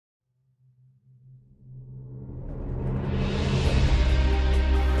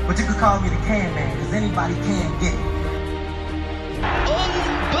But you could call me the can man, because anybody can get it.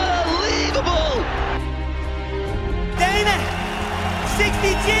 Unbelievable! Dana!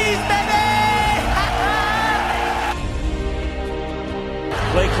 60 G's, baby!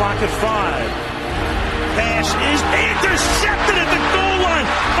 Play clock at 5. Pass is intercepted at the goal line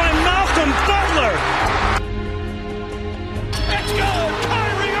by Malcolm Butler. Let's go!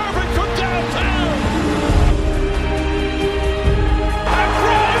 Kyrie Irving from downtown! And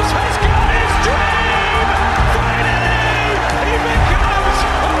Rose has got his dream! Finally! He becomes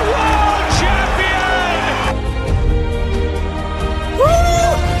a world champion!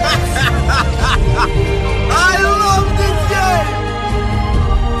 I love this game!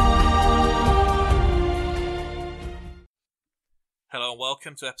 Hello and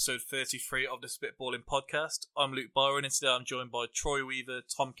welcome to episode 33 of the Spitballing Podcast. I'm Luke Byron and today I'm joined by Troy Weaver,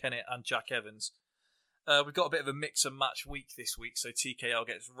 Tom Kennett and Jack Evans. We've got a bit of a mix and match week this week, so TKL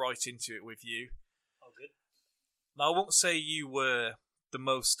gets right into it with you. Oh, good. Now I won't say you were the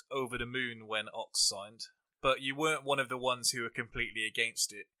most over the moon when Ox signed, but you weren't one of the ones who were completely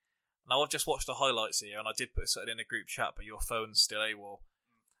against it. Now I've just watched the highlights here and I did put something in a group chat, but your phone's still AWOL.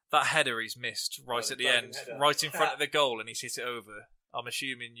 That header he's missed right at the end, right in front of the goal, and he's hit it over. I'm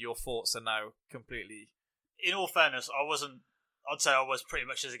assuming your thoughts are now completely... In all fairness, I'd say I was pretty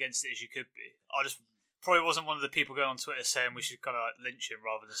much as against it as you could be. I just probably wasn't one of the people going on Twitter saying we should kind of like lynch him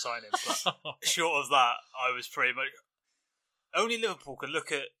rather than sign him. But short of that, I was pretty much... Only Liverpool can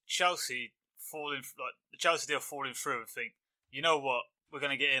look at Chelsea falling, like the Chelsea deal falling through and think, you know what, we're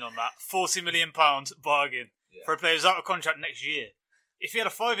going to get in on that. £40 million bargain for a player who's out of contract next year. If he had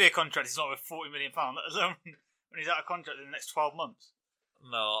a 5-year contract, he's not worth £40 million, let alone when he's out of contract in the next 12 months.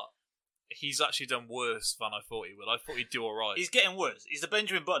 No, he's actually done worse than I thought he would. I thought he'd do alright. He's getting worse. He's the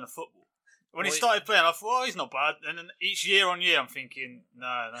Benjamin Button of football. When he started playing, I thought, oh, he's not bad. And then each year on year, I'm thinking,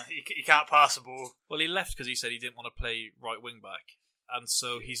 no, he can't pass the ball. Well, he left because he said he didn't want to play right wing back. And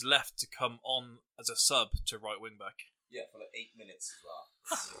so he's left to come on as a sub to right wing back. Yeah, for like 8 minutes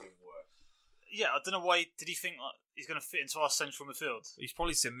as well. Yeah, I don't know why. Did he think like, he's going to fit into our central midfield? He's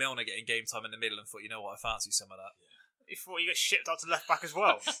probably seen Milner getting game time in the middle and thought, you know what, I fancy some of that. Yeah. He thought he got shipped out to left back as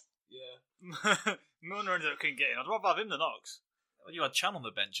well. Yeah. Milner ended up couldn't get in. I'd rather have him than Ox. Well, you had Chan on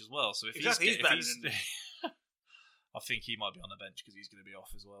the bench as well, so if Exactly, he's he's better he's, than- I think he might be on the bench because he's going to be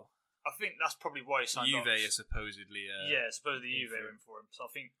off as well. I think that's probably why he signed Juve Ox. is supposedly... supposedly in Juve for are him. in for him. So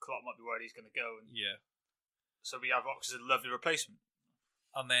I think Klopp might be worried he's going to go. And Yeah. so we have Ox as a lovely replacement.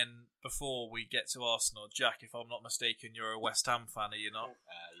 And then, before we get to Arsenal, Jack, if I'm not mistaken, you're a West Ham fan, are you not?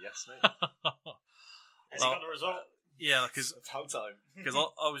 Yes, mate. Has he got the result? Yeah, because About time.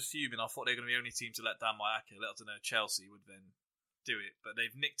 I was fuming. I thought they were going to be the only team to let down Mayaka. Let us know Chelsea would then do it. But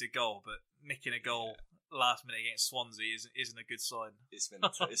they've nicked a goal. But nicking a goal last minute against Swansea isn't a good sign. It's been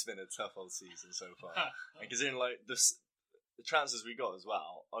a tough old season so far. Because in like the transfers we got as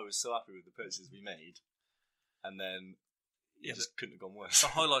well, I was so happy with the purchases we made, and then it just couldn't have gone worse.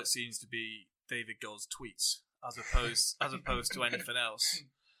 The highlight seems to be David Gold's tweets as opposed to anything else.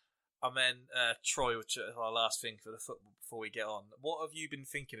 And then Troy, which is our last thing for the football before we get on. What have you been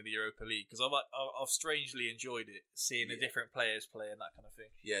thinking of the Europa League? Because I've strangely enjoyed it, seeing the different players play and that kind of thing.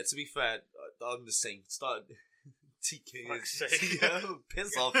 Yeah, to be fair, I'm the same. TK Fuck's is sake.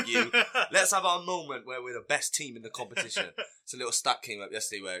 piss off you. Let's have our moment where we're the best team in the competition. So a little stat came up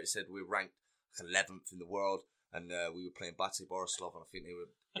yesterday where it said we were ranked 11th in the world, and we were playing Bate Borislav, and I think they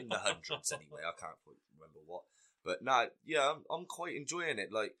were in the hundreds anyway. I can't remember what. But no, yeah, I'm quite enjoying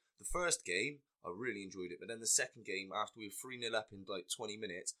it. Like, the first game, I really enjoyed it. But then the second game, after we were 3-0 up in like 20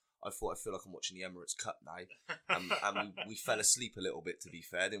 minutes, I thought, I feel like I'm watching the Emirates Cup now. And we fell asleep a little bit, to be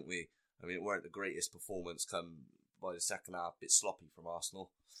fair, didn't we? I mean, it weren't the greatest performance come by the second half, a bit sloppy from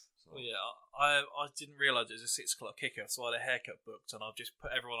Arsenal. So. Well, yeah, I didn't realise it was a 6 o'clock kicker, so I had a haircut booked, and I've just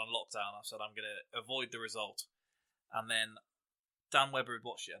put everyone on lockdown. I said I'm going to avoid the result. And then Dan Webber had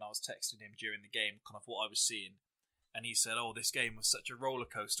watched it, and I was texting him during the game, kind of what I was seeing. And he said, oh, this game was such a roller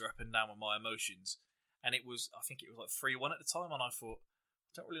coaster up and down with my emotions. And it was, I think it was like 3-1 at the time, and I thought,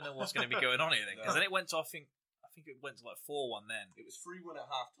 I don't really know what's going to be going on here then. Because then it went to, I think it went to like 4-1 then. It was 3-1 at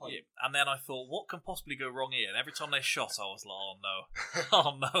half time. Yeah. And then I thought, what can possibly go wrong here? And every time they shot, I was like, oh no.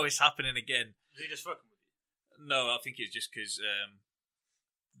 Oh no, it's happening again. Is he just fucking with you? No, I think it's just because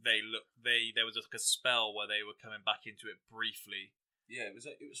there was like a spell where they were coming back into it briefly. Yeah, it was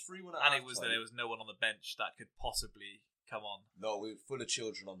 3-1 at And half it was time. there was no one on the bench that could possibly come on. No, we were full of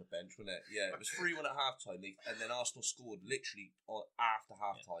children on the bench, wasn't it? Yeah, it was 3-1 at half time, and then Arsenal scored literally after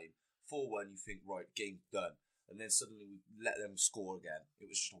half time. 4-1, you think, right, game's done. and then suddenly we let them score again. It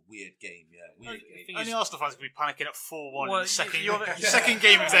was just a weird game, weird game. Only Arsenal fans could be panicking at 4-1 Well, in the second, you haven't- second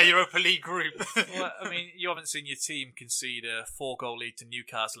game of their Europa League group. Well, I mean, you haven't seen your team concede a 4-goal lead to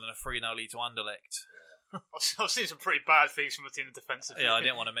Newcastle and a 3-0 lead to Anderlecht. I've seen some pretty bad things from the team defensively. Yeah, I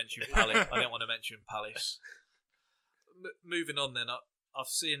didn't want to mention Palace. Moving on then, I've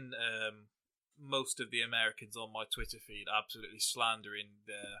seen most of the Americans on my Twitter feed absolutely slandering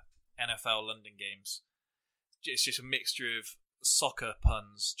the NFL London games. It's just a mixture of soccer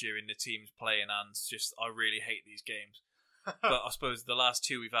puns during the teams playing, and just I really hate these games. But I suppose the last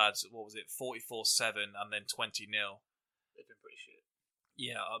two we've had, what was it, 44-7 and then 20-0. They've been pretty shit.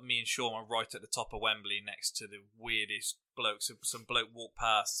 Yeah, me and Sean were right at the top of Wembley next to the weirdest blokes. Some bloke walked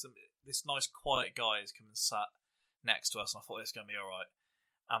past. This nice quiet guy has come and sat next to us, and I thought it's going to be alright.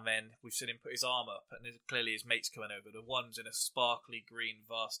 And then we've seen him put his arm up, and clearly his mate's coming over. The one's in a sparkly green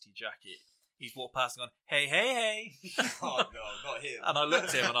varsity jacket. He's walked past and gone, hey, hey, hey. Oh no, not him. And I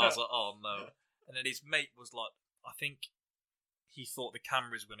looked at him and I was like, oh no. And then his mate was like, I think he thought the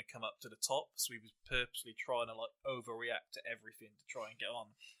cameras were going to come up to the top, so he was purposely trying to like overreact to everything to try and get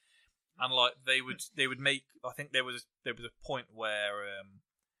on. And like they would make, I think there was a point where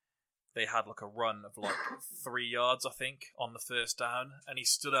they had like a run of like 3 yards, I think, on the first down, and he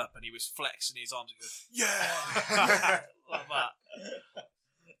stood up and he was flexing his arms and goes, yeah, like that.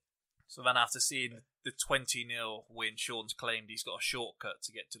 So then after seeing the 20-0 win, Sean's claimed he's got a shortcut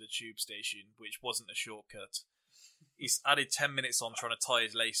to get to the tube station, which wasn't a shortcut. He's added 10 minutes on trying to tie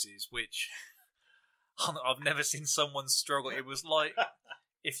his laces, which I've never seen someone struggle. It was like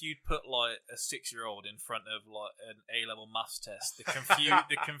if you'd put like a 6-year-old in front of like an A-level maths test,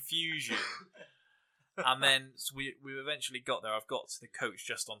 the confusion. And then so we eventually got there. I've got to the coach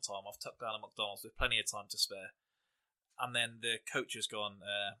just on time. I've tucked down at McDonald's with plenty of time to spare. And then the coach has gone,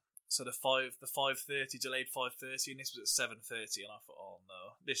 so the 5:30 delayed 5:30, and this was at 7:30, and I thought, oh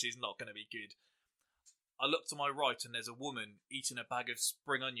no, this is not going to be good. I looked to my right, and there's a woman eating a bag of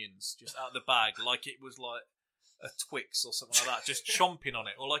spring onions just out of the bag, like it was like a Twix or something like that, just chomping on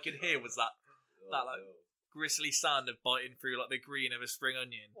it. All I could hear was that like gristly sound of biting through like the green of a spring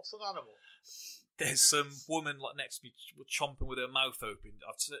onion. What's an animal? There's some woman like next to me chomping with her mouth open.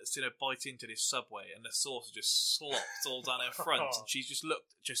 I've seen her bite into this Subway, and the sauce just slopped all down her front, and she's just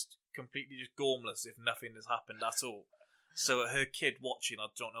looked just completely just gormless, if nothing has happened at all. So her kid watching, I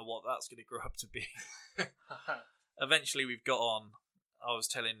don't know what that's going to grow up to be. Eventually we've got on. I was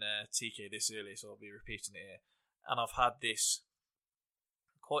telling TK this earlier, so I'll be repeating it here. And I've had this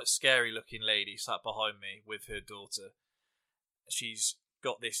quite scary looking lady sat behind me with her daughter. She's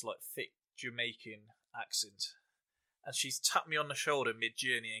got this like thick Jamaican accent, and she's tapped me on the shoulder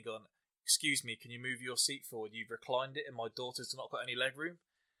mid-journey and gone, excuse me, can you move your seat forward? You've reclined it and my daughter's not got any leg room.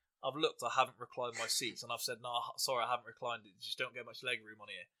 I've looked, I haven't reclined my seats, and I've said, no, sorry, I haven't reclined it, just don't get much leg room on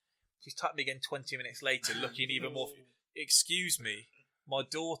here. She's tapped me again 20 minutes later, looking even more, excuse me, my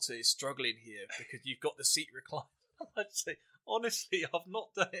daughter is struggling here because you've got the seat reclined. I'd say, honestly, I've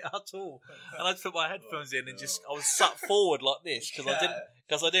not done it at all. And I'd put my headphones in and just, I was sat forward like this because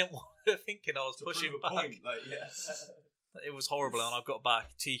I didn't want her thinking I was pushing back. It was horrible, and I got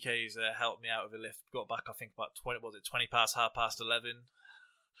back. TK's helped me out with the lift. Got back, I think, about 20 past 11:30.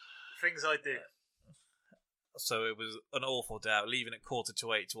 Things I do. So it was an awful day out, leaving at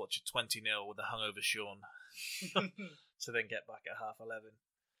 7:45 to watch a 20-0 with the hungover Sean. To then get back at 11:30.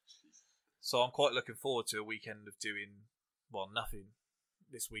 So I'm quite looking forward to a weekend of doing, well, nothing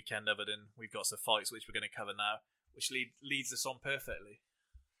this weekend other than we've got some fights, which we're going to cover now, which leads us on perfectly.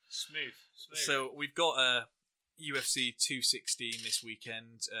 Smooth. So we've got UFC 216 this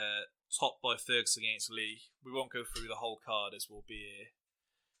weekend, topped by Ferguson against Lee. We won't go through the whole card as we'll be here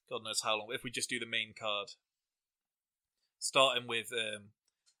God knows how long. If we just do the main card, starting with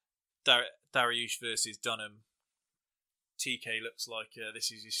Dariush versus Dunham. TK looks like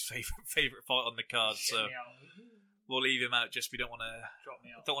this is his favourite fight on the card, so we'll leave him out. Just we don't want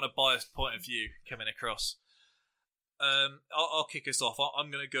a biased point of view coming across. I'll kick us off.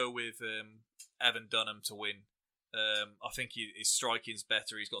 I'm going to go with Evan Dunham to win. I think his striking's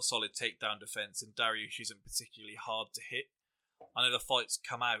better. He's got solid takedown defence, and Dariush isn't particularly hard to hit. I know the fight's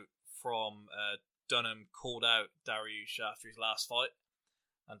come out from Dunham called out Dariush after his last fight,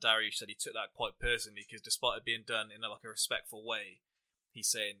 and Dariush said he took that quite personally because despite it being done in a respectful way, he's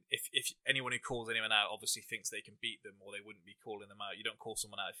saying if anyone who calls anyone out obviously thinks they can beat them, or they wouldn't be calling them out. You don't call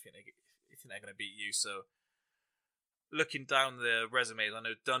someone out if you think they're going to beat you. So looking down the resumes, I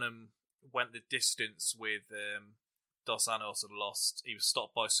know Dunham went the distance with Dos Anjos and lost. He was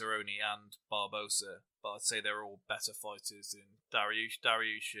stopped by Cerrone and Barbosa, but I'd say they're all better fighters than Dariush.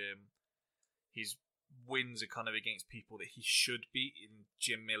 Dariush, he's wins are kind of against people that he should beat in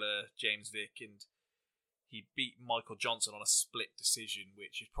Jim Miller, James Vick, and he beat Michael Johnson on a split decision,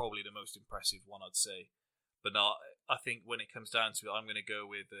 which is probably the most impressive one, I'd say. But no, I think when it comes down to it, I'm going to go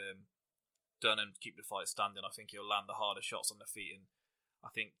with Dunham to keep the fight standing. I think he'll land the harder shots on the feet, and I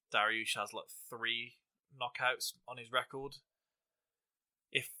think Dariush has like 3 knockouts on his record.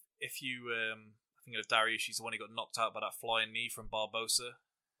 If you, I think of Dariush, he's the one who got knocked out by that flying knee from Barbosa.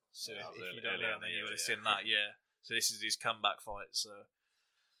 So if you don't know, then you would have seen that, yeah. So this is his comeback fight. So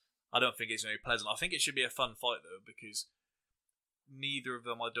I don't think it's going to be pleasant. I think it should be a fun fight though, because neither of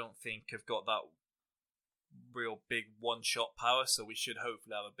them, I don't think, have got that real big one-shot power. So we should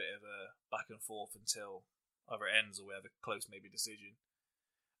hopefully have a bit of a back and forth until either it ends or we have a close maybe decision.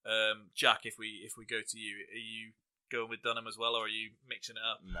 Jack, if we go to you, are you going with Dunham as well, or are you mixing it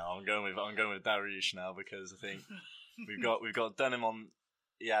up? No, I'm going with Dariush now, because I think we've got Dunham on.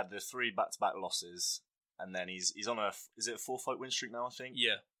 He had the 3 back-to-back losses, and then he's on a 4-fight win streak now, I think.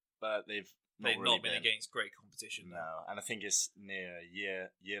 Yeah, but they've not really been against great competition. No, and I think it's near a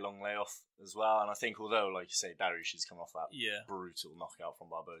year-long layoff as well. And I think, although, like you say, Dariush has come off that brutal knockout from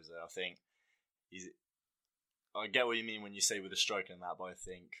Barbosa, I think I get what you mean when you say with the striking and that, but I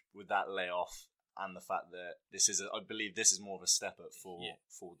think with that layoff and the fact that I believe this is more of a step up for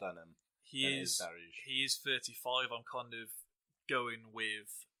Dunham. He is 35. I'm kind of going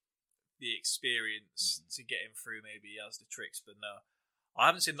with the experience to get him through. Maybe he has the tricks, but no, I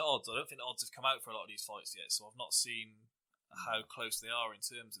haven't seen the odds. I don't think the odds have come out for a lot of these fights yet, so I've not seen how close they are in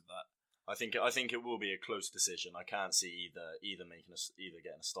terms of that. I think it will be a close decision. I can't see either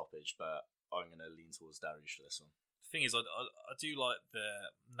getting a stoppage, but I'm going to lean towards Dariush for this one. The thing is, I do like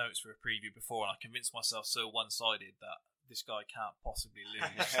the notes for a preview before, and I convinced myself so one-sided that this guy can't possibly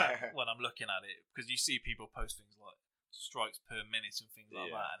lose when I'm looking at it, because you see people post things like strikes per minute and things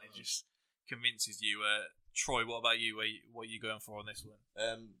like that, and it just convinces you. Troy, what about you? What are you going for on this one?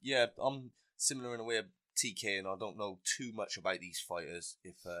 I'm similar in a way of TK, and I don't know too much about these fighters,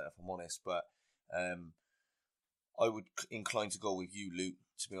 if I'm honest, but I would incline to go with you, Luke,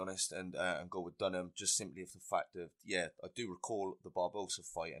 to be honest, and go with Dunham, just simply for the fact of, I do recall the Barbosa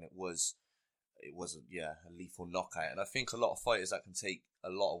fight, and it was a lethal knockout, and I think a lot of fighters that can take a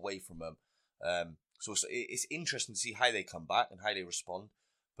lot away from them. So it's interesting to see how they come back and how they respond.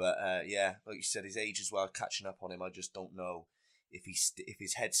 But like you said, his age as well, catching up on him. I just don't know if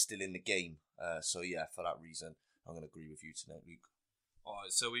his head's still in the game. So for that reason, I'm going to agree with you tonight, Luke. All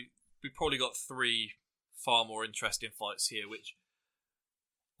right, so we probably got 3 far more interesting fights here, which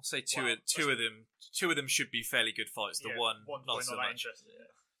I'll say two of them should be fairly good fights. The one not so much.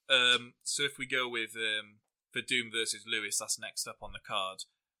 So if we go with Verdum versus Lewis, that's next up on the card.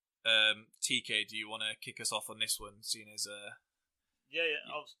 TK, do you want to kick us off on this one, seeing as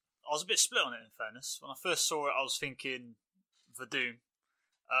I was a bit split on it, in fairness. When I first saw it, I was thinking Verdum.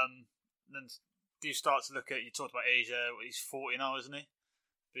 Then you start to look at, you talked about Asia, he's 40 now, isn't he?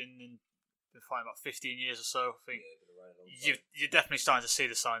 Been fighting about 15 years or so. I think you're definitely starting to see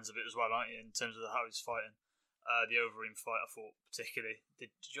the signs of it as well, aren't you, in terms of how he's fighting. The Overeem fight, I thought, particularly. Did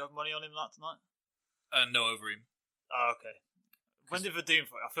you have money on him that tonight? No Overeem. Oh, okay. When did Verdum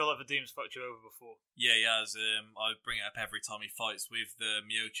fight? I feel like Verdum's fucked you over before. Yeah, he has. I bring it up every time he fights, with the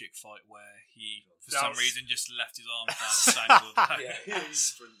Miocic fight where he, for some reason, just left his arms down and strangled.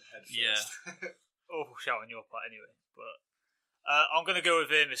 Sprint head first. Awful shout on your part anyway. But I'm going to go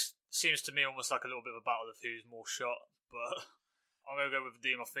with him. It seems to me almost like a little bit of a battle of who's more shot. But I'm going to go with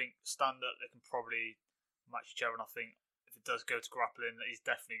Verdum. I think stand-up, they can probably match each other. And I think if it does go to grappling, he's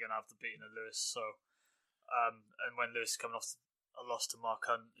definitely going to have the beating of Lewis. So, and when Lewis is coming off a loss to Mark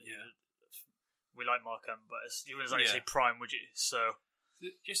Hunt, we like Mark Hunt, but you wouldn't say prime, would you? So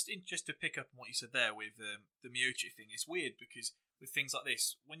just to pick up on what you said there with the Miocic thing, it's weird because with things like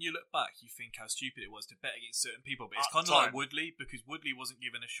this, when you look back, you think how stupid it was to bet against certain people, but it's kind of like Woodley, because Woodley wasn't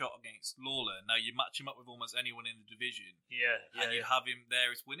given a shot against Lawler. Now you match him up with almost anyone in the division, and you have him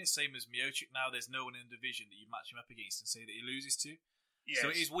there as winner. Same as Miocic. Now there's no one in the division that you match him up against and say that he loses to. So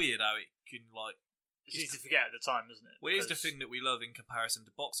it is weird how it can It's easy to forget at the time, isn't it? Well, it is the thing that we love in comparison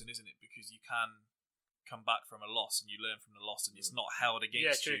to boxing, isn't it? Because you can come back from a loss and you learn from the loss, and it's not held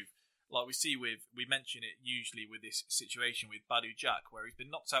against you. Like we mention it usually with this situation with Badou Jack, where he's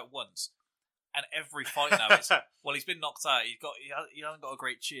been knocked out once, and every fight now he's been knocked out. He hasn't got a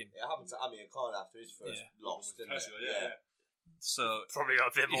great chin. It happened to Amir Khan after his first loss, didn't it? So probably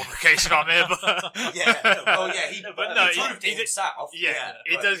got a bit more vacation on here, but he proved it himself. He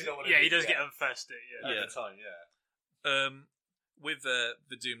does. He does get unfested. At the time, with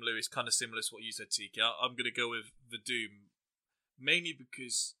Verdum Lewis, kind of similar to what you said, TK. I'm going to go with Verdum mainly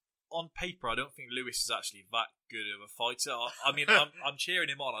because on paper, I don't think Lewis is actually that good of a fighter. I mean, I'm cheering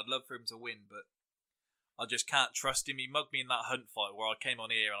him on. I'd love for him to win, but I just can't trust him. He mugged me in that Hunt fight where I came on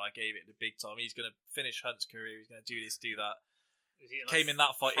here and I gave it the big time. He's going to finish Hunt's career. He's going to do this, do that. Came in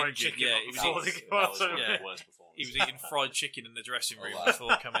that fight injured. Yeah, he was eating fried chicken in the dressing room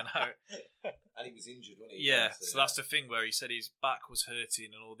before coming out. And he was injured, wasn't he? Yeah, so that's the thing where he said his back was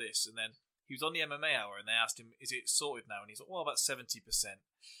hurting and all this, and then he was on the MMA Hour and they asked him, "Is it sorted now?" And he's like, "Well, about 70%."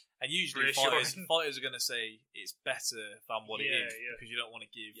 And usually fighters are going to say it's better than what it is because you don't want to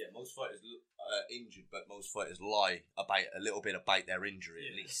give. Yeah, most fighters injured, but most fighters lie about a little bit about their injury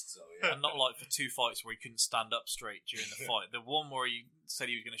at least. So and not like for 2 fights where he couldn't stand up straight during the fight. The one where he said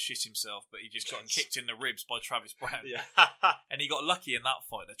he was going to shit himself, but he just got kicked in the ribs by Travis Brown. Yeah. And he got lucky in that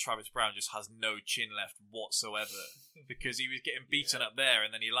fight that Travis Brown just has no chin left whatsoever because he was getting beaten up there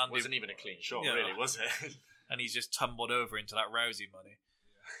and then he landed. Wasn't even a clean shot, really, was it? And he's just tumbled over into that Rousey money.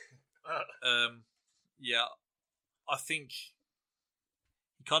 I think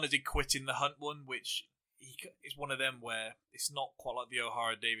he kind of did quit in the Hunt one, which is one of them where it's not quite like the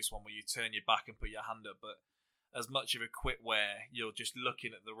O'Hara Davis one where you turn your back and put your hand up, but as much of a quit where you're just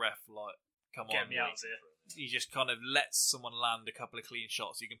looking at the ref like, come on, get me out of here. He just kind of lets someone land a couple of clean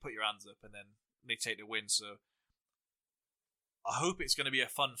shots, so you can put your hands up and then they take the win. So I hope it's going to be a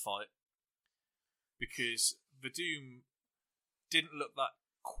fun fight because Verdum didn't look that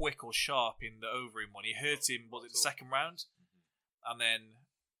quick or sharp in the Overeem one. He hurt him, was it the second round? And then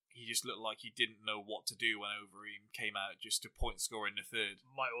he just looked like he didn't know what to do when Overeem came out just to point score in the third.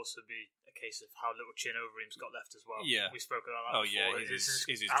 Might also be a case of how little chin Overeem's got left as well. Yeah. We spoke about that before. Yeah, his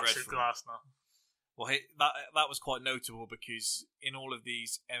is absolute dreadful. glass now. Well, that was quite notable because in all of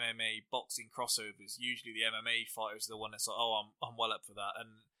these MMA boxing crossovers, usually the MMA fighter is the one that's like, oh, I'm well up for that.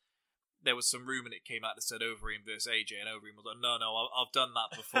 And there was some rumour that came out that said Overeem versus AJ, and Overeem was like, no, I've done that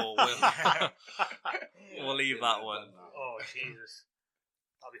before. We'll leave that one. Oh, Jesus.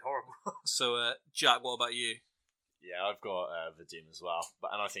 That'd be horrible. So, Jack, what about you? Yeah, I've got Verdum as well,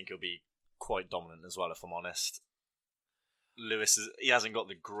 and I think he'll be quite dominant as well, if I'm honest. Lewis, he hasn't got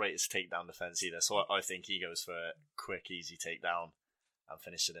the greatest takedown defence either, so I think he goes for a quick, easy takedown and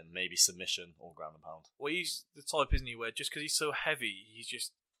finish it in maybe submission or ground and pound. Well, he's the type, isn't he, where just because he's so heavy,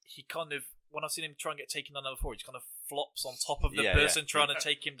 he kind of, when I've seen him try and get taken down before, he just kind of flops on top of the person trying to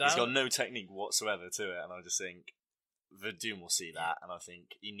take him down. He's got no technique whatsoever to it, and I just think Verdum will see that, and I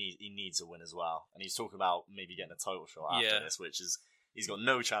think he needs a win as well. And he's talking about maybe getting a title shot after this, which is, he's got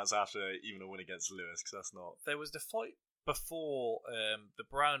no chance after even a win against Lewis, because that's not... There was the fight before the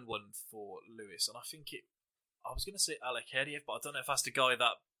Brown one for Lewis, and I think I was going to say Alec Hediev, but I don't know if that's the guy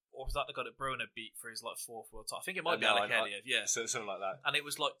that, or was that the guy that Broner beat for his 4th world title? I think it might be Alec Hediev, yeah. Something like that. And it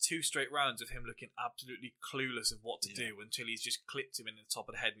was 2 straight rounds of him looking absolutely clueless of what to do until he's just clipped him in the top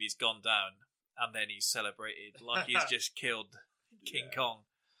of the head and he's gone down. And then he's celebrated like he's just killed King Kong.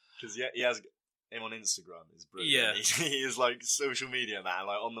 Because he has him on Instagram. It's brilliant. Yeah. He is social media man.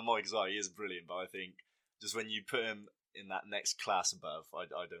 On the mic as well, he is brilliant. But I think just when you put him in that next class above, I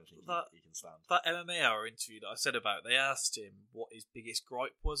don't think he can stand. That MMA Hour interview that I said about, they asked him what his biggest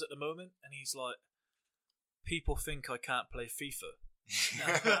gripe was at the moment, and he's like, people think I can't play FIFA.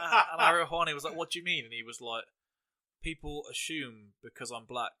 And Arohani was like, what do you mean? And he was like, people assume because I'm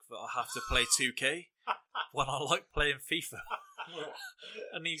black that I have to play 2K when I like playing FIFA.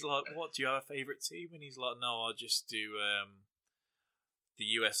 And he's like, what, do you have a favourite team? And he's like, no, I just do the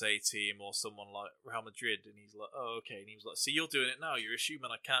USA team or someone like Real Madrid. And he's like, oh, okay. And he was like, see, you're doing it now. You're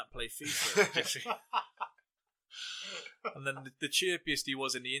assuming I can't play FIFA. And then the chirpiest he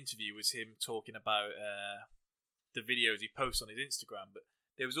was in the interview was him talking about the videos he posts on his Instagram. But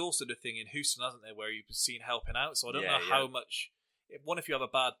there was also the thing in Houston, hasn't there, where he was seen helping out. So I don't know how much... If you have a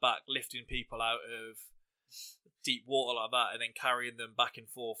bad back, lifting people out of deep water like that and then carrying them back and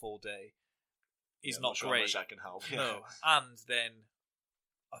forth all day is not sure great. How much that can help. No. And then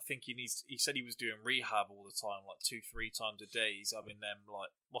I think he said he was doing rehab all the time, 2-3 times a day. He's having them,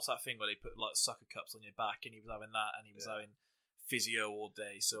 what's that thing where they put sucker cups on your back, and he was having that, and he was having physio all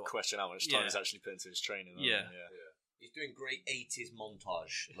day. So question how much time he's actually put into his training. Yeah. He's doing great 80s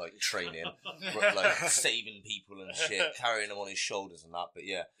montage, training, saving people and shit, carrying them on his shoulders and that. But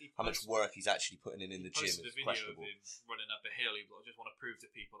how much work he's actually putting in the gym is questionable. Of him running up a hill. He was like, I just want to prove to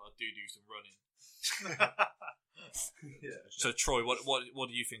people I do some running. So Troy, what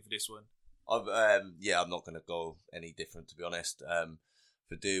do you think for this one? I'm not going to go any different, to be honest.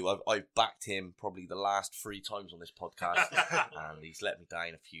 I've backed him probably the last 3 times on this podcast, and he's let me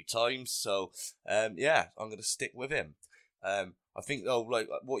down a few times. So, I'm going to stick with him. I think, though,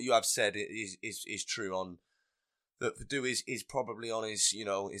 what you have said is true on that Verdú is probably on his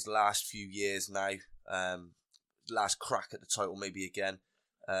his last few years now. Last crack at the title, maybe again.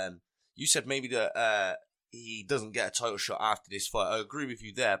 You said maybe that he doesn't get a title shot after this fight. I agree with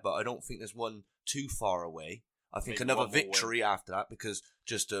you there, but I don't think there's one too far away. I think Maybe another one more victory after that because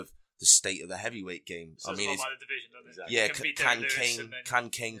just of the state of the heavyweight game. So I mean, it's not like the division, doesn't it? Exactly. yeah, It can beat can Derek Lewis and then-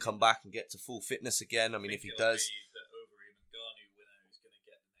 Kane come back and get to full fitness again? I mean, if he does, the Overeem and Ngannou winner who's going to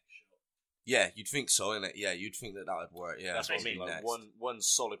get the next shot. yeah, you'd think so, innit? Yeah, you'd think that would work. Yeah, That's what I maybe mean. Like next. one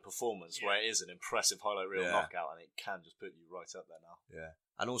solid performance where it is an impressive highlight reel Yeah. knockout, and it can just put you right up there now. Yeah,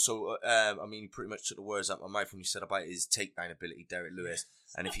 and also, I mean, you pretty much took the words out of my mouth when you said about his takedown ability, Derek Lewis.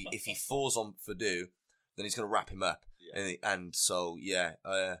 And if he falls on Verdú, then he's going to wrap him up. Yeah. And so, yeah,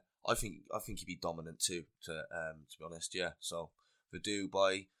 I think he'd be dominant too. To be honest, yeah. So Verdú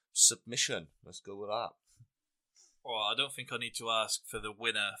by submission. Let's go with that. Well, I don't think I need to ask for the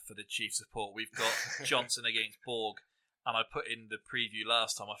winner for the chief support. We've got Johnson against Borg, and I put in the preview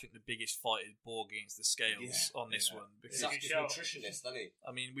last time. I think the biggest fight is Borg against the Scales on this one. Because He's a nutritionist, isn't he?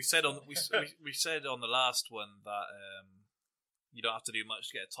 I mean, we said on the last one that you don't have to do much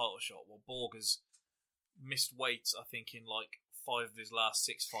to get a title shot. Well, Borg has missed weight, I think, in like 5 of his last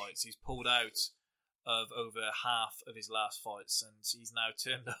 6 fights. He's pulled out of over half of his last fights, and he's now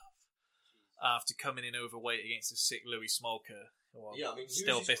turned up after coming in overweight against a sick Louis Smolka. Well,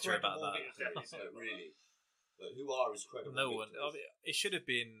 still bitter about that. Really, but who are his credible? No one. I mean, it should have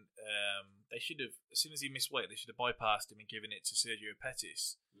been. They should have, as soon as he missed weight, they should have bypassed him and given it to Sergio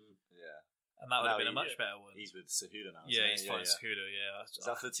Pettis, Yeah. and that would Now have been a he- much better one. He's with Cejudo now. Yeah, isn't he's he? fighting Cejudo. Yeah, Is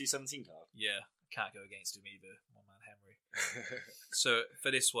that for the 217 card? yeah, I can't go against him either. My man Henry. So for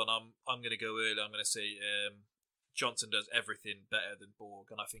this one, I'm going to go early. I'm going to say Johnson does everything better than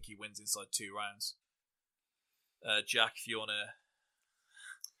Borg, and I think he wins inside 2 rounds. Jack, if you want to.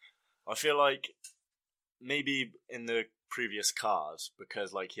 I feel like maybe in the previous card,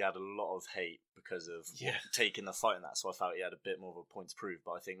 because like he had a lot of hate because of taking the fight and that, so I felt he had a bit more of a point to prove.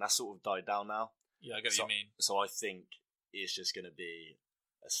 But I think that's sort of died down now. Yeah, I get so, what you mean. So I think it's just going to be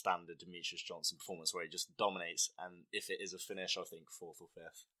a standard Demetrius Johnson performance where he just dominates, and if it is a finish, I think 4th or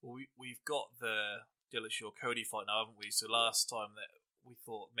 5th. Well, we've got the Dillashaw Cody fight now, haven't we? So last time that we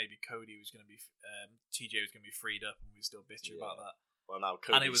thought maybe Cody was going to be, TJ was going to be freed up, and we were still bitter about that. Well, now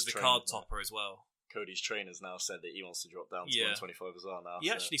Cody's and it was the card topper as well. Cody's trainer's now said that he wants to drop down to 125 as well now.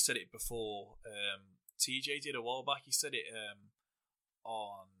 He actually said it before TJ did a while back. He said it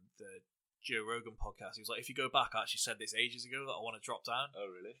on the Joe Rogan podcast. He was like, if you go back, I actually said this ages ago that I want to drop down. Oh,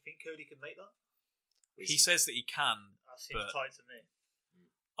 really? You think Cody can make that? He says that he can. That seems tight to me.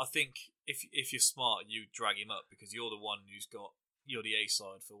 I think if you're smart, you drag him up because you're the one you're the A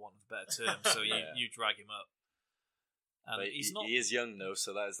side for want of a better term. So you drag him up. And but he is young though,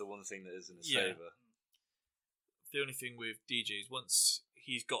 so that is the one thing that is in his favour. The only thing with DJ is once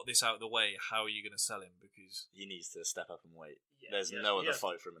he's got this out of the way, how are you going to sell him? Because he needs to step up and wait. Yeah, There's no other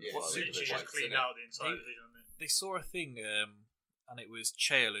fight for him in the flyweight division. Just cleaned out the entire division. They saw a thing, and it was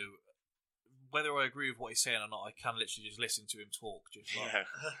Chaelu. Whether I agree with what he's saying or not, I can literally just listen to him talk just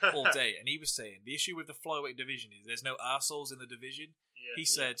like all day. And he was saying the issue with the flyweight division is there's no arseholes in the division. He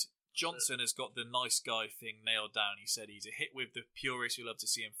said Johnson has got the nice guy thing nailed down. He said he's a hit with the purists who love to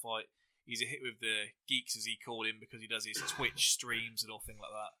see him fight. He's a hit with the geeks, as he called him, because he does his Twitch streams and all things like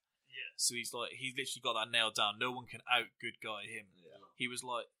that. Yeah. So he's literally got that nailed down. No one can out good guy him. Yeah. He was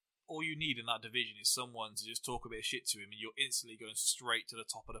like, all you need in that division is someone to just talk a bit of shit to him, and you're instantly going straight to the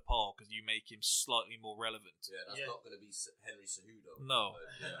top of the pile because you make him slightly more relevant. Yeah, that's not going to be Henry Cejudo. No.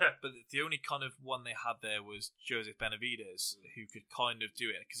 But, But the only kind of one they had there was Joseph Benavidez, who could kind of do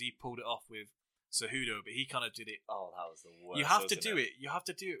it because he pulled it off with Cejudo, but he kind of did it. Oh, that was the worst. You have to do it. You have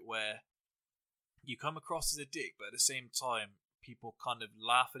to do it where you come across as a dick, but at the same time, people kind of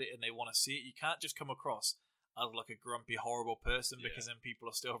laugh at it and they want to see it. You can't just come across as like a grumpy, horrible person because then people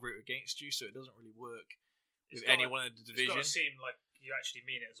are still rooting against you, so it doesn't really work with anyone in the division. It's got to seem like you actually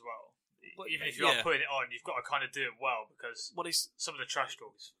mean it as well. But, even if you are putting it on, you've got to kind of do it well because some of the trash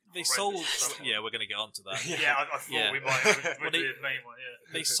talks. They sold. Yeah, we're going to get onto that. I thought we might with the main one.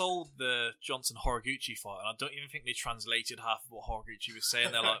 Yeah, they sold the Johnson Horiguchi fight, and I don't even think they translated half of what Horiguchi was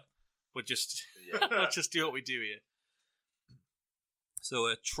saying. They're like, we'll just do what we do here.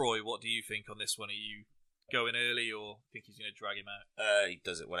 So, Troy, what do you think on this one? Are you going early, or think he's going to drag him out? he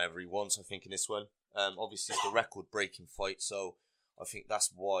does it whenever he wants, I think, in this one. Obviously, it's the record-breaking fight, so I think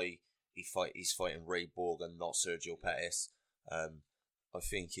that's why he's fighting Ray Borg and not Sergio Pettis. I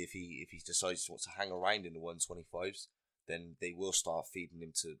think if he decides he wants to hang around in the 125s, then they will start feeding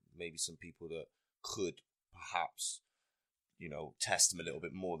him to maybe some people that could perhaps, test him a little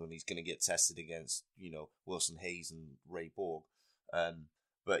bit more than he's going to get tested against, Wilson Hayes and Ray Borg.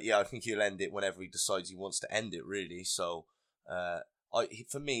 But yeah, I think he'll end it whenever he decides he wants to end it, really. So,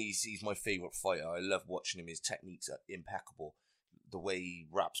 for me, he's my favourite fighter. I love watching him. His techniques are impeccable. The way he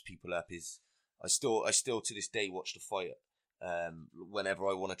wraps people up is. I still to this day watch the fight. Whenever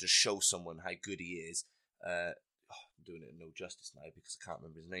I wanted to show someone how good he is. I'm doing it no justice now because I can't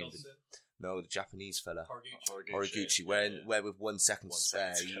remember his name. No, the Japanese fella, Horiguchi. Where with 1 second to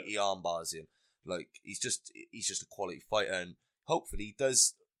spare, he armbars him. Like he's just a quality fighter, and hopefully he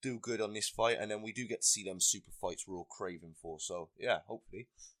does do good on this fight, and then we do get to see them super fights we're all craving for. So yeah, hopefully.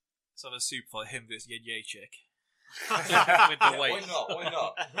 So the super fight, him versus Jędrzejczyk. With the weight. Why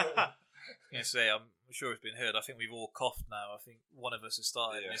not? I'm sure it's been heard. I think we've all coughed now. I think one of us has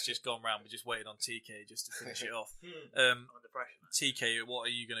started, and it's just gone round. We're just waiting on TK just to finish it off. I'm under pressure. TK, what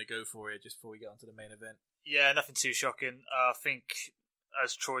are you going to go for here just before we get on to the main event? Yeah, nothing too shocking. I think,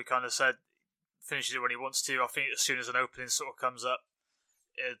 as Troy kind of said, finishes it when he wants to. I think as soon as an opening sort of comes up,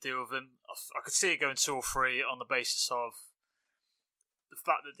 it'll deal with him. I could see it going 2 or 3 on the basis of the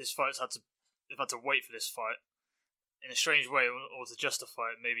fact that this fight's they've had to wait for this fight. In a strange way, or to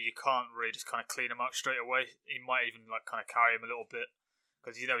justify it, maybe you can't really just kind of clean him out straight away. He might even kind of carry him a little bit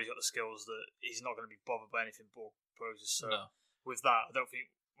because he's got the skills that he's not going to be bothered by anything Borg poses. So with that, I don't think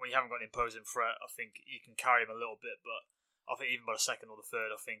when you haven't got an imposing threat, I think you can carry him a little bit. But I think even by the 2nd or the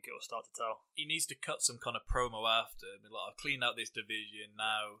 3rd, I think it will start to tell. He needs to cut some kind of promo after. I've cleaned out this division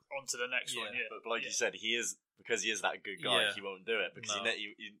now. On to the next one, yeah. But like you said, because he is that good guy, he won't do it because No.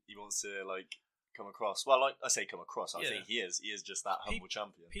 he wants to come across. Well, I say come across. I think he is just that humble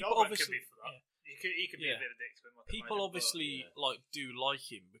champion. People Goldberg obviously could be for that. He could be a bit of a dick to him. People obviously do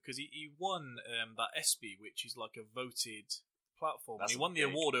like him because he won that ESPY, which is like a voted platform. And he won the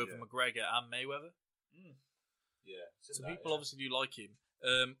award over McGregor and Mayweather. Yeah. So people obviously do like him.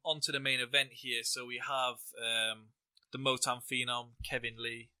 On to the main event here. So we have the Motown Phenom, Kevin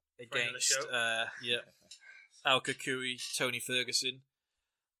Lee, against Al Kakui, Tony Ferguson.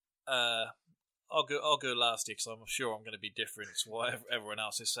 I'll go last here because I'm sure I'm going to be different to what everyone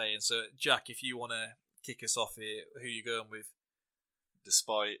else is saying. So, Jack, if you want to kick us off here, who are you going with?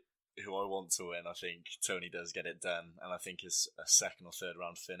 Despite who I want to win, I think Tony does get it done, and I think it's a 2nd or 3rd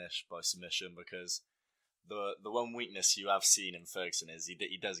round finish by submission because the one weakness you have seen in Ferguson is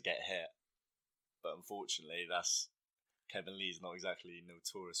he does get hit, but unfortunately, Kevin Lee's not exactly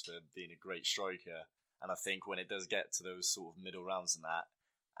notorious for being a great striker, and I think when it does get to those sort of middle rounds and that.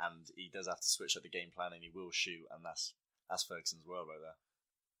 And he does have to switch up the game plan, and he will shoot, and that's Ferguson's world right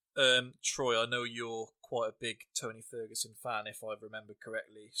there. Troy, I know you're quite a big Tony Ferguson fan, if I remember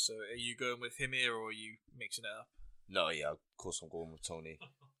correctly. So, are you going with him here, or are you mixing it up? No, yeah, of course I'm going with Tony.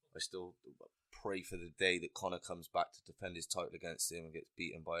 I still pray for the day that Conor comes back to defend his title against him and gets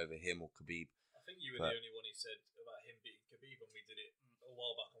beaten by either him or Khabib. I think you were the only one who said about him beating Khabib when we did it a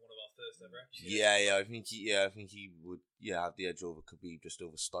while back on one of our first ever episodes. Yeah, I think he would have the edge over Khabib just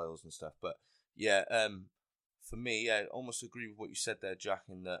over styles and stuff. But yeah, for me, I almost agree with what you said there, Jack,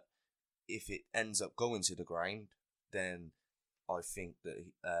 in that if it ends up going to the ground, then I think that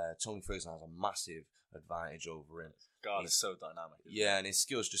Tony Ferguson has a massive advantage over him. God, is so dynamic. Yeah, and his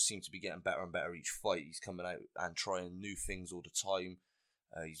skills just seem to be getting better and better each fight. He's coming out and trying new things all the time.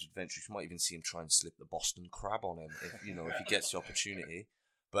 He's adventurous. You might even see him try and slip the Boston Crab on him if he gets the opportunity.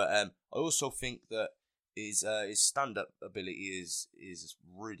 But I also think that his stand-up ability is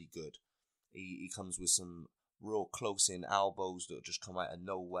really good. He comes with some real close-in elbows that just come out of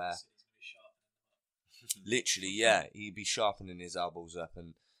nowhere. Literally, yeah. He'd be sharpening his elbows up,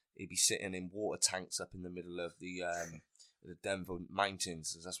 and he'd be sitting in water tanks up in the middle of the Denver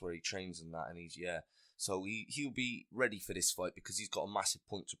mountains. That's where he trains and that. And so he'll be ready for this fight because he's got a massive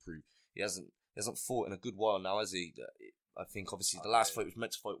point to prove. He hasn't fought in a good while now, has he? I think obviously the last fight he was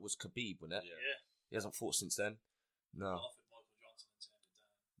meant to fight was Khabib, wasn't it? Yeah. He hasn't fought since then. No.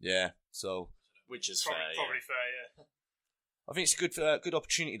 Yeah. So. Which is probably fair, yeah. I think it's a good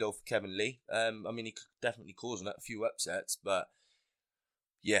opportunity though for Kevin Lee. I mean, he could definitely cause a few upsets, but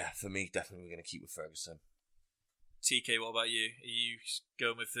yeah, for me, definitely we're going to keep with Ferguson. TK, what about you? Are you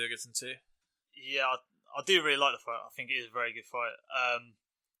going with Ferguson too? Yeah, I do really like the fight. I think it is a very good fight.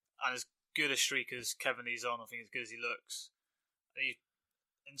 And as good a streak as Kevin Lee's on, I think as good as he looks.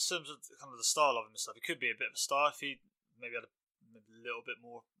 In terms of kind of the style of him and stuff, he could be a bit of a star if he maybe had a little bit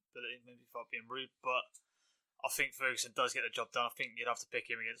more ability, maybe without being rude, but I think Ferguson does get the job done. I think you'd have to pick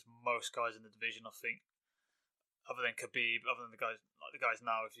him against most guys in the division. I think, other than Khabib, other than the guys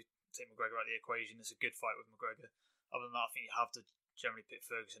now, if you take McGregor out of the equation, it's a good fight with McGregor. Other than that, I think you have to generally pick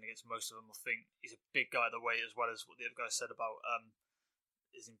Ferguson against most of them. I think he's a big guy at the weight, as well as what the other guy said about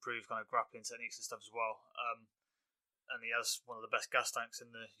his improved kind of grappling techniques and stuff as well. And he has one of the best gas tanks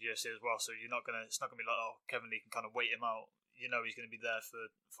in the UFC as well. So it's not gonna be like, oh, Kevin Lee can kind of wait him out. You know he's going to be there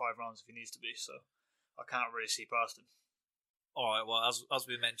for 5 rounds if he needs to be. So I can't really see past him. All right. Well, as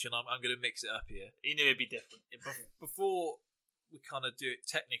we mentioned, I'm going to mix it up here. He knew it'd be different. Before we kind of do it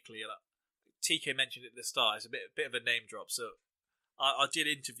technically, TK mentioned it at the start. It's a bit of a name drop. So I did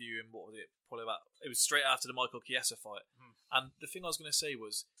interview him. What was it? It was straight after the Michael Chiesa fight. And the thing I was going to say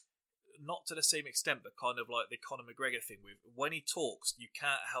was, not to the same extent, but kind of like the Conor McGregor thing. With when he talks, you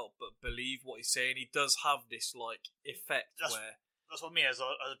can't help but believe what he's saying. He does have this like effect where. That's what I mean, as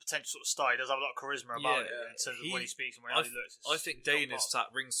a potential sort of star. He does have a lot of charisma about it in terms of when he speaks and how he looks. I think Dana's sat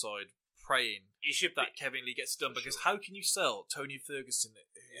ringside praying he should that Kevin Lee gets done, because how can you sell Tony Ferguson,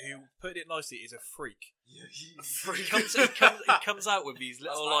 who, put it nicely, is a freak? He comes out with these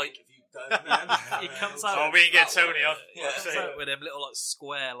little like. He comes out. Oh, we can get Tony off. Comes out with them little like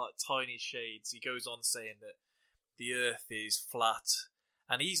square, like tiny shades. He goes on saying that the Earth is flat,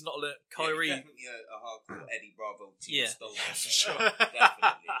 and he's not learned. Kyrie, definitely a hardcore Eddie Bravo team. Yeah, sure,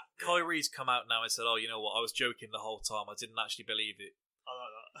 definitely. Kyrie's come out now and said, "Oh, you know what? I was joking the whole time. I didn't actually believe it." I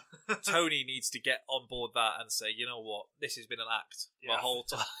like that. Tony needs to get on board that and say, "You know what? This has been an act the whole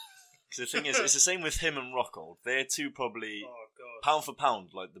time." Because the thing is, it's the same with him and Rockhold. They're two probably pound for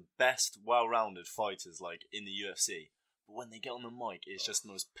pound, like the best, well-rounded fighters, like in the UFC. But when they get on the mic, it's just the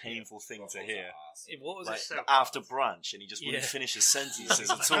most painful thing to hear. What was like, it? After Branch, and he just wouldn't finish his sentences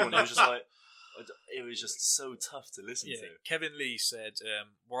at all. And it was just like, it was just so tough to listen to. Kevin Lee said,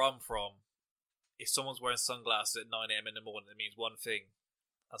 "Where I'm from, if someone's wearing sunglasses at 9 a.m. in the morning, it means one thing,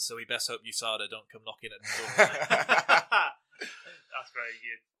 and so we best hope USADA don't come knocking at the door." That's very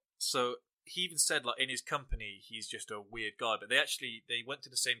good. So he even said, like, in his company, he's just a weird guy. But they went to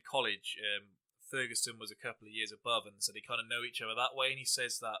the same college. Ferguson was a couple of years above, and so they kind of know each other that way. And he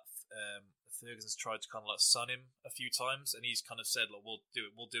says that Ferguson's tried to kind of like son him a few times, and he's kind of said, like, we'll do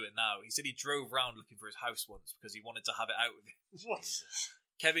it now. He said he drove around looking for his house once because he wanted to have it out with him. What?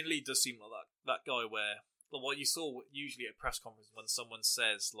 Kevin Lee does seem like that guy where, like, what you saw usually at a press conference when someone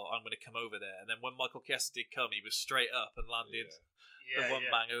says, like, I'm going to come over there, and then when Michael Chiesa did come, he was straight up and landed the one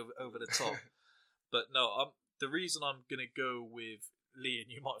bang over the top. But no, the reason I'm going to go with Lee, and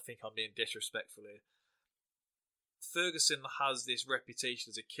you might think I'm being disrespectful here, Ferguson has this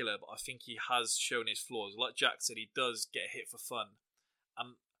reputation as a killer, but I think he has shown his flaws. Like Jack said, he does get hit for fun,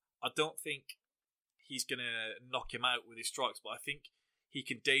 and I don't think he's going to knock him out with his strikes, but I think he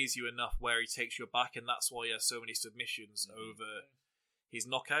can daze you enough where he takes you back, and that's why he has so many submissions over his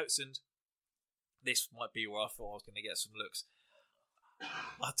knockouts. And this might be where I thought I was going to get some looks.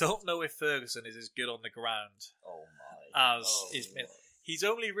 I don't know if Ferguson is as good on the ground as he's been. He's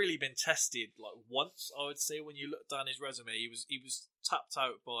only really been tested like once, I would say. When you look down his resume, he was tapped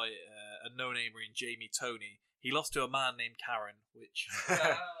out by a no-namer in Jamie Toney. He lost to a man named Karen, which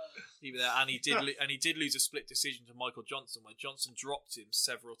and he did lose a split decision to Michael Johnson, where Johnson dropped him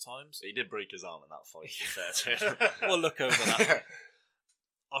several times. He did break his arm in that fight. Fair to him. We'll look over that.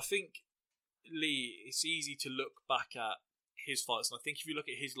 I think Lee, it's easy to look back at his fights, and I think if you look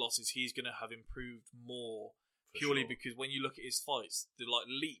at his losses, he's going to have improved more purely because when you look at his fights, the like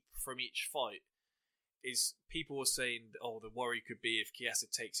leap from each fight is, people were saying, oh, the worry could be if Chiesa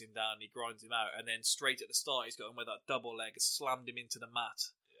takes him down, he grinds him out, and then straight at the start he's got him with that double leg, slammed him into the mat,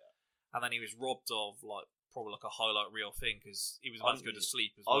 and then he was robbed of like probably like a highlight reel thing because he was about to go to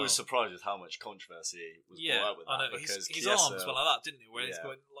sleep as well. I was surprised with how much controversy was brought out with that. I know. Because his arms went like that, didn't it? Where he's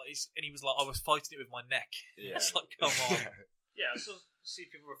going like, and he was like, I was fighting it with my neck. Yeah. It's like, come on. Yeah, I sort of see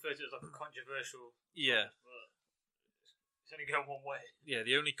people refer to it as like a controversial. Yeah. But it's only going one way. Yeah,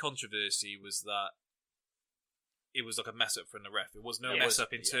 the only controversy was that it was like a mess up from the ref. It was no mess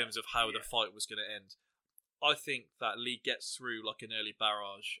up in terms of how the fight was going to end. I think that Lee gets through like an early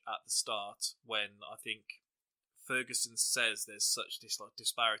barrage at the start when I think Ferguson says there's such this like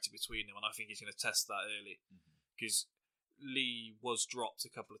disparity between them, and I think he's going to test that early because Lee was dropped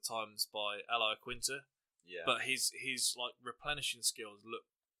a couple of times by Ally Quinter. Yeah. But his like replenishing skills look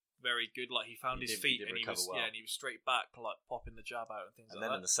very good. Like he found his feet and he was and he was straight back, like popping the jab out and things like that.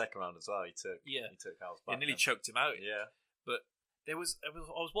 And then in the second round as well, he took House back. It nearly choked him out. Yeah. But I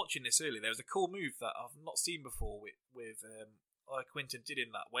was watching this earlier. There was a cool move that I've not seen before with Quinton did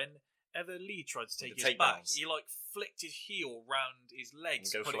in that. Whenever Lee tried to take his back, he like flicked his heel round his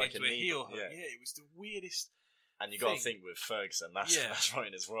legs and put it into a heel hook. Yeah, it was the weirdest. And you got to think with Ferguson, that's right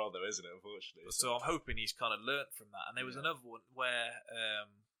in his world, though, isn't it? Unfortunately. So I'm hoping he's kind of learnt from that. And there was another one where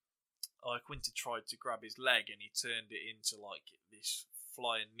Quinta tried to grab his leg and he turned it into like this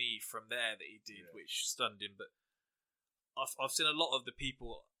flying knee from there that he did, which stunned him. But I've seen a lot of the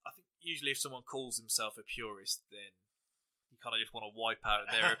people. I think usually if someone calls himself a purist, then you kind of just want to wipe out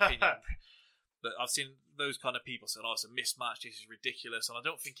their opinion. But I've seen those kind of people saying, "Oh, it's a mismatch. This is ridiculous," and I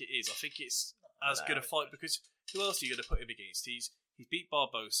don't think it is. I think it's as good a fight because who else are you going to put him against? He's beat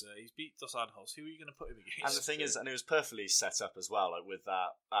Barbosa. He's beat Dos Anjos. Who are you going to put him against? And the thing is, and it was perfectly set up as well. Like with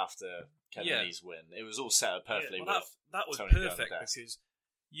that after Kevin Lee's win, it was all set up perfectly. Well, with that was Tony perfect going death. because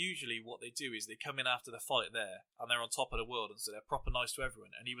usually what they do is they come in after the fight there and they're on top of the world and so they're proper nice to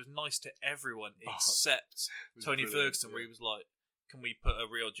everyone. And he was nice to everyone except Tony Ferguson, where he was like, "Can we put a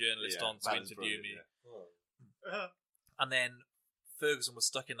real journalist on to interview me?" And then Ferguson was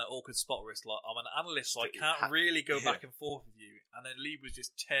stuck in that awkward spot where it's like, "I'm an analyst, so I can't really go back and forth with you." And then Lee was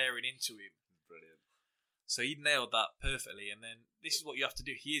just tearing into him. Brilliant. So he nailed that perfectly. And then this is what you have to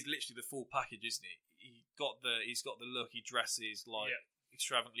do. He is literally the full package, isn't he? He's got the look. He dresses like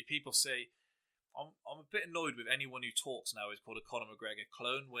extravagantly. People say, I'm a bit annoyed with anyone who talks now is called a Conor McGregor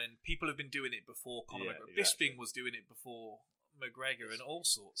clone when people have been doing it before Conor McGregor. Exactly. Bisping was doing it before McGregor and all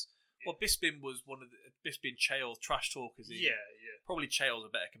sorts. Well, Bisping was one of the Bisping Chael trash talkers. Probably Chael's a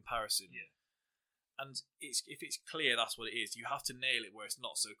better comparison. Yeah. And if it's clear that's what it is, you have to nail it where it's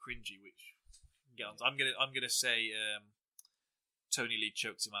not so cringy. Which I'm gonna say Tony Lee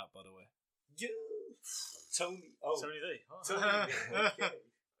choked him out. By the way, Tony Lee.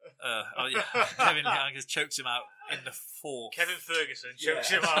 Kevin Lee chokes him out in the fourth. Kevin Ferguson chokes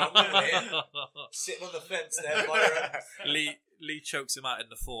him out. Sitting on the fence there, Byron. Lee chokes him out in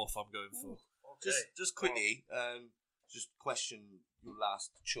the fourth. I'm going for. Okay. Just quickly, just question your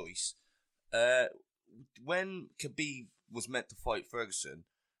last choice. When Khabib was meant to fight Ferguson,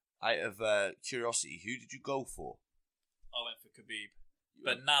 out of curiosity, who did you go for? I went for Khabib.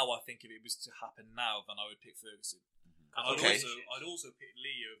 But now I think if it was to happen now, then I would pick Ferguson. And I'd also pick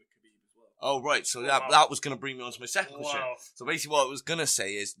Lee over Khabib as well. Oh, right. So that was going to bring me on to my second question. So basically what I was going to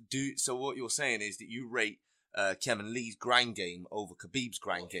say is, what you're saying is that you rate Kevin Lee's grind game over Khabib's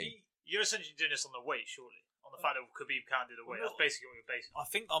grind game. You're essentially doing this on the weight, surely. On the fact that Khabib can't do the weight. That's basically what you're basing. I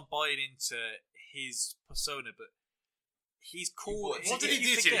think I'm buying into his persona, but he's cool. What did he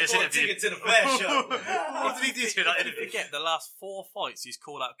do to you in this interview? Ticket to the fair show. What did he do to you in that interview? Forget the last 4 fights he's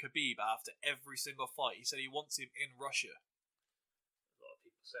called out Khabib after every single fight. He said he wants him in Russia. A lot of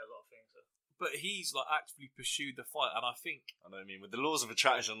people say a lot of things. But he's like actively pursued the fight, and I think I know what I mean with the laws of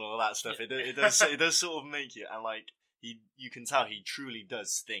attraction and all that stuff. It does sort of make you, and like you can tell he truly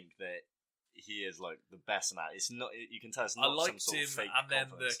does think that he is like the best in that. It's not. You can tell it's not some sort of fake and then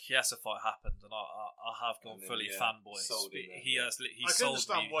confidence. the Chiesa fight happened, and I have gone fully fanboy. He sold me the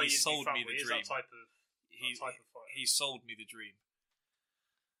dream. He sold me the dream.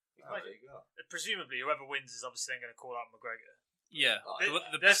 Presumably, whoever wins is obviously then going to call out McGregor. Yeah,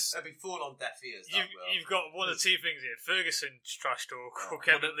 They'd be full on deaf ears. You've got one of two things here: Ferguson's trash talk or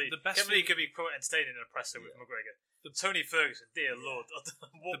Kevin Lee. Kevin Lee could be quite entertaining and oppressive with McGregor. Tony Ferguson, dear Lord,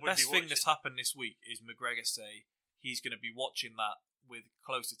 the best thing that's happened this week is McGregor say he's going to be watching that with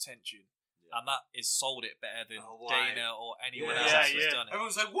close attention, and that is sold it better than Dana or anyone else has done it.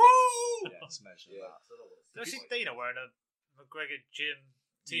 Everyone's like, "Woo!" Yeah, smash that. Did I see Dana wearing a McGregor gym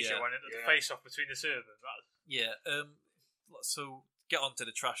t-shirt wearing it at the face-off between the two of them? Yeah. So get on to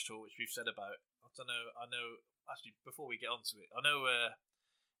the trash talk, which we've said about. I know. Actually, before we get onto it, I know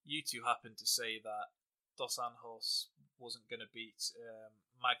you two happened to say that Dos Anjos wasn't going to beat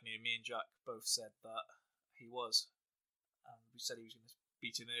Magny. Me and Jack both said that he was, and we said he was going to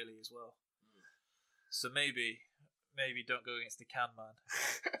beat him early as well. So maybe don't go against the can man.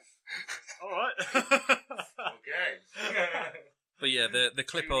 All right. Okay. But yeah, the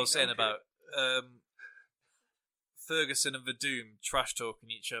clip I was saying about Ferguson and Verdum trash talking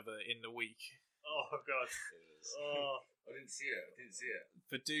each other in the week. Oh God! I didn't see it.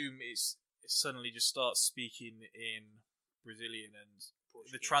 Verdum suddenly just starts speaking in Brazilian, and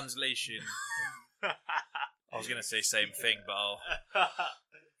the translation. I was going to say same thing, but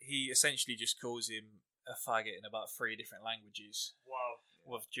he essentially just calls him a faggot in about 3 different languages. Wow!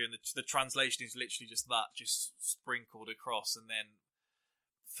 Well, during the translation is literally just that, just sprinkled across, and then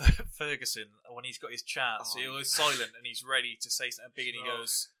Ferguson, when he's got his chance, he was silent and he's ready to say something big, and he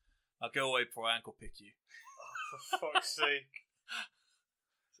goes, "I'll go away before I ankle pick you." For fuck's sake!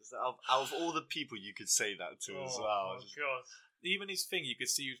 Out of all the people you could say that to as well, Oh God! even his thing, you could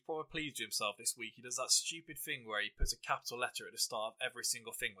see he was probably pleased with himself this week. He does that stupid thing where he puts a capital letter at the start of every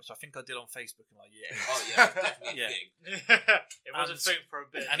single thing, which I think I did on Facebook. And like, yeah, Oh yeah, definitely. Yeah. It was a thing for a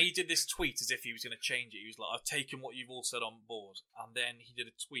bit. and he did this tweet as if he was going to change it. He was like, "I've taken what you've all said on board," and then he did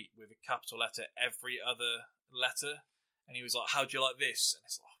a tweet with a capital letter every other letter, and he was like, "How do you like this?" And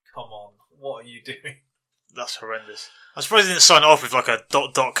it's like, "Come on, what are you doing?" That's horrendous. I'm surprised he didn't sign it off with like a ...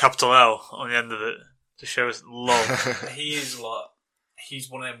 capital L on the end of it to show us lol. He is like, he's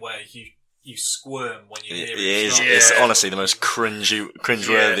one of them where you squirm when you hear it. It's honestly the most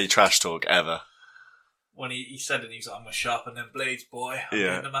cringeworthy trash talk ever. When he said it, he's like, "I'm going to sharpen them blades, boy. I'm Yeah.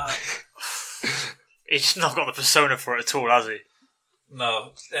 getting them out." He's not got the persona for it at all, has he?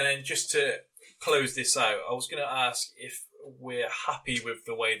 No. And then just to close this out, I was going to ask if we're happy with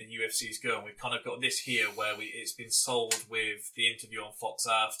the way the UFC is going. We've kind of got this here where it's been sold with the interview on Fox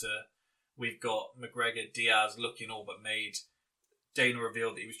after. We've got McGregor, Diaz looking all but made. Dana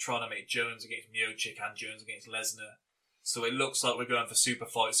revealed that he was trying to make Jones against Miocic and Jones against Lesnar. So it looks like we're going for super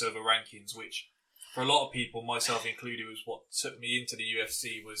fights over rankings, which for a lot of people, myself included, was what took me into the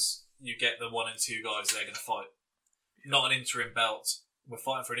UFC. Was you get the 1 and 2 guys, they're going to fight. Not an interim belt. We're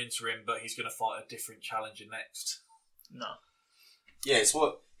fighting for an interim, but he's going to fight a different challenger next. No. Yeah, it's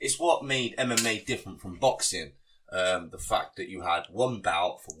what made MMA different from boxing. The fact that you had one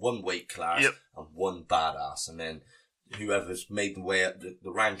bout for one weight class and one badass, and then whoever's made the way up the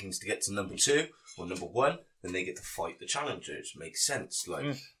rankings to get to number 2 or number 1, then they get to fight the challengers. Makes sense.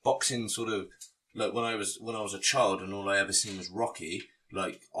 Like boxing, sort of like when I was a child and all I ever seen was Rocky.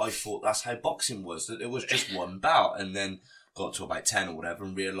 Like I thought that's how boxing was. That it was just one bout, and then got to about 10 or whatever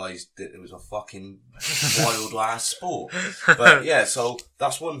and realised that it was a fucking wild ass sport. But yeah, so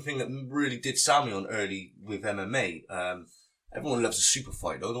that's one thing that really did sell me on early with MMA. Everyone loves a super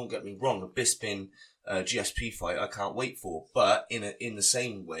fight though, don't get me wrong. A Bisping GSP fight I can't wait for. But in the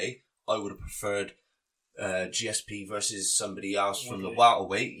same way, I would have preferred GSP versus somebody else from the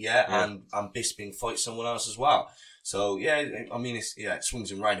welterweight, and Bisping fight someone else as well. So yeah, I mean it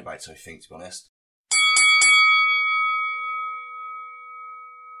swings and roundabouts, I think, to be honest.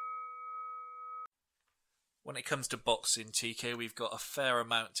 When it comes to boxing, TK, we've got a fair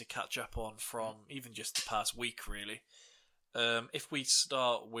amount to catch up on from even just the past week, really. If we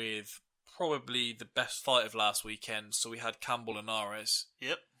start with probably the best fight of last weekend, so we had Campbell and Linares.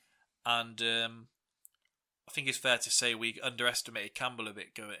 Yep. And I think it's fair to say we underestimated Campbell a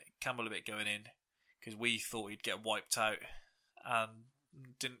bit going in, because we thought he'd get wiped out, and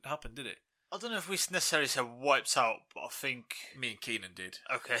didn't happen, did it? I don't know if we necessarily said wiped out, but I think Me and Keenan did.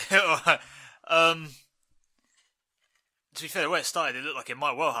 okay. To be fair, the way it started, it looked like it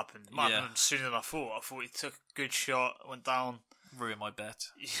might well happen. It might happen sooner than I thought. I thought he took a good shot, went down. Ruined my bet.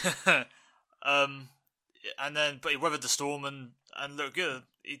 But he weathered the storm and looked good.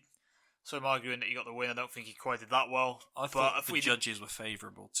 So I'm arguing that he got the win. I don't think he quite did that well. I thought the judges were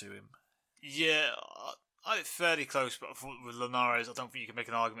favourable to him. Yeah, I think fairly close, but I thought with Linares, I don't think you can make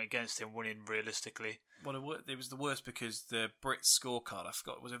an argument against him winning realistically. Well, it was the worst because the Brit scorecard, I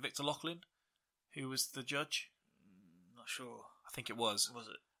forgot, was it Victor Loughlin who was the judge? Not sure. I think it was. Was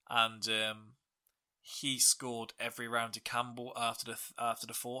it? And he scored every round to Campbell after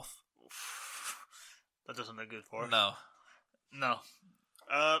the fourth. That doesn't look good for him. No.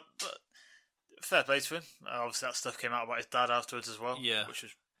 But fair play to him. Obviously, that stuff came out about his dad afterwards as well. Yeah. Which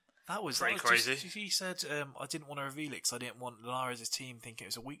was That was pretty crazy. He said, I didn't want to reveal it because I didn't want Linares' team thinking it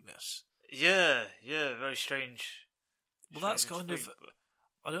was a weakness. Yeah, very strange. Well, that's kind of...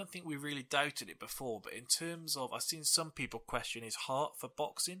 I don't think we really doubted it before, but in terms of... I've seen some people question his heart for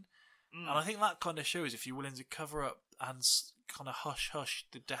boxing, and I think that kind of shows if you're willing to cover up and kind of hush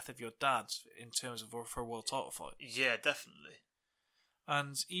the death of your dad in terms of for a world title fight. Yeah, definitely.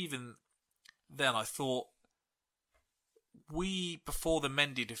 And even then, I thought before the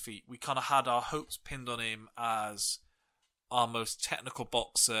Mendy defeat, we kind of had our hopes pinned on him as our most technical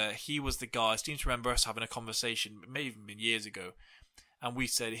boxer. He was the guy. I seem to remember us having a conversation, it may have even been years ago, and we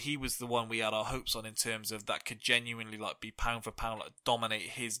said he was the one we had our hopes on in terms of that could genuinely be pound for pound, dominate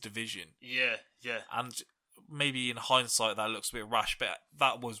his division. Yeah. And maybe in hindsight that looks a bit rash, but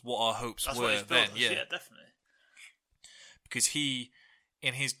that was what our hopes were then. Yeah, definitely. Because he,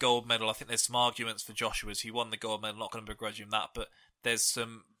 in his gold medal, I think there's some arguments for Joshua's. He won the gold medal, not going to begrudge him that, but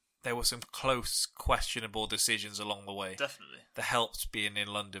there were some close, questionable decisions along the way. Definitely. That helped being in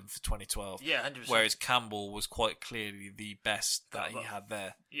London for 2012. Yeah, 100%. Whereas Campbell was quite clearly the best that he had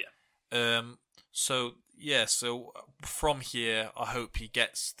there. Yeah. So from here, I hope he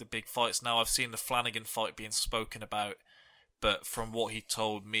gets the big fights. Now, I've seen the Flanagan fight being spoken about, but from what he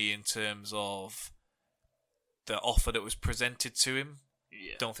told me in terms of the offer that was presented to him.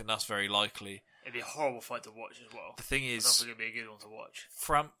 Yeah. Don't think that's very likely. It'd be a horrible fight to watch as well. The thing I don't is, think it'd be a good one to watch.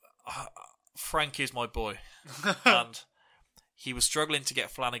 Frank is my boy, and he was struggling to get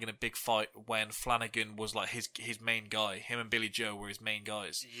Flanagan a big fight when Flanagan was like his main guy. Him and Billy Joe were his main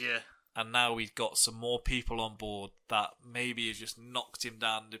guys. Yeah. And now he's got some more people on board that maybe has just knocked him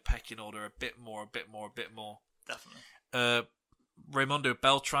down the pecking order a bit more. Definitely. Raimundo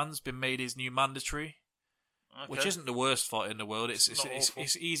Beltran's been made his new mandatory, Okay. which isn't the worst fight in the world. It's not awful.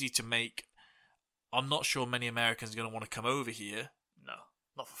 it's easy to make. I'm not sure many Americans are going to want to come over here. No,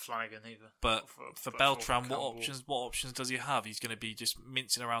 not for Flanagan either. But for Beltran, what Campbell. options does he have? He's going to be just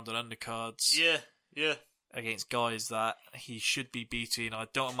mincing around on undercards. Yeah. Against guys that he should be beating. I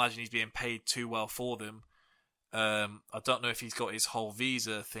don't imagine he's being paid too well for them. I don't know if he's got his whole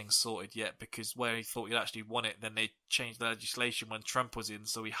visa thing sorted yet, because where he thought he'd actually won it, then they changed the legislation when Trump was in,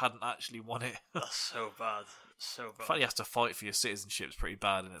 so he hadn't actually won it. That's so bad. So bad. The fact he has to fight for your citizenship is pretty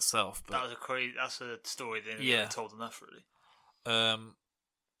bad in itself. But, That was a crazy. That's a story they Yeah. never told enough, really.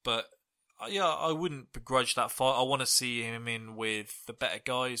 but yeah, I wouldn't begrudge that fight. I want to see him in with the better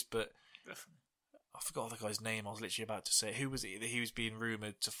guys, but Definitely. I forgot the guy's name. I was literally about to say. Who was it that he was being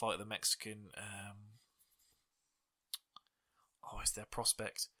rumoured to fight the Mexican? It's their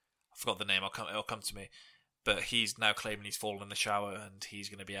prospect. I forgot the name. It'll come to me. But he's now claiming he's fallen in the shower and he's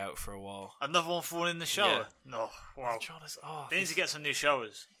going to be out for a while. Another one falling in the shower. No, wow. I'm trying to, They need to get some new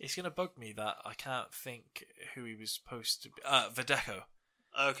showers. It's going to bug me that I can't think who he was supposed to be. Verdejo.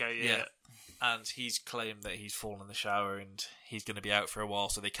 Okay, yeah. And he's claimed that he's fallen in the shower and he's going to be out for a while,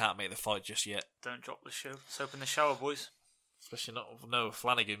 so they can't make the fight just yet. Don't drop the show. Soap in the shower, boys. Especially not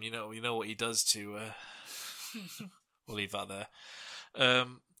Flanagan. You know what he does to. We'll leave that there.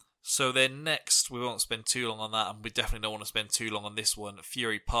 So then next, we won't spend too long on that, and we definitely don't want to spend too long on this one.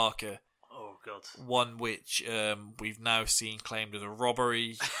 Fury Parker. Oh god. One which we've now seen claimed as a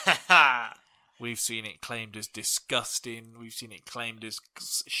robbery. We've seen it claimed as disgusting. We've seen it claimed as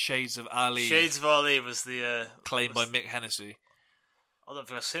Shades of Ali. Shades of Ali was the claimed by Mick Hennessy. I don't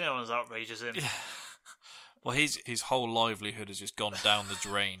think I've seen anyone as outrageous in. Well, his whole livelihood has just gone down the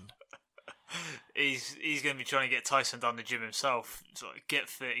drain. He's going to be trying to get Tyson down the gym himself. So get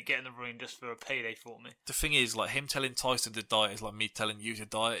fit, get in the ring just for a payday for me. The thing is, like, him telling Tyson to diet is like me telling you to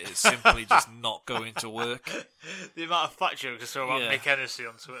diet. It's simply just not going to work. The amount of fat jokes I saw about Yeah. Mick Hennessy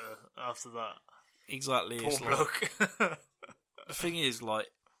on Twitter after that. Exactly. Poor It's like, bloke. the thing is, like,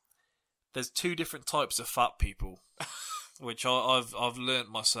 there's two different types of fat people, which I've learnt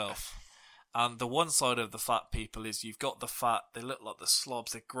myself. And the one side of the fat people is you've got the fat, they look like the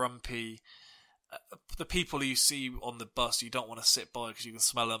slobs, they're grumpy. The people you see on the bus you don't want to sit by because you can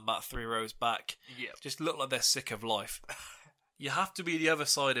smell them about 3 rows back. Yeah. Just look like they're sick of life. You have to be the other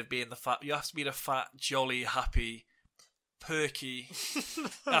side of being the fat. You have to be the fat, jolly, happy, perky.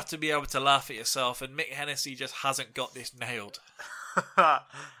 You have to be able to laugh at yourself. And Mick Hennessy just hasn't got this nailed.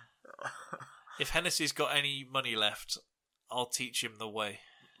 If Hennessy's got any money left, I'll teach him the way.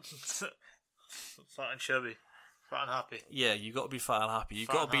 Fat and chubby. Fat and happy. Yeah, you got to be fat and happy. You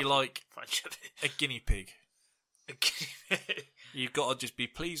Fat got and to be happy. like Fat and chubby. a guinea pig. You've got to just be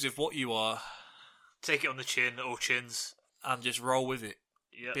pleased with what you are Take it on the chin, all chins. and just roll with it.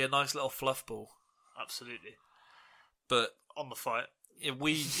 Yeah, Be a nice little fluff ball. absolutely. But On the fight.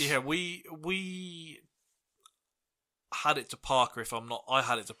 we had it to Parker. I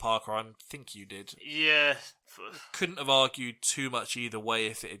had it to Parker. I think you did. Yeah. Couldn't have argued too much either way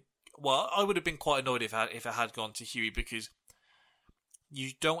if it. Well, I would have been quite annoyed if it had gone to Huey, because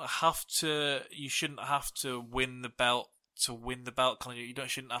you don't have to. You shouldn't have to win the belt to win the belt. Kind of, you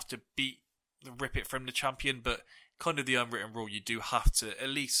shouldn't have to rip it from the champion. But kind of the unwritten rule, you do have to at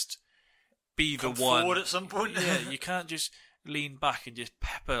least be the Come one. forward at some point. Yeah, you can't just lean back and just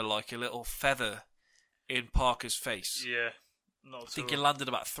pepper like a little feather in Parker's face. Yeah. Not I think at he all. landed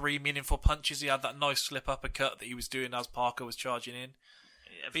about 3 meaningful punches. He had that nice slip uppercut that he was doing as Parker was charging in.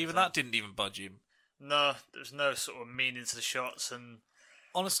 Yeah, But even that didn't even budge him. No, there's no sort of meaning to the shots, and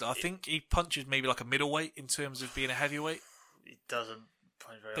Honestly, I think he punches maybe like a middleweight in terms of being a heavyweight. he doesn't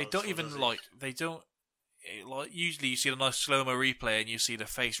punch very They hard, don't so even does he? usually you see the nice slow-mo replay and you see the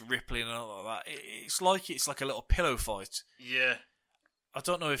face rippling and all like that. It's like a little pillow fight. Yeah. I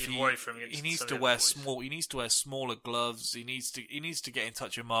don't know if You'd worry for him against he needs some to of the wear other boys. He needs to wear smaller gloves. He needs to get in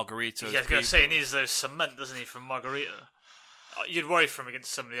touch with Margarito. Yeah, I was going to say, he needs those cement, doesn't he, from Margarita? You'd worry for him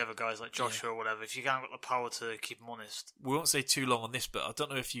against some of the other guys like Joshua or whatever, if you can't got the power to keep him honest. We won't say too long on this, but I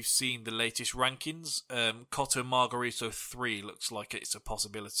don't know if you've seen the latest rankings. Cotto Margarito 3 looks like it's a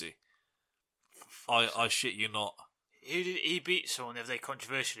possibility. I shit you not. Who did he beat someone the other day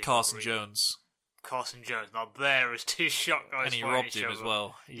controversially? Carson Margarita? Jones. Carson Jones. Now there is two shot guys. And he fighting robbed each him other. as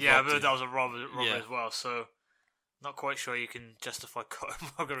well. He Yeah, robbed but him. that was a robber Yeah. as well. So not quite sure you can justify cutting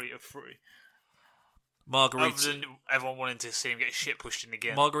Margarito free. Other than everyone wanting to see him get shit pushed in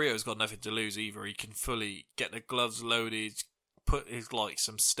again. Margarito's got nothing to lose either. He can fully get the gloves loaded, put his like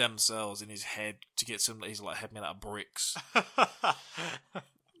some stem cells in his head to get some. He's like head made out of bricks.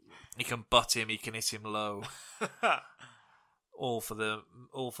 He can butt him. He can hit him low. all for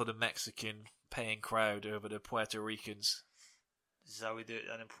the Mexican paying crowd over the Puerto Ricans. This is how we do it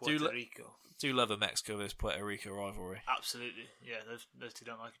down in Puerto Rico. Do love a Mexico versus Puerto Rico rivalry. Absolutely. Yeah, those two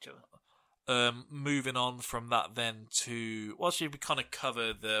don't like each other. Moving on from that then to... Well, actually, we kind of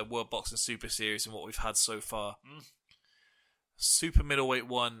cover the World Boxing Super Series and what we've had so far. Super Middleweight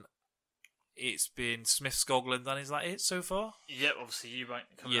 1, it's been Smith Skoglund, and is that it so far? Yep, obviously Eubank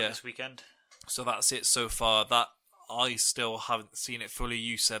coming out this weekend. So that's it so far. That I still haven't seen it fully.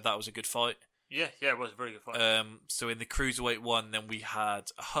 You said that was a good fight. Yeah, it was a very good fight. So in the Cruiserweight 1, then we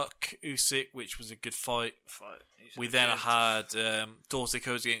had Huck Usyk, which was a good fight. We then had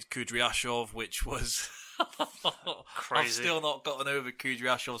Dorsikos against Kudryashov, which was... Crazy. I've still not gotten over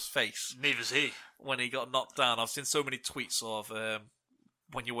Kudryashov's face. Neither's he. When he got knocked down. I've seen so many tweets of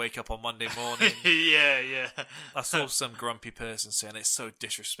when you wake up on Monday morning. Yeah. I saw some grumpy person saying it's so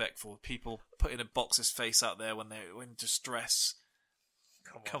disrespectful. People putting a boxer's face out there when they're in distress.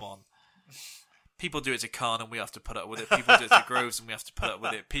 Come on. People do it to Khan and we have to put up with it. People do it to Groves and we have to put up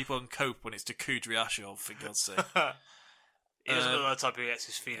with it. People can cope when it's to Kudryashov, for God's sake. He doesn't look like the type who gets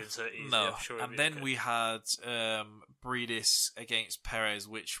his feelings so easily. No. I'm sure And then we had Breedis against Perez,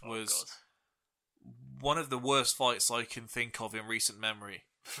 which was one of the worst fights I can think of in recent memory.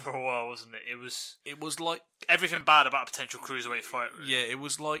 For a while, wasn't it? It was like... Everything bad about a potential cruiserweight fight. Really. Yeah, it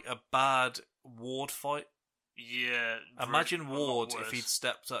was like a bad Ward fight. Yeah. Imagine Ward if he'd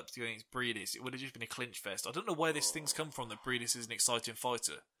stepped up against Breedis. It would have just been a clinch fest. I don't know where this thing's come from that Breedis is an exciting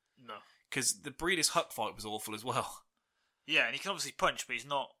fighter. No. Because the Breedis Huck fight was awful as well. Yeah, and he can obviously punch, but he's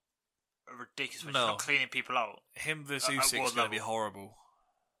not a ridiculous punch. No. He's not cleaning people out. Him versus At Usyk world is going to be level. horrible.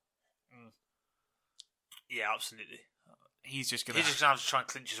 Yeah, absolutely. He's just going He's just going to have to try and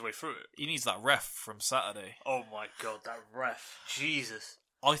clinch his way through it. He needs that ref from Saturday. Oh my god, that ref. Jesus.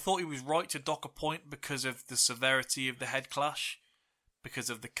 I thought he was right to dock a point because of the severity of the head clash, because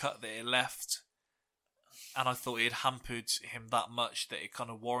of the cut that it left, and I thought it had hampered him that much that it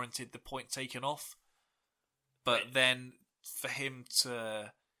kind of warranted the point taken off. But then for him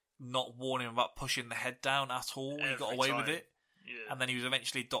to not warn him about pushing the head down at all, he got away with it. Yeah. And then he was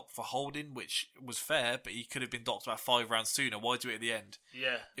eventually docked for holding, which was fair, but he could have been docked about 5 rounds sooner. Why do it at the end?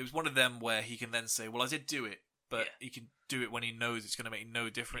 Yeah. It was one of them where he can then say, well, I did do it, but Yeah. he can do it when he knows it's going to make no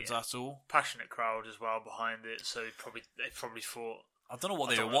difference at all. Passionate crowd as well behind it, so they probably thought... I don't know what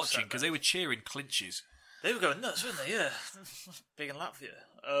they were don't wanna watching, upset because them. they were cheering clinches. They were going nuts, weren't they? Yeah. Big in Latvia.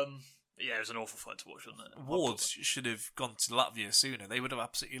 Yeah, it was an awful fight to watch, wasn't it? Ward should have gone to Latvia sooner. They would have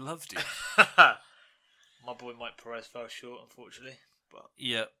absolutely loved it. My boy Mike Perez fell short, unfortunately. But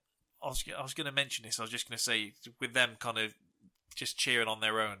Yeah, I was going to mention this. I was just going to say, with them kind of just cheering on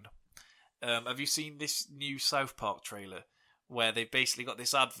their own. Have you seen this new South Park trailer where they basically got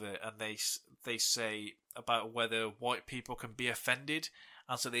this advert and they say about whether white people can be offended,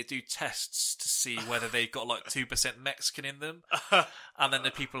 and so they do tests to see whether they've got like 2% Mexican in them, and then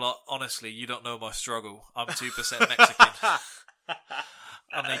the people are, honestly, you don't know my struggle. I'm 2% Mexican,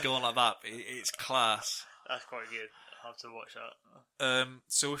 and they go on like that. It's class. that's quite good. I'll have to watch that.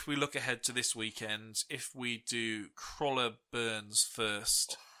 So if we look ahead to this weekend, if we do Crawler Burns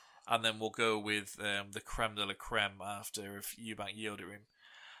first, and then we'll go with the creme de la creme after if Eubank yielded him.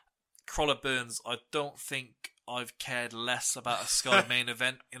 Crawler Burns, I don't think I've cared less about a Sky main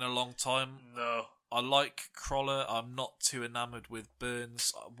event in a long time. No. I like Crawler. I'm not too enamoured with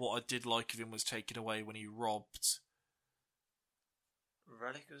Burns. What I did like of him was taken away when he robbed.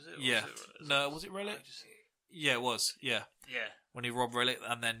 Relic, was it? Yeah. No, was it Relic? Yeah, it was. Yeah. Yeah. When he robbed Relic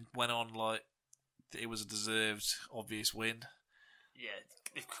and then went on like it was a deserved, obvious win. Yeah,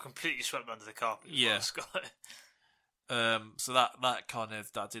 they've completely swept under the carpet. as Yeah. well, Scott. So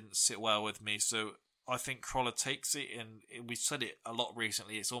that didn't sit well with me. So I think Crawler takes it, and we said it a lot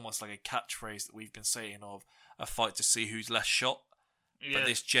recently. It's almost like a catchphrase that we've been saying of a fight to see who's less shot. Yeah, But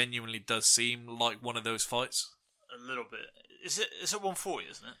this genuinely does seem like one of those fights. a little bit. It's at 140,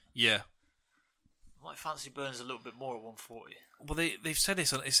 isn't it? Yeah. I might fancy Burns a little bit more at 140. Well, they've said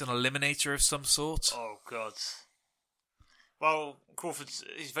it's an eliminator of some sort. Oh God. Well,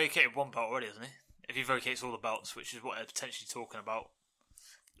 he's vacated one belt already, hasn't he? If he vacates all the belts, which is what they're potentially talking about.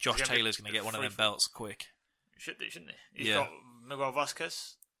 Josh He's gonna be Taylor's going to get one of them free- belts quick. Shouldn't he? He's Yeah. got Miguel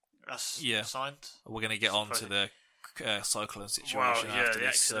Vasquez. That's Yeah. signed. We're going to get on to the Cyclone situation Wow, yeah, after the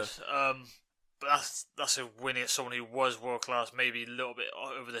this. Exodus. But that's a win against someone who was world class, maybe a little bit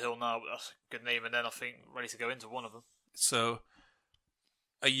over the hill now, but that's a good name. And then I think ready to go into one of them. So,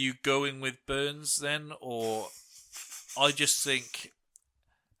 are you going with Burns then, or I just think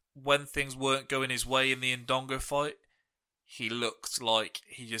when things weren't going his way in the Ndongo fight, he looked like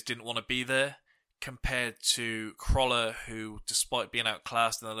he just didn't want to be there, compared to Crawler, who, despite being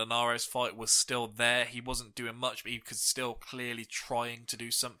outclassed in the Linares fight, was still there. He wasn't doing much, but he was still clearly trying to do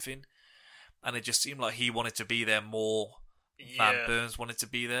something. And it just seemed like he wanted to be there more than Burns wanted to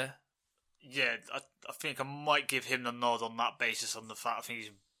be there. Yeah, I think I might give him the nod on that basis, on the fact I think he's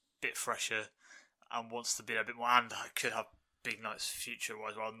a bit fresher and wants to be a bit more, and could have big nights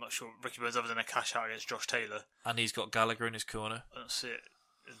future-wise. Well, I'm not sure Ricky Burns, other than a cash out against Josh Taylor. And he's got Gallagher in his corner. That's it.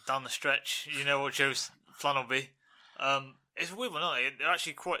 Down the stretch, you know what Joe's plan will be. It's a weird one, aren't they? They're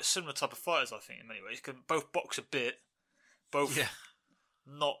actually quite similar type of fighters, I think, in many ways. Can both box a bit, both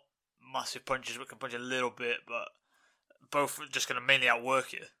not massive punches, but can punch a little bit, but both are just going to mainly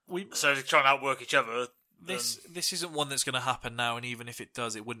outwork you. So if they try and outwork each other... This isn't one that's going to happen now, and even if it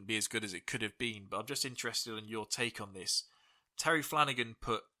does, it wouldn't be as good as it could have been. But I'm just interested in your take on this. Terry Flanagan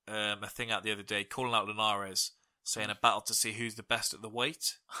put a thing out the other day calling out Linares, saying a battle to see who's the best at the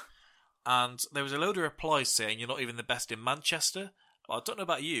weight. And there was a load of replies saying you're not even the best in Manchester. But I don't know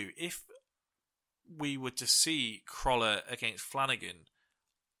about you. If we were to see Crawler against Flanagan,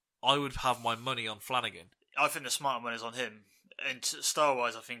 I would have my money on Flanagan. I think the smarter one is on him. And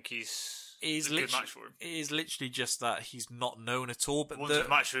style-wise, I think he's a good match for him. It is literally just that he's not known at all. But one's with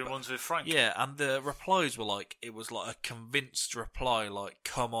Matchroom, one's with Frank. Yeah, and the replies were like, it was like a convinced reply, like,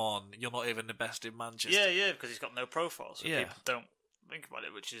 come on, you're not even the best in Manchester. Yeah, because he's got no profile, so people don't think about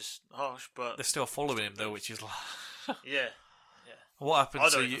it, which is harsh, but... They're still following him, though, which is like... yeah. What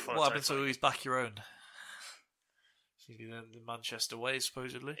happened to he's back your own? The Manchester way,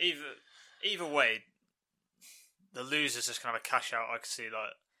 supposedly. Either way, the loser's just kind of a cash out. I could see,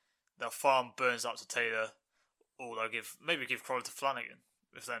 like, they'll farm Burns out to Taylor, or they'll maybe give Crawler to Flanagan.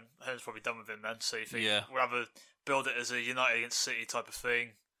 If then Hearn's probably done with him then. So you think we'll build it as a United against City type of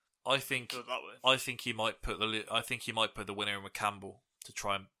thing. I think do it that way. I think he might put the winner in with Campbell to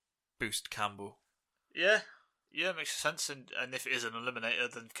try and boost Campbell. Yeah, makes sense. And if it is an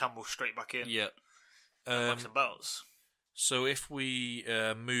eliminator, then Campbell straight back in. Yeah, some belts. So if we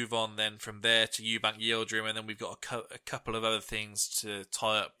move on then from there to Eubank Yildirim, and then we've got a couple of other things to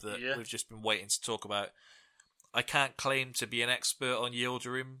tie up that we've just been waiting to talk about. I can't claim to be an expert on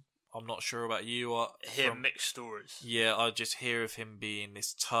Yildirim. I'm not sure about you. Hear mixed stories. Yeah, I just hear of him being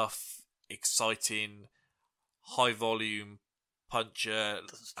this tough, exciting, high volume puncher,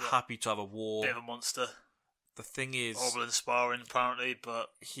 happy to have a war. Bit of a monster. The thing is, horrible in sparring apparently, but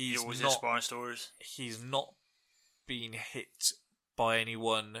he always is sparring stories. He's not being hit by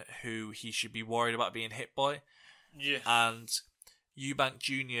anyone who he should be worried about being hit by. Yeah. And Eubank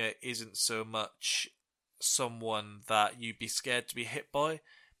Jr. isn't so much someone that you'd be scared to be hit by,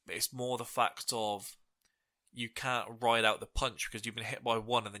 but it's more the fact of you can't ride out the punch because you've been hit by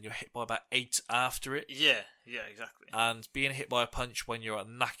one and then you're hit by about 8 after it. Yeah, exactly. And being hit by a punch when you're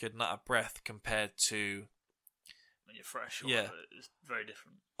knackered and out of breath compared to when you're fresh, it's very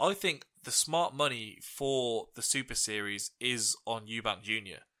different. I think the smart money for the Super Series is on Eubank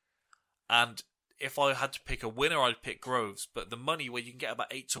Jr. And if I had to pick a winner, I'd pick Groves. But the money where you can get about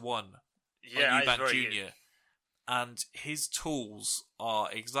 8-1 on Eubank Jr. Good. And his tools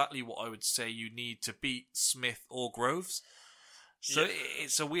are exactly what I would say you need to beat Smith or Groves. So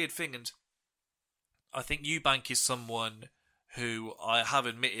it's a weird thing. And I think Eubank is someone who I have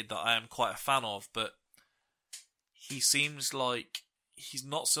admitted that I am quite a fan of, but he seems like he's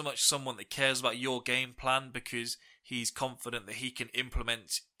not so much someone that cares about your game plan because he's confident that he can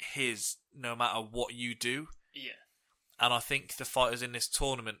implement his no matter what you do. Yeah. And I think the fighters in this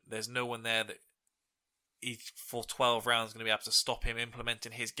tournament, there's no one there that he's for 12 rounds going to be able to stop him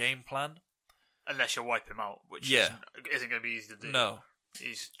implementing his game plan. Unless you wipe him out, which isn't going to be easy to do. No.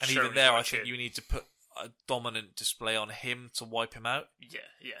 And even there, I think you need to put a dominant display on him to wipe him out.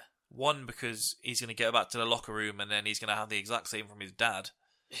 Yeah. One, because he's going to get back to the locker room and then he's going to have the exact same from his dad.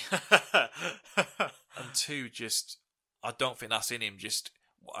 And two, just, I don't think that's in him. Just,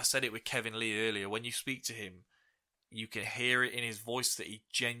 I said it with Kevin Lee earlier. When you speak to him, you can hear it in his voice that he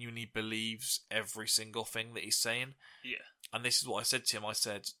genuinely believes every single thing that he's saying. Yeah. And this is what I said to him. I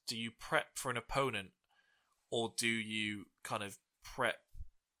said, do you prep for an opponent or do you kind of prep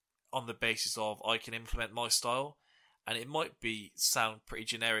on the basis of I can implement my style? And it might sound pretty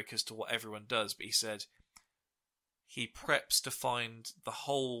generic as to what everyone does, but he said he preps to find the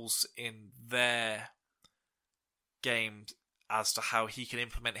holes in their game as to how he can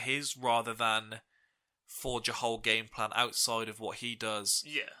implement his, rather than forge a whole game plan outside of what he does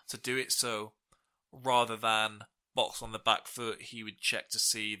to do it. So rather than box on the back foot, he would check to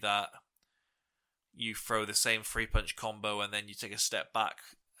see that you throw the same 3-punch combo and then you take a step back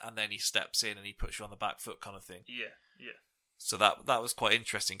and then he steps in and he puts you on the back foot kind of thing. Yeah. So that was quite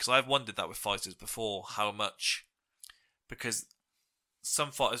interesting, because I've wondered that with fighters before, how much, because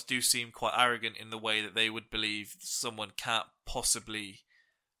some fighters do seem quite arrogant in the way that they would believe someone can't possibly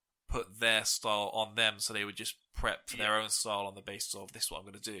put their style on them, so they would just prep for their own style on the basis of, this is what I'm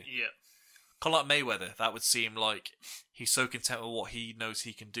going to do. Yeah. Kind of like Mayweather, that would seem like he's so content with what he knows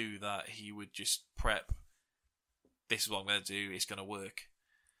he can do that he would just prep, this is what I'm going to do, it's going to work.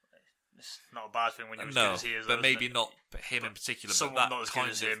 It's not a bad thing when you're as No, good as he is. but though, maybe isn't it? not him in particular. Someone but that not as kind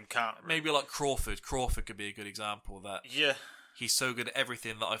good as of, him can't. Really. maybe like Crawford. Crawford could be a good example that Yeah. he's so good at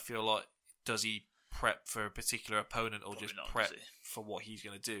everything that I feel like, does he prep for a particular opponent or Probably just not, prep does he? for what he's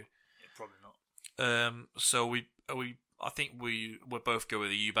going to do? Yeah, probably not. So I think we'll both go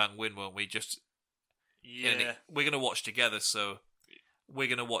with a Eubank win, won't we? Just Yeah. we're going to watch together, so we're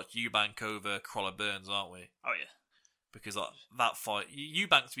going to watch Eubank over Crawler Burns, aren't we? Oh yeah. Because that fight,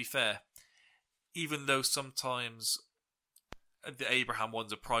 Eubank, to be fair, even though sometimes the Abraham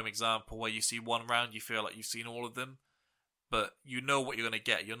one's a prime example where you see one round, you feel like you've seen all of them, but you know what you're going to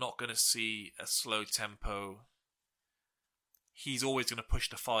get. You're not going to see a slow tempo. He's always going to push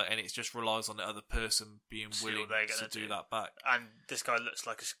the fight, and it just relies on the other person being See willing what they're to gonna do do. that back. And this guy looks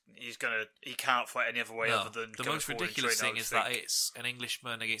like he can't fight any other way No, other than the going most forward and ridiculous trading, thing I is would that think. it's an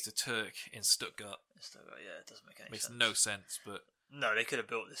Englishman against a Turk in Stuttgart. Yeah, it doesn't make any Makes sense. no sense, but No, they could have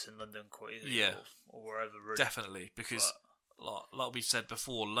built this in London quite easily. Yeah. Or wherever. Really. definitely, because like we said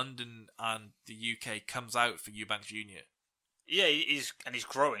before, London and the UK comes out for Eubank Jr. Yeah, he's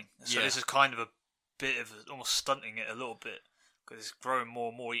growing. So Yeah. this is kind of a bit of almost stunting it a little bit because it's growing more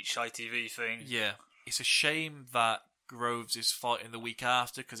and more each ITV thing. Yeah, it's a shame that Groves is fighting the week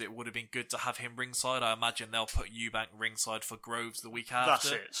after, because it would have been good to have him ringside. I imagine they'll put Eubank ringside for Groves the week after.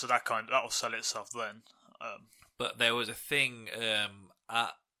 That's it. So that'll sell itself then. But there was a thing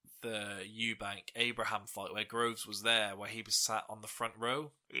at the Eubank Abraham fight where Groves was there, where he was sat on the front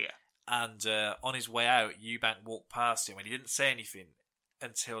row. Yeah. And on his way out, Eubank walked past him and he didn't say anything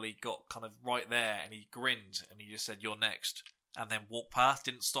until he got kind of right there, and he grinned and he just said, "You're next," and then walked past,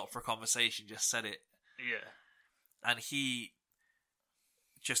 didn't stop for a conversation, just said it. Yeah. And he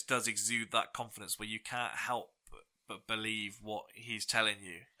just does exude that confidence where you can't help but believe what he's telling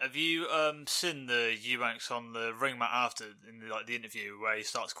you. Have you seen the Eubanks on the ring mat after in the interview where he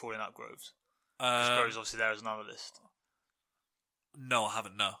starts calling out Groves? Because Groves obviously there as an analyst. No, I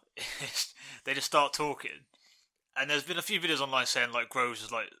haven't, no. They just start talking, and there's been a few videos online saying like Groves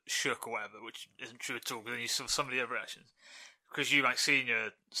is like shook or whatever, which isn't true at all. But then you saw some of the other reactions. Chris Eubank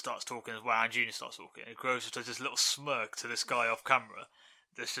Senior starts talking as well, and Junior starts talking, and Groves just does this little smirk to this guy off camera.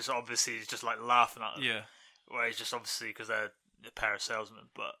 That's just obviously he's just like laughing at him. Yeah. Where he's just obviously because they're a pair of salesmen,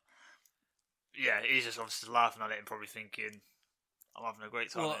 but yeah, he's just obviously laughing at it and probably thinking, "I'm having a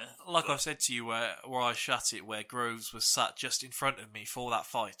great time." Well, here. like I said to you, where I shot it, where Groves was sat just in front of me for that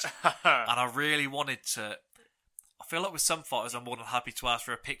fight, and I really wanted to. I feel like with some fighters, I'm more than happy to ask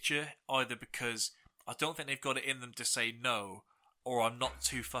for a picture, either because I don't think they've got it in them to say no, or I'm not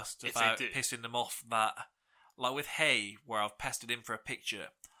too fussed If about they do. pissing them off. That, like with Hay, where I've pestered him for a picture,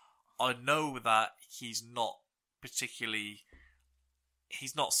 I know that he's not particularly.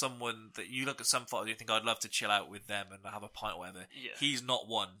 He's not someone that you look at some fighters and you think I'd love to chill out with them and have a pint or whatever. Yeah. He's not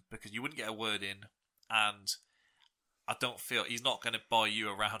one, because you wouldn't get a word in, and I don't feel he's not going to buy you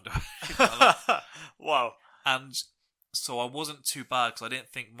around. Wow. And so I wasn't too bad, because I didn't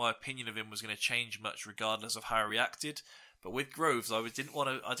think my opinion of him was going to change much regardless of how I reacted. But with Groves, I didn't want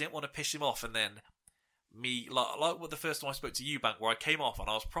to piss him off, and then me like what the first time I spoke to Eubank, where I came off and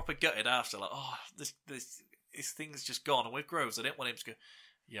I was proper gutted after, like, oh, this thing's just gone. And with Groves, I didn't want him to go,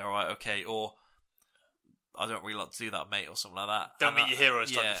 yeah, all right, okay, or I don't really like to do that, mate, or something like that. Don't And meet your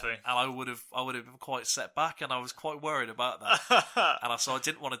heroes type yeah, of thing. And I would have been quite set back, and I was quite worried about that. So I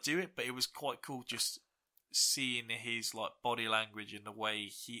didn't want to do it, but it was quite cool just seeing his like body language and the way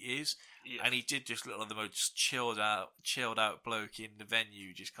he is. Yeah. And he did just look like the most chilled out bloke in the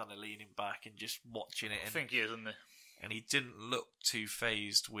venue, just kind of leaning back and just watching it. I And, think he is, isn't he? and he didn't look too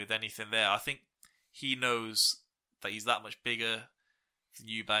phased with anything there. I think he knows that he's that much bigger than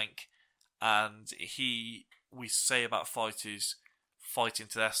Eubank, and we say about fighters fighting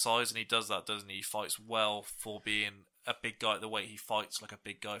to their size, and he does that, doesn't he? He fights well for being a big guy at the weight. He fights like a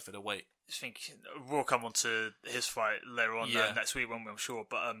big guy for the weight. I think we'll come on to his fight later on next week, won't we? I'm sure.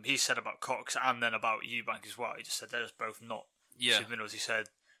 But he said about Cox and then about Eubank as well. He just said they're just both not super middles. He said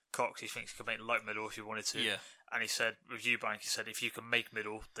Cox, he thinks he could make light middle if he wanted to. Yeah. And he said with Eubank, he said if you can make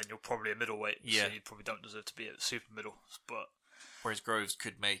middle, then you're probably a middleweight. Yeah. So you probably don't deserve to be at the super middle. But whereas Groves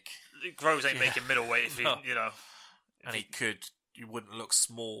could make. Groves ain't making middleweight if he, And you wouldn't look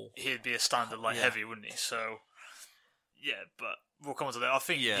small. He'd be a standard light heavy, wouldn't he? So, yeah, but we'll come on to that. I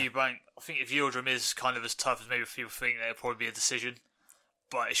think Eubank, if Yildirim is kind of as tough as maybe people think, it'll probably be a decision.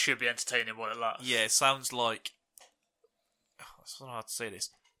 But it should be entertaining while it lasts. Yeah, it sounds like. I don't know how to say this.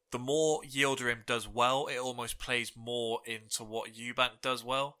 The more Yildirim does well, it almost plays more into what Eubank does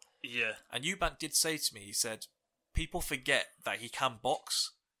well. Yeah. And Eubank did say to me, he said, people forget that he can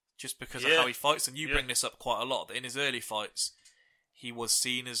box just because of how he fights. And you bring this up quite a lot, that in his early fights, he was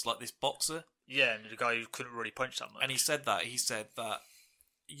seen as like this boxer. Yeah, and the guy who couldn't really punch that much. And he said that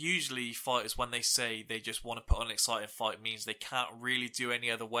usually fighters, when they say they just want to put on an exciting fight, means they can't really do any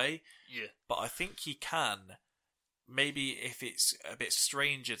other way. Yeah. But I think he can. Maybe if it's a bit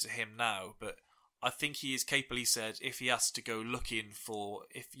stranger to him now, but I think he is capable. He said if he has to go looking for,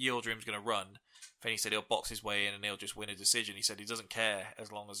 if Yildirim's going to run, then he said he'll box his way in and he'll just win a decision. He said he doesn't care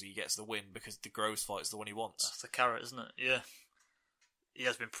as long as he gets the win because the Groves fight is the one he wants. That's the carrot, isn't it? Yeah. He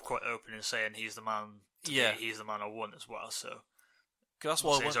has been quite open in saying he's the man. He's the man I want as well. So that's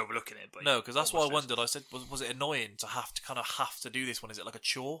why he's overlooking it. But because that's why I wondered. I said, was it annoying to have to do this one? Is it like a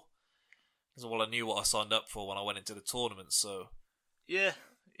chore? Because I knew what I signed up for when I went into the tournament. So yeah,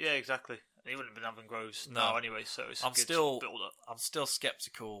 exactly. And he wouldn't have been having Groves now anyway. So it's I'm good still to build up. I'm still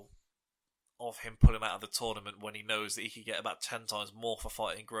skeptical of him pulling out of the tournament when he knows that he could get about 10 times more for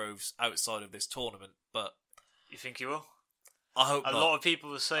fighting Groves outside of this tournament. But you think he will? I hope a lot of people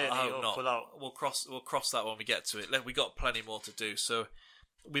were saying he'll pull out. We'll cross that when we get to it. We got plenty more to do. So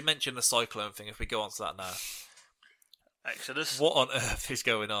we mentioned the Cyclone thing. If we go on to that now, Exodus. What on earth is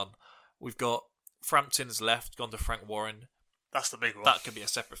going on? We've got Frampton's left, gone to Frank Warren. That's the big one. That could be a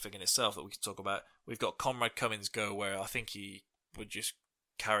separate thing in itself that we could talk about. We've got Conrad Cummins go, where I think he would just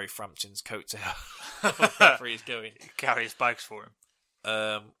carry Frampton's coattail wherever he's going. Carry his bags for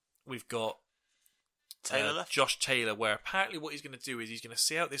him. We've got Taylor left? Josh Taylor, where apparently what he's going to do is he's going to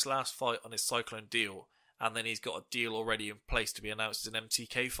see out this last fight on his Cyclone deal, and then he's got a deal already in place to be announced as an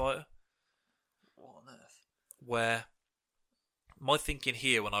MTK fighter. What on earth? Where my thinking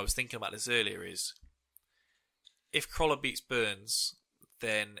here, when I was thinking about this earlier, is if Crawler beats Burns,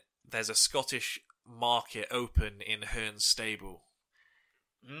 then there's a Scottish market open in Hearn's stable.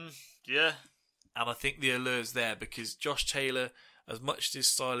 Yeah. And I think the allure's there because Josh Taylor, as much as his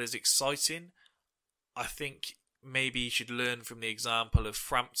style is exciting, I think maybe he should learn from the example of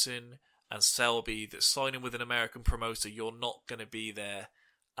Frampton and Selby that signing with an American promoter, you're not going to be there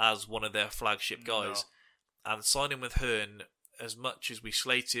as one of their flagship guys. No. And signing with Hearn, as much as we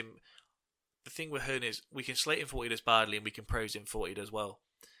slate him, the thing with Hearn is we can slate him for what he does badly and we can praise him for what he does well.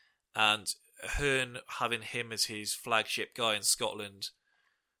 And Hearn, having him as his flagship guy in Scotland,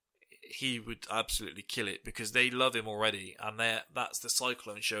 he would absolutely kill it because they love him already, and that's the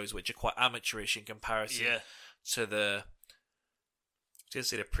Cyclone shows, which are quite amateurish in comparison to the. I was going to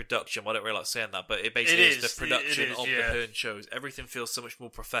say the production, but I don't really like saying that, but it basically is the production of the Hearn shows. Everything feels so much more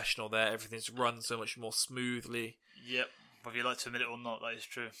professional there. Everything's run so much more smoothly. Yep, whether you like to admit it or not, that is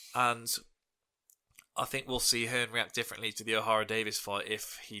true. And I think we'll see Hearn react differently to the O'Hara Davis fight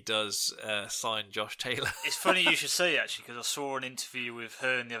if he does sign Josh Taylor. It's funny you should say, actually, because I saw an interview with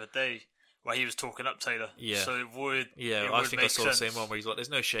Hearn the other day where he was talking up Taylor. Yeah. So it would. Yeah, it I would think make I saw sense. the same one where he's like, "There's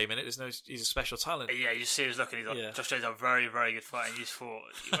no shame in it. He's a special talent." Yeah, you see, he was looking. He's like, Josh Taylor's a very, very good fighter. And you thought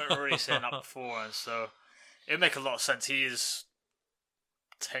you weren't really saying that before, and so it would make a lot of sense. He is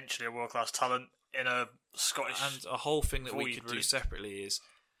potentially a world class talent in a Scottish. And a whole thing that we could do separately is,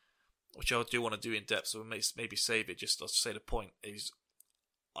 which I do want to do in depth, so we maybe save it. Just to say the point is,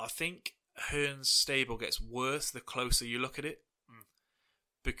 I think Hearn's stable gets worse the closer you look at it.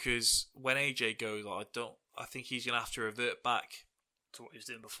 Because when AJ goes, I think he's going to have to revert back to what he was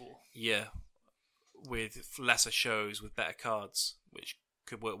doing before. Yeah, with lesser shows, with better cards, which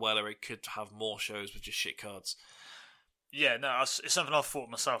could work well, or it could have more shows with just shit cards. Yeah, no, it's something I've thought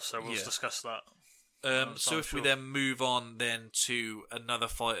myself, so we'll discuss that. So if we then move on then to another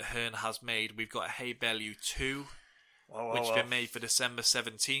fight Hearn has made, we've got a Hey Bellew 2, which has been made for December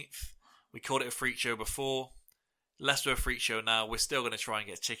 17th. We called it a freak show before. Less of a freak show now. We're still going to try and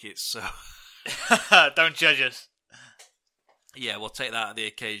get tickets, so don't judge us. Yeah, we'll take that at the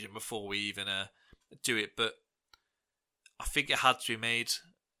occasion before we even do it. But I think it had to be made.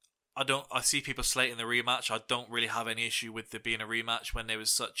 I see people slating the rematch. I don't really have any issue with there being a rematch when there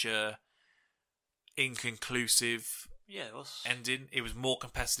was such a inconclusive Yeah, it was. ending. It was more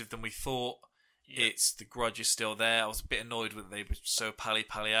competitive than we thought. Yeah. The grudge is still there. I was a bit annoyed that they were so pally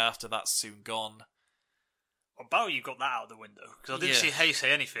after. That's soon gone. Well, Bellew got that out of the window because I didn't see Hay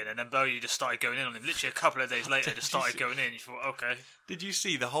say anything, and then Bellew just started going in on him. Literally a couple of days later, just started going in. You thought, okay. Did you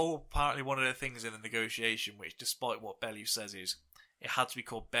see the whole? Apparently, one of the things in the negotiation, which, despite what Bellew says, is it had to be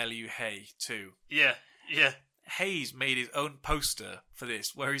called Bellew Hay too. Yeah. Hayes made his own poster for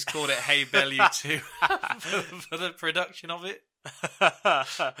this, where he's called it Hay Bellew 2 for the production of it.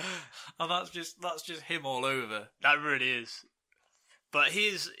 And that's just him all over. That really is. But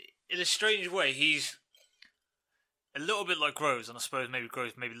he's, in a strange way, he's a little bit like Groves, and I suppose maybe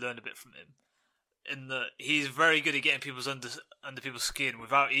Groves learned a bit from him. In that he's very good at getting people's under people's skin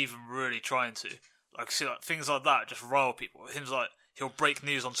without even really trying to. Like, see, like things like that just rile people. Things like he'll break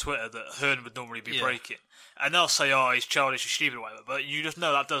news on Twitter that Hearn would normally be breaking, and they'll say, "Oh, he's childish or stupid or whatever." But you just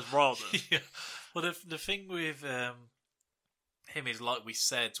know that does rile them. Yeah. Well, the thing with him is, like we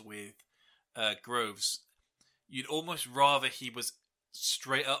said with Groves, you'd almost rather he was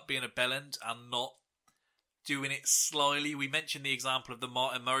straight up being a bellend and not doing it slyly. We mentioned the example of the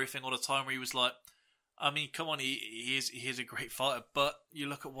Martin Murray thing all the time, where he was like, I mean, come on, he is a great fighter, but you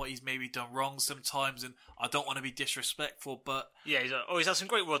look at what he's maybe done wrong sometimes, and I don't want to be disrespectful, but... Yeah, he's had some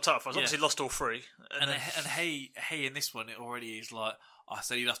great world title fights. Obviously lost all three. And Hay in this one, it already is like, I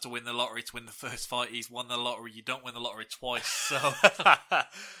said you'd have to win the lottery to win the first fight. He's won the lottery. You don't win the lottery twice, so...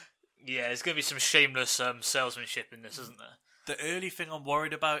 Yeah, there's going to be some shameless salesmanship in this, isn't there? The early thing I'm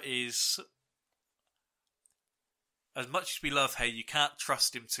worried about is... As much as we love Hay, you can't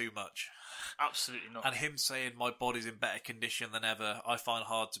trust him too much. Absolutely not. And him saying my body's in better condition than ever, I find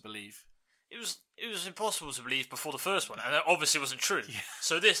hard to believe. It was impossible to believe before the first one, and it obviously wasn't true. Yeah.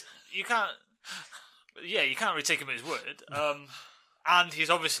 So this, you can't really take him at his word. And he's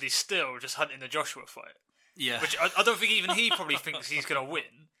obviously still just hunting the Joshua fight. Yeah. Which I don't think even he probably thinks he's going to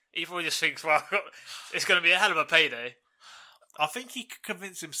win. He probably just thinks, well, it's going to be a hell of a payday. I think he could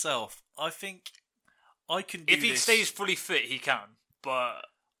convince himself. I think I can do this. If he stays fully fit, he can, but...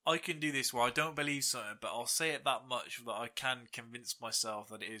 I can do this where I don't believe something, but I'll say it that much that I can convince myself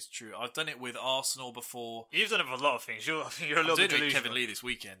that it is true. I've done it with Arsenal before. You've done it with a lot of things. I think you're a little bit delusional. delusional. Kevin Lee this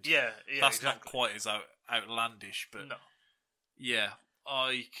weekend. Yeah, that's exactly. not quite as outlandish, but no. Yeah,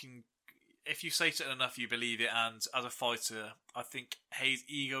 I can. If you say something enough, you believe it. And as a fighter, I think Hayes'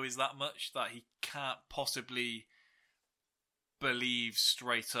 ego is that much that he can't possibly believe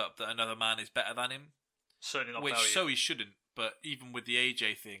straight up that another man is better than him. Certainly not. Which Bellew. So he shouldn't. But even with the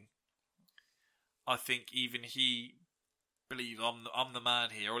AJ thing, I think even he believes I'm the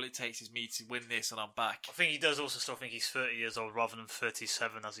man here. All it takes is me to win this, and I'm back. I think he does also still think he's 30 years old rather than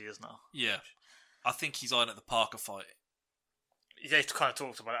 37 as he is now. Yeah, I think he's on at the Parker fight. They've kind of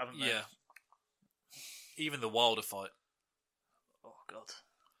talked about it, haven't they? Yeah. Even the Wilder fight. Oh God.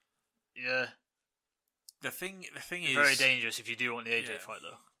 Yeah. The thing is very dangerous if you do want the AJ fight,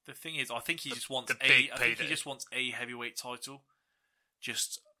 though. The thing is, I think he just wants I think he just wants a heavyweight title.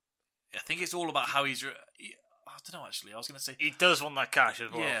 I think it's all about how he's. I don't know. Actually, I was going to say he does want that cash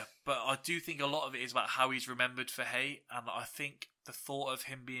as well. Yeah, but I do think a lot of it is about how he's remembered for Hay, and I think the thought of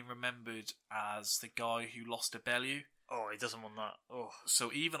him being remembered as the guy who lost to Bellew. Oh, he doesn't want that. Oh,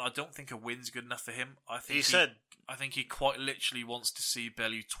 so even I don't think a win's good enough for him. I think I think he quite literally wants to see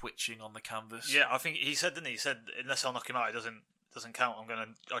Bellew twitching on the canvas. Yeah, I think he said, didn't he? He said, unless I knock him out, it doesn't count.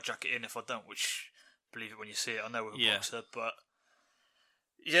 I'll jack it in if I don't. Which, believe it when you see it. I know with a boxer, but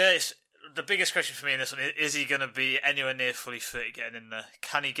yeah, it's the biggest question for me in this one. Is he going to be anywhere near fully fit getting in there?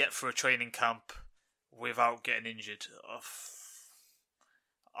 Can he get through a training camp without getting injured?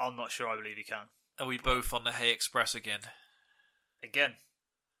 I'm not sure. I believe he can. Are we both on the Hay Express again? Again?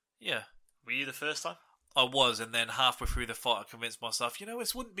 Yeah. Were you the first time? I was, and then halfway through the fight, I convinced myself,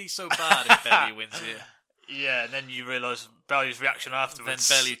 this wouldn't be so bad if Bellew wins here. Yeah, and then you realise Bellew's reaction afterwards.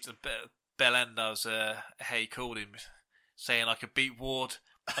 Then Bellend, as Hay called him, saying I could beat Ward,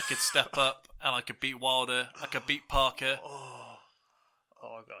 I could step up, and I could beat Wilder, I could beat Parker. Oh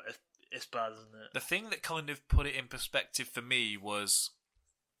my God, it's bad, isn't it? The thing that kind of put it in perspective for me was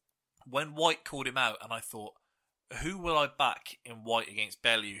when White called him out, and I thought, who will I back in White against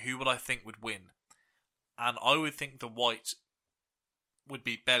Bellew? Who would I think would win? And I would think the White would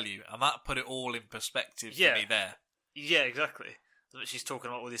beat Bellew, and that put it all in perspective for me there. Yeah, exactly. That's what she's talking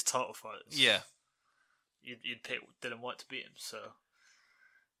about with his title fights. Yeah. You'd pick Dylan White to beat him, so...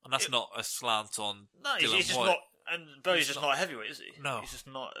 And that's not a slant on No, Dylan he's just White. not... And Bellew's just not a heavyweight, is he? No. He's just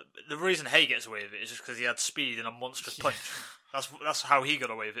not... The reason Hay gets away with it is just because he had speed and a monstrous punch. That's how he got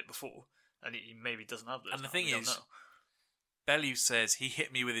away with it before, and he maybe doesn't have this. And the now. thing We don't is, know. Bellew says he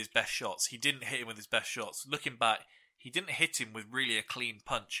hit me with his best shots. He didn't hit him with his best shots. Looking back, he didn't hit him with really a clean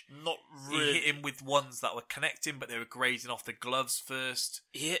punch. Not really. He hit him with ones that were connecting, but they were grazing off the gloves first.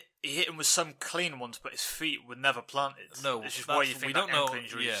 He hit him with some clean ones, but his feet were never planted. No, which is that's- why you we think don't that know- ankle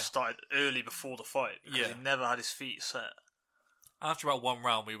injury yeah. started early before the fight. Because Yeah. he never had his feet set. After about one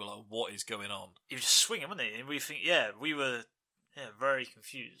round, we were like, what is going on? He was just swinging, wasn't he? And we were very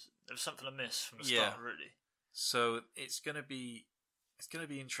confused. There was something amiss from the start, really. So it's gonna be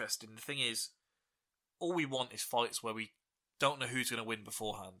interesting. The thing is, all we want is fights where we don't know who's gonna win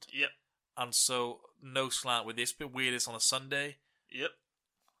beforehand. Yep. And so no slant with this. Bit weird. It's on a Sunday. Yep.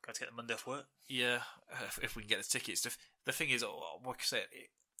 Got to get the Monday off work. Yeah, if we can get the tickets. The thing is, like I said,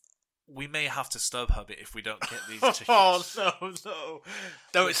 we may have to StubHub it if we don't get these tickets. Oh no!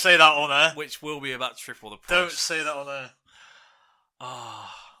 Don't say that on air. Which will be about triple the price. Don't say that on air.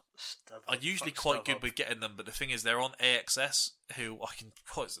 I'm usually quite good with getting them, but the thing is, they're on AXS, who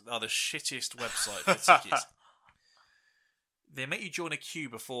are the shittiest website for tickets. They make you join a queue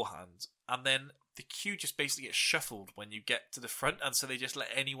beforehand, and then the queue just basically gets shuffled when you get to the front, and so they just let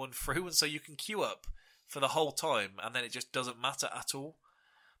anyone through, and so you can queue up for the whole time, and then it just doesn't matter at all.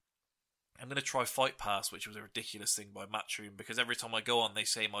 I'm going to try Fight Pass, which was a ridiculous thing by Matchroom, because every time I go on, they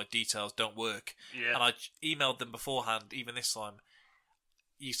say my details don't work. Yeah. And I emailed them beforehand, even this time.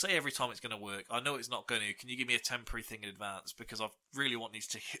 You say every time it's going to work. I know it's not going to. Can you give me a temporary thing in advance? Because I really want these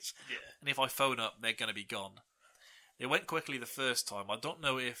tickets. Yeah. And if I phone up, they're going to be gone. It went quickly the first time. I don't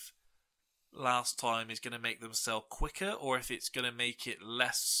know if last time is going to make them sell quicker or if it's going to make it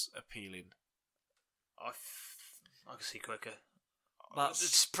less appealing. I can see quicker. That's-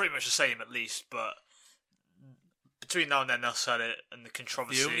 It's pretty much the same, at least, but between now and then they'll sell it, and the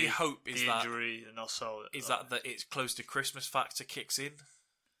controversy, The only hope is the that- injury, and they'll sell it. Is that it's close to Christmas factor kicks in,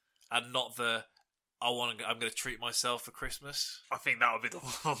 and not the I'm going to treat myself for Christmas. I think that would be the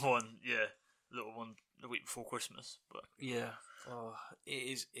one, little one the week before Christmas. But Yeah,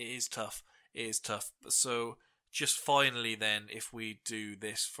 it is tough. It is tough. So just finally, then, if we do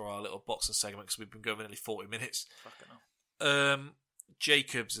this for our little boxing segment, because we've been going nearly 40 minutes. fucking hell.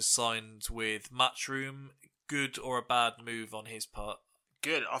 Jacobs is signed with Matchroom. Good or a bad move on his part?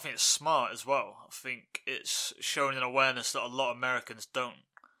 Good. I think it's smart as well. I think it's showing an awareness that a lot of Americans don't.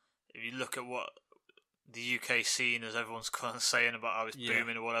 If you look at what the UK scene, as everyone's kind of saying about how it's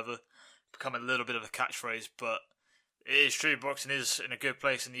booming or whatever, become a little bit of a catchphrase, but it is true. Boxing is in a good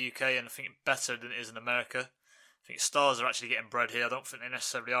place in the UK, and I think better than it is in America. I think stars are actually getting bred here. I don't think they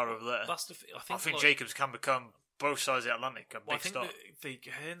necessarily are over there. That's I think Jacobs can become both sides of the Atlantic a big I think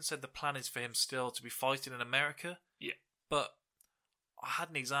star. Hearn said the plan is for him still to be fighting in America. Yeah. But I had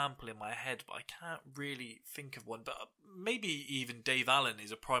an example in my head, but I can't really think of one. But maybe even Dave Allen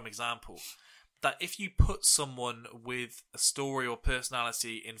is a prime example. That if you put someone with a story or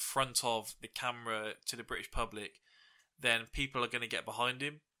personality in front of the camera to the British public, then people are going to get behind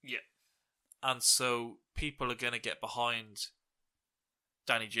him. Yeah. And so people are going to get behind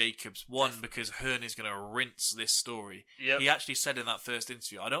Danny Jacobs. One, because Hearn is going to rinse this story. Yep. He actually said in that first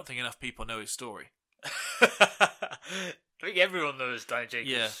interview, I don't think enough people know his story. I think everyone knows Danny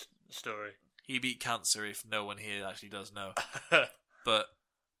Jacobs' story. He beat cancer if no one here actually does know. But,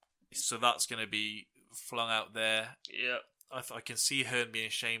 so that's going to be flung out there. Yeah. I can see Hearn being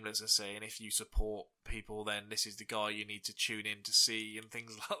shameless and saying, if you support people, then this is the guy you need to tune in to see and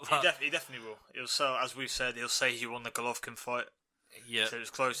things like that. He definitely will. He'll say, as we've said, he'll say he won the Golovkin fight. Yeah. So it was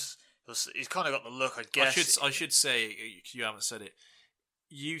close. He's kind of got the look, I guess. I should say, you haven't said it.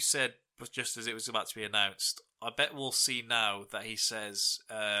 You said, but just as it was about to be announced, I bet we'll see now that he says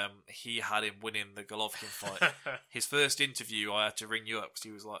he had him winning the Golovkin fight. His first interview, I had to ring you up because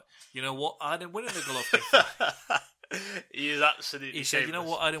he was like, you know what, I had him winning the Golovkin fight. He is absolutely He said, you know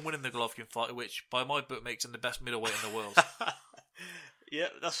shameless. what, I had him winning the Golovkin fight, which by my book makes him the best middleweight in the world. Yeah,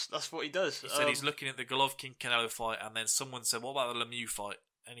 that's what he does. He said he's looking at the Golovkin-Canelo fight, and then someone said, what about the Lemieux fight?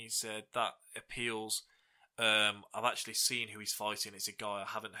 And he said, that appeals. I've actually seen who he's fighting. It's a guy I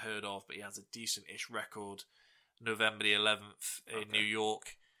haven't heard of, but he has a decent-ish record. November the 11th in New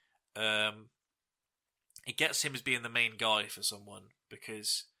York. It gets him as being the main guy for someone,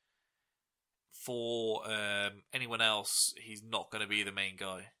 because for anyone else, he's not going to be the main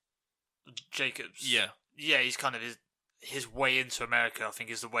guy. Jacobs. Yeah. Yeah, he's kind of his way into America, I think,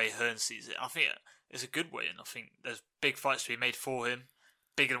 is the way Hearn sees it. I think it's a good way in. I think there's big fights to be made for him,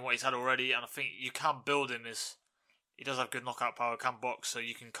 bigger than what he's had already, and I think you can build him as he does have good knockout power, can box, so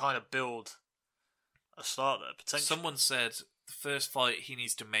you can kind of build a star there, potentially. Someone said the first fight he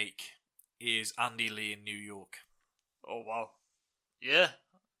needs to make is Andy Lee in New York. Oh, wow. Yeah,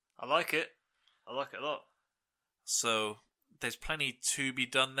 I like it. I like it a lot. So there's plenty to be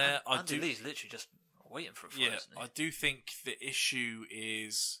done there. Andy Lee's literally just waiting for a fight, isn't he? I do think the issue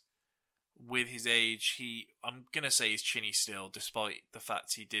is with his age. I'm going to say he's chinny still, despite the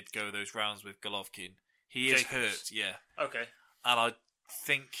fact he did go those rounds with Golovkin. He is hurt, yeah. Okay. And I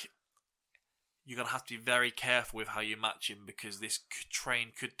think you're going to have to be very careful with how you match him, because this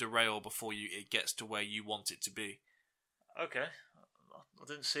train could derail before it gets to where you want it to be. Okay. I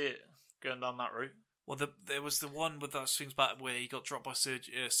didn't see it going down that route. Well, there was the one with that swings back where he got dropped by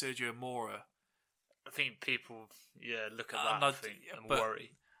Sergio Mora. I think people, look at that and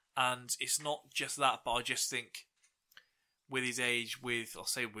worry. And it's not just that, but I just think with his age, with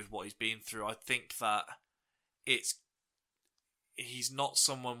what he's been through, I think that he's not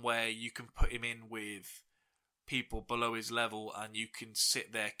someone where you can put him in with people below his level and you can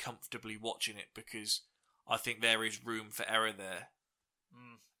sit there comfortably watching it, because I think there is room for error there.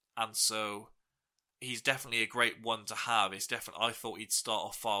 And so he's definitely a great one to have. I thought he'd start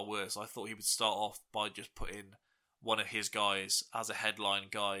off far worse. I thought he would start off by just putting one of his guys as a headline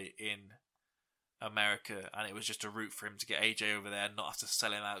guy in America, and it was just a route for him to get AJ over there and not have to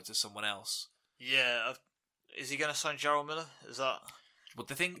sell him out to someone else. Yeah, is he going to sign Jarrell Miller? Is that? Well,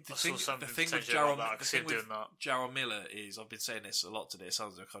 the thing with Jarrell Miller is, I've been saying this a lot today. It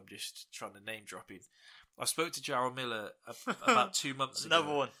sounds like I'm just trying to name dropping. I spoke to Jarrell Miller about 2 months ago.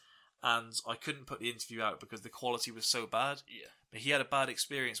 Another one. And I couldn't put the interview out because the quality was so bad. Yeah. But he had a bad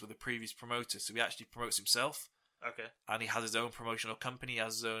experience with a previous promoter, so he actually promotes himself. Okay. And he has his own promotional company, he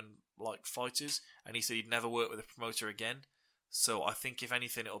has his own fighters, and he said he'd never work with a promoter again. So I think if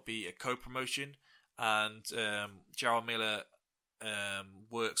anything, it'll be a co-promotion. And Jarrell Miller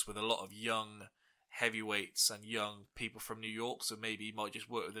works with a lot of young heavyweights and young people from New York, so maybe he might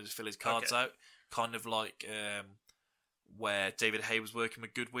just work with them to fill his cards out, kind of like where David Haye was working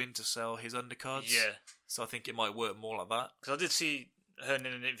with Goodwin to sell his undercards. Yeah. So I think it might work more like that. Because I did see Hearn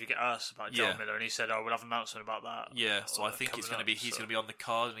in an interview get asked about Jarrell Miller, and he said, we'll have an announcement about that. Yeah, so I think he's going to be on the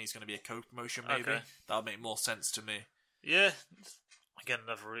card, and he's going to be a co-promotion maybe. Okay. That'll make more sense to me. Yeah. Again,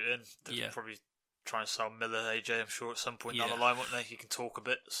 another route in. They'll probably try and sell Miller, AJ, I'm sure, at some point down the line, won't they? He can talk a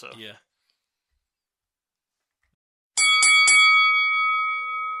bit, so... Yeah.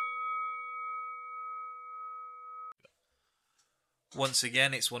 Once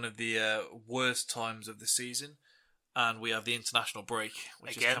again, it's one of the worst times of the season, and we have the international break,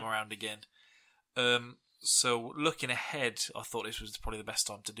 which has come around again. So looking ahead, I thought this was probably the best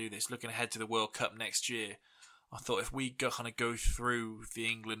time to do this. Looking ahead to the World Cup next year, I thought if we go through the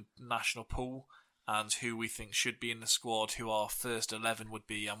England national pool and who we think should be in the squad, who our first 11 would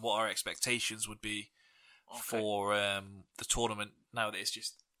be, and what our expectations would be for the tournament, now that it's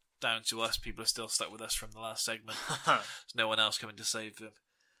just down to us. People are still stuck with us from the last segment. There's no one else coming to save them.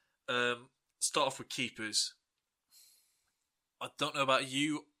 Start off with keepers. I don't know about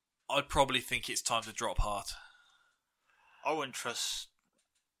you. I probably think it's time to drop Hart. I wouldn't trust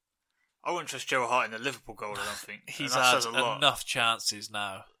Joe Hart in the Liverpool goal, I don't think. He's had enough chances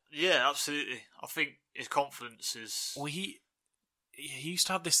now. Yeah, absolutely. I think his confidence is... Well, he used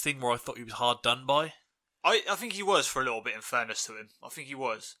to have this thing where I thought he was hard done by. I think he was for a little bit, in fairness to him. I think he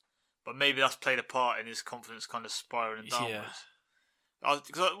was. But maybe that's played a part in his confidence kind of spiralling downwards.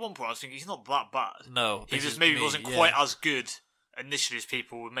 Because at one point I was thinking he's not that bad. No. He just maybe wasn't quite as good initially as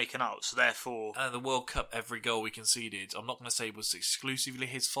people were making out, so therefore... The World Cup, every goal we conceded, I'm not going to say it was exclusively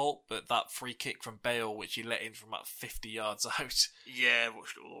his fault, but that free kick from Bale, which he let in from about 50 yards out... Yeah,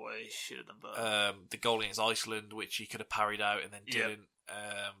 watched it all the way, he should have done better. The goal against Iceland, which he could have parried out and then didn't.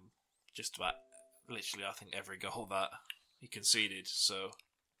 Just about, literally, I think every goal that he conceded, so...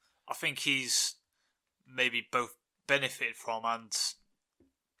 I think he's maybe both benefited from and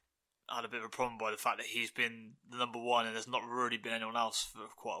had a bit of a problem by the fact that he's been the number one and there's not really been anyone else for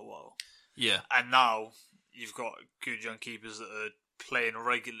quite a while. Yeah. And now you've got good young keepers that are playing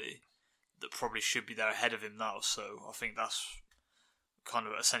regularly that probably should be there ahead of him now. So I think that's kind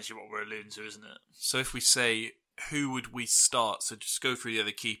of essentially what we're alluding to, isn't it? So if we say, who would we start? So just go through the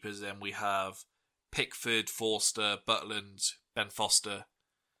other keepers then. We have Pickford, Forster, Butland, Ben Foster.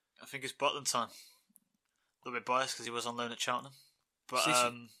 I think it's Butland time. A little bit biased because he was on loan at Cheltenham. But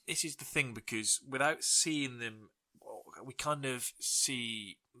this is the thing, because without seeing them, we kind of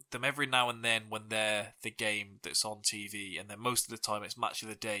see them every now and then when they're the game that's on TV, and then most of the time it's match of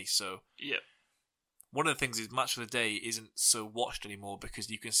the day. So one of the things is match of the day isn't so watched anymore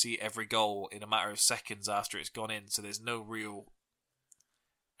because you can see every goal in a matter of seconds after it's gone in. So there's no real,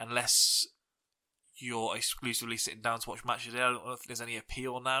 unless you're exclusively sitting down to watch match of the day, I don't know if there's any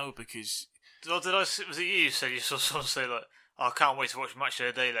appeal now because... Was it you who said you saw someone say, like, I can't wait to watch Match of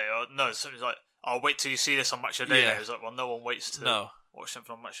the Day later. Or, no, something's like, I'll wait till you see this on Match of the Day later. It's like, well, no one waits to watch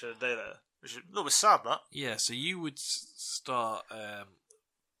something on Match of the Day later. Which is a little bit sad, that. Yeah, so you would start...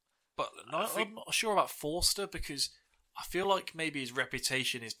 but I'm not sure about Forster, because I feel like maybe his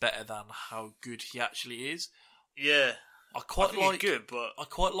reputation is better than how good he actually is. Yeah. I quite think like he's good, but... I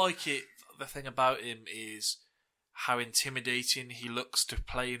quite like it. The thing about him is how intimidating he looks to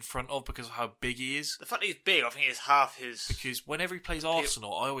play in front of because of how big he is. The fact that he's big, I think it's half his... Because whenever he plays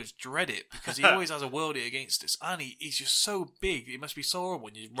Arsenal, I always dread it because he always has a worldie against us, and he's just so big. It must be so horrible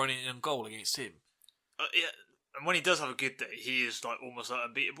when you're running in goal against him. Yeah, and when he does have a good day, he is like almost like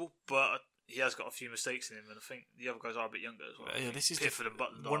unbeatable. But he has got a few mistakes in him, and I think the other guys are a bit younger as well. Yeah, this is Pickford and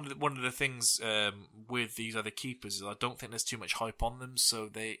Butland. One of the things with these other keepers is I don't think there's too much hype on them, so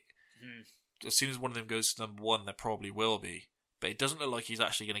they. As soon as one of them goes to number one, there probably will be. But it doesn't look like he's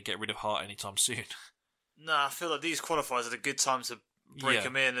actually going to get rid of Hart anytime soon. Nah, I feel like these qualifiers are a good time to break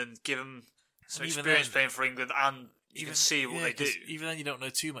him in and give him some experience playing for England, and you can see what they do. Even then, you don't know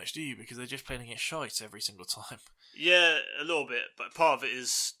too much, do you? Because they're just playing against shite every single time. Yeah, a little bit. But part of it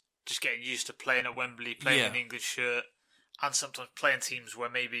is just getting used to playing at Wembley, playing in an English shirt, and sometimes playing teams where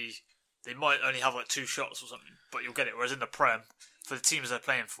maybe they might only have like 2 shots or something, but you'll get it. Whereas in the Prem, for the teams they're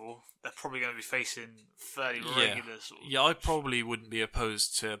playing for, they're probably going to be facing fairly regular sort of... Yeah, I probably wouldn't be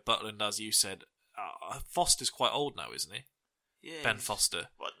opposed to Butland, as you said. Foster's quite old now, isn't he? Yeah, Ben Foster.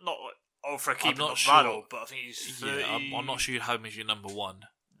 Well, not like old for a keeper, not not sure. bad old, but I think he's 30... Yeah, I'm not sure how much your number one.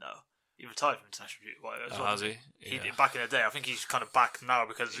 No. He retired from international duty. Has he? He did back in the day. I think he's kind of back now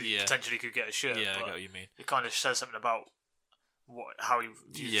because he Yeah. potentially could get a shirt. Yeah, I but get what you mean. It kind of says something about how he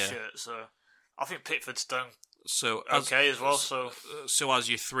views Yeah. the shirt. So I think Pickford's done So okay as well. So as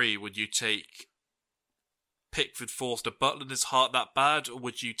your 3, would you take Pickford, Forster, Butland? Is Hart that bad, or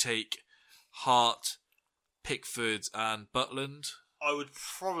would you take Hart, Pickford, and Butland? I would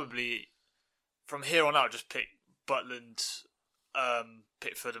probably, from here on out, just pick Butland,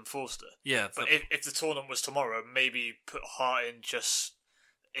 Pickford, and Forster. Yeah, But if the tournament was tomorrow, maybe put Hart in just.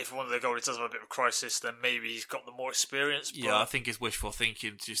 If one of the goalies does have a bit of a crisis, then maybe he's got the more experience. But yeah, I think it's wishful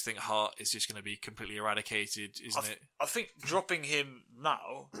thinking to just think Hart is just going to be completely eradicated, isn't it? I think dropping him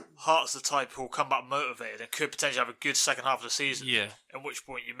now, Hart's the type who'll come back motivated and could potentially have a good second half of the season. Yeah. At which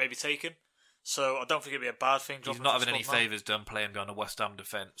point you maybe take him. So I don't think it'd be a bad thing. He's not having any favours done playing behind a West Ham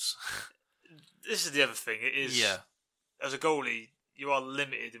defence. This is the other thing. It is, as a goalie, you are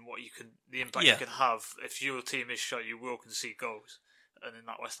limited in what you can, the impact you can have. If your team is shot, you will concede goals. And in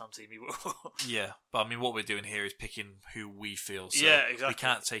that West Ham team, he will. Yeah, but I mean, what we're doing here is picking who we feel. So yeah, exactly. We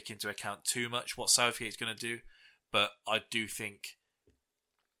can't take into account too much what Southgate's going to do, but I do think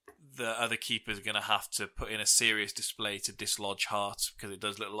the other keepers are going to have to put in a serious display to dislodge Hart, because it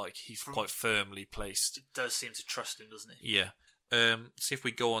does look like he's quite firmly placed. It does seem to trust him, doesn't he? Yeah. See if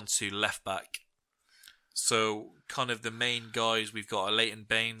we go on to left back. So, kind of the main guys we've got are Leighton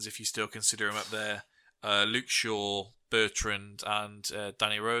Baines, if you still consider him up there. Luke Shaw, Bertrand, and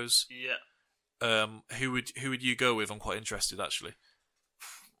Danny Rose. Yeah. Who would you go with? I'm quite interested, actually.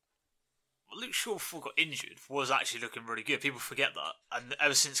 Luke Shaw, before he got injured, was actually looking really good. People forget that, and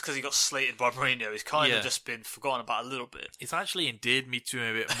ever since, because he got slated by Mourinho, he's kind of just been forgotten about a little bit. It's actually endeared me to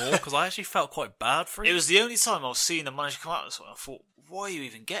him a bit more because I actually felt quite bad for him. It was the only time I was seeing him manage to come out this way. I thought, why are you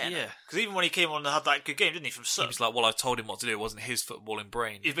even getting it? Because even when he came on and had that good game, didn't he, from sub? He was like, well, I told him what to do. It wasn't his footballing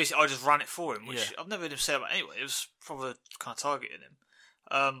brain. He basically, I just ran it for him, which I've never heard him say about anyway. It was probably kind of targeting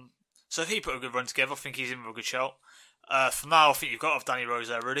him. So if he put a good run together, I think he's in for a good shout. For now, I think you've got to have Danny Rose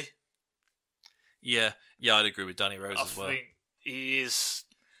there, really. Yeah, I'd agree with Danny Rose as well. I think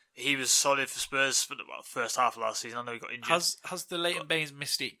he was solid for Spurs for the first half of last season. I know he got injured. Has the Leighton Baines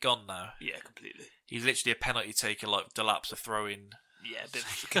mystique gone now? Yeah, completely. He's literally a penalty taker, like Delap's a throw-in. Yeah,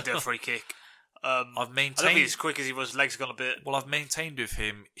 can do a free kick. I've maintained. I don't think he's as quick as he was. Legs gone a bit. Well, I've maintained with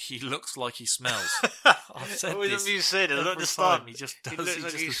him. He looks like he smells. I've said this. You said it. Every time. He just does. He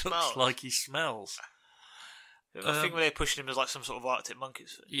just looks like he smells. I think when they're pushing him as like some sort of Arctic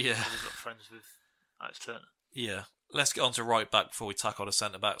Monkeys thing. Yeah, he's got friends with Alex Turner. Yeah, let's get on to right back before we tackle the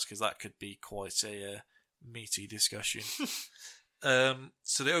centre backs, because that could be quite a meaty discussion.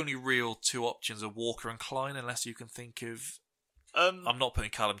 So the only real 2 options are Walker and Klein, unless you can think of. I'm not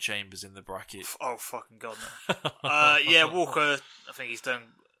putting Callum Chambers in the bracket. Oh fucking god no! Yeah, Walker. I think he's done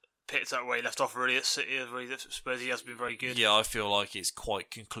picked up where he left off really at City. Where he left at Spurs, he has been very good. Yeah, I feel like it's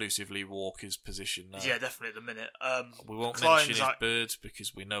quite conclusively Walker's position now. Yeah, definitely at the minute. We won't mention his birds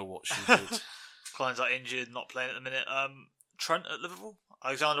because we know what she did. Klein's like injured, not playing at the minute. Trent at Liverpool,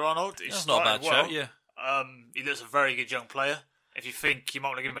 Alexander Arnold. That's not a bad shout. Yeah. He looks a very good young player. If you think you might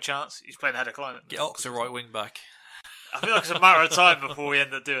want to give him a chance, he's playing ahead of Klein. Get Ox a right wing back. I feel like it's a matter of time before we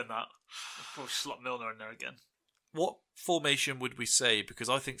end up doing that. We'll slot Milner in there again. What formation would we say? Because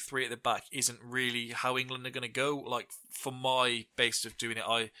I think 3 at the back isn't really how England are going to go. Like, for my base of doing it,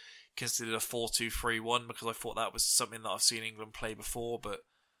 I considered a 4-2-3-1 because I thought that was something that I've seen England play before. But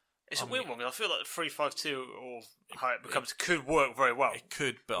it's a weird one. I feel like 3-5-2 or how it becomes could work very well. It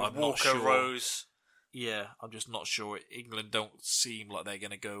could, but With I'm not Walker, sure. Rose. Yeah, I'm just not sure. England don't seem like they're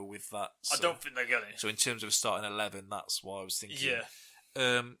going to go with that. I don't think they're going to. So in terms of starting 11, that's what I was thinking. Yeah.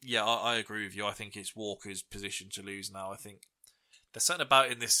 I agree with you. I think it's Walker's position to lose now. I think there's something about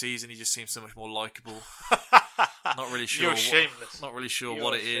in this season. He just seems so much more likeable. Not really sure. You're shameless. Not really sure You're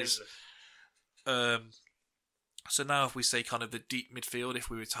what it shameless. is. So now, if we say kind of the deep midfield, if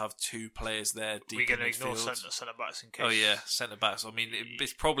we were to have 2 players there, deep We're going in to ignore midfield. centre backs in case. Oh yeah, centre backs. I mean,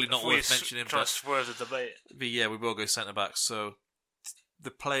 it's probably not worth mentioning, Try to but swerve the debate. yeah, we will go centre backs. So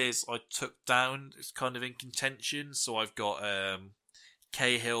the players I took down is kind of in contention. So I've got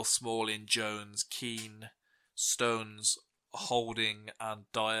Cahill, Smalling, Jones, Keane, Stones, Holding, and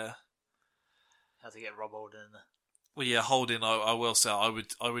Dyer. Had to get Rob Holding in there. Well, yeah, Holding. I will say I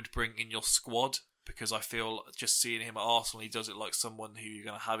would bring in your squad because I feel just seeing him at Arsenal, he does it like someone who you're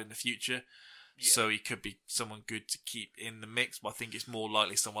going to have in the future. Yeah. So he could be someone good to keep in the mix, but I think it's more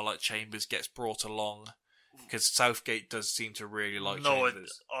likely someone like Chambers gets brought along because Southgate does seem to really like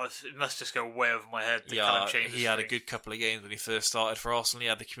Chambers. It must just go way over my head. Yeah, he had a good couple of games when he first started for Arsenal. He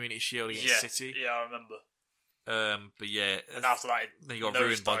had the Community Shield against City. Yeah, I remember. But yeah, and after that, then he got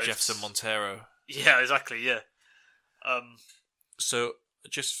ruined by Jefferson Montero. Yeah, exactly. Yeah. So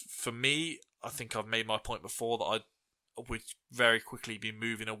just for me, I think I've made my point before that I would very quickly be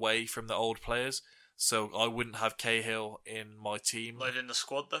moving away from the old players. So I wouldn't have Cahill in my team. Like in the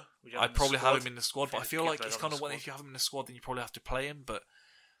squad, though? I'd probably have him in the squad, but I feel like it's kind of one, if you have him in the squad, then you probably have to play him. But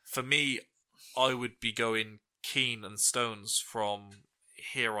for me, I would be going Keane and Stones from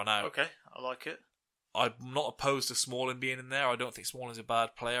here on out. Okay, I like it. I'm not opposed to Smalling being in there. I don't think Smalling's a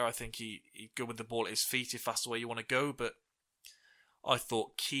bad player. I think he's good with the ball at his feet if that's the way you want to go. But I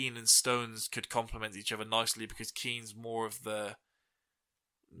thought Keane and Stones could complement each other nicely because Keane's more of the...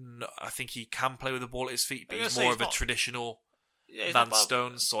 I think he can play with the ball at his feet, but he's more of a traditional than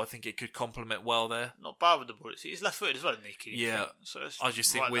Stones, so I think it could complement well there. Not bad with the ball. He's left-footed as well, isn't he? Yeah. So I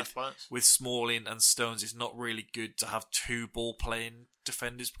just think with Smalling and Stones, it's not really good to have 2 ball-playing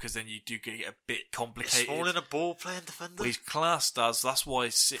defenders because then you do get a bit complicated. Is Smalling a ball-playing defender? Well, he's classed as, that's why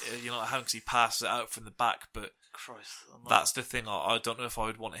he passes it out from the back, but Christ, that's the thing. I don't know if I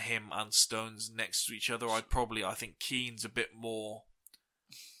would want him and Stones next to each other. I think Keane's a bit more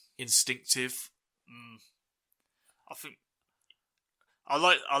instinctive. I think I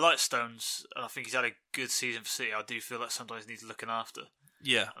like Stones, and I think he's had a good season for City. I do feel like sometimes he needs looking after.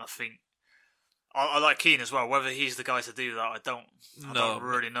 Yeah, and I think I like Keane as well. Whether he's the guy to do that, I don't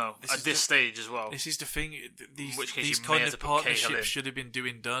really know at this stage as well. This is the thing. These kind of partnerships should have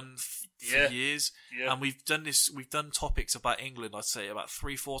been done for years. Yeah. And we've done this. We've done topics about England, I'd say, about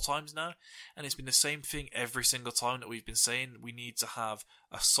 3-4 times now, and it's been the same thing every single time that we've been saying. We need to have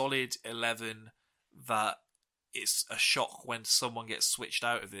a solid 11 that it's a shock when someone gets switched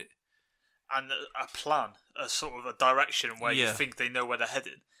out of it, and a plan, a sort of a direction where you think they know where they're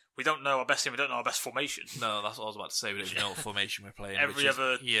headed. We don't know our best team. We don't know our best formation. No, that's what I was about to say. We don't know what formation we're playing. Every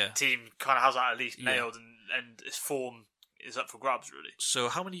other team kind of has that at least nailed, and its form is up for grabs, really. So,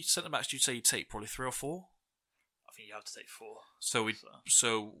 how many centre backs do you say you take? Probably 3 or 4. I think you have to take 4. So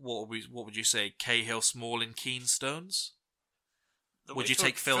what would you say? Cahill, Smalling, Keane, Stones. Would you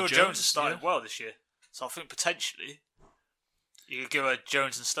take Phil Jones? Jones has started well this year, so I think potentially you could go a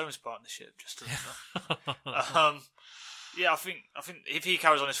Jones and Stones partnership. Just to, yeah, I think if he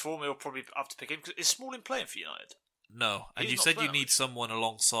carries on his form, he'll probably have to pick him. Is Smalling playing for United? No, and you said you need someone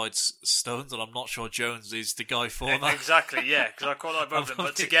alongside Stones, and I'm not sure Jones is the guy for that. Exactly, yeah, because I quite like both of them,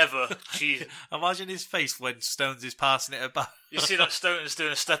 but together, geez. Imagine his face when Stones is passing it about. You see that Stones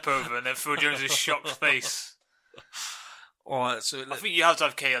doing a step over, and then Phil Jones' shocked face. Alright, so I think you have to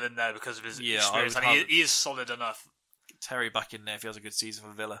have Cahill in there because of his experience, and he is solid enough. Terry back in there if he has a good season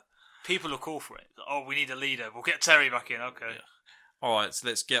for Villa. People will call for it. Oh, we need a leader. We'll get Terry back in. Okay. Yeah. Alright, so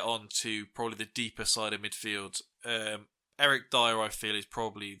let's get on to probably the deeper side of midfield. Eric Dyer, I feel, is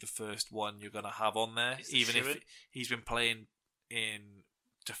probably the first one you're going to have on there, even if he's been playing in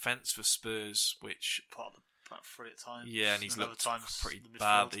defence for Spurs, which part of the back 3 at times. Yeah, and he's looked pretty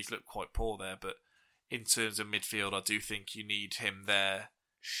bad. He's looked quite poor there, but in terms of midfield, I do think you need him there.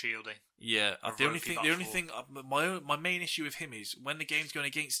 Shielding. Yeah, the only thing, my main issue with him is when the game's going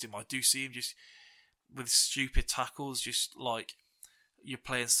against him, I do see him just with stupid tackles, just like you're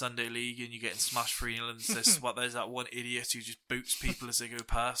playing Sunday League and you're getting smashed 3-0. There's that one idiot who just boots people as they go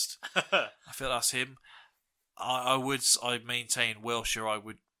past. I feel that's him. I maintain Wilshere. I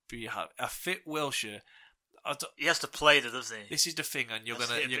would be a fit Wilshere. He has to play, doesn't he? This is the thing, and you're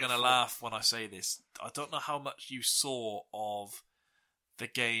gonna laugh when I say this. I don't know how much you saw of the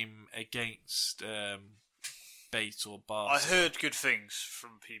game against Bates or Barca. I heard good things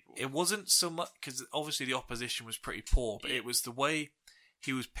from people. It wasn't so much because obviously the opposition was pretty poor, but it was the way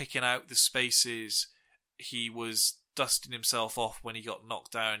he was picking out the spaces. He was dusting himself off when he got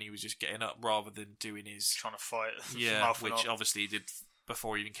knocked down. He was just getting up rather than doing his trying to fight. Yeah, which obviously he did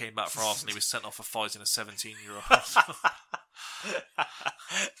before he even came back for Arsenal. He was sent off for fighting a 17-year-old.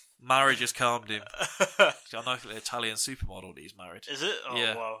 Marriage has calmed him. I know the Italian supermodel that he's married. Is it? Oh,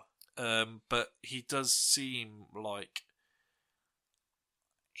 yeah. Wow. But he does seem like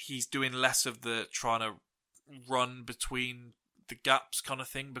he's doing less of the trying to run between the gaps kind of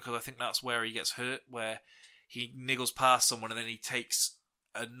thing, because I think that's where he gets hurt, where he niggles past someone and then he takes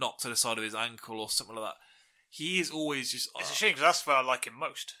a knock to the side of his ankle or something like that. He is always just... It's a shame because that's where I like him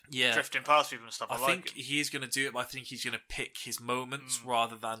most. Yeah. Drifting past people and stuff. I like think him. he is going to do it, but I think he's going to pick his moments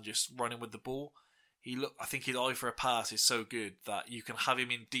rather than just running with the ball. I think his eye for a pass is so good that you can have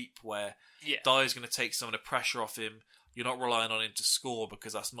him in deep where Dyer's going to take some of the pressure off him. You're not relying on him to score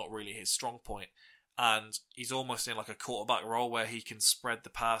because that's not really his strong point. And he's almost in like a quarterback role where he can spread the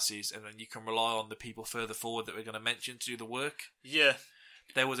passes and then you can rely on the people further forward that we're going to mention to do the work. Yeah.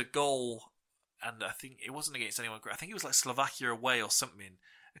 There was a goal, and I think it wasn't against anyone great. I think it was like Slovakia away or something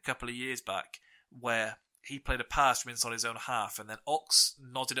a couple of years back, where he played a pass from inside his own half, and then Ox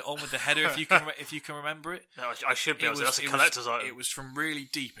nodded it on with the header. If you can remember it, no, I should be able to. That's a collector's item. It was from really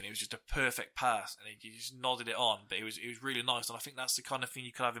deep, and it was just a perfect pass, and he just nodded it on. But it was really nice, and I think that's the kind of thing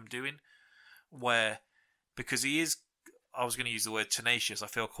you could have him doing, where because he is. I was going to use the word tenacious. I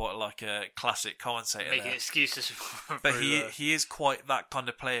feel quite like a classic commentator. Making excuses. But he is quite that kind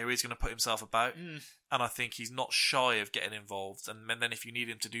of player who is going to put himself about. And I think he's not shy of getting involved. And then if you need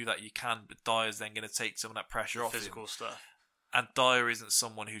him to do that, you can. But Dyer's then going to take some of that pressure off him. Physical stuff. And Dyer isn't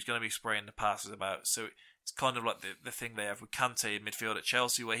someone who's going to be spraying the passes about. So it's kind of like the thing they have with Kante in midfield at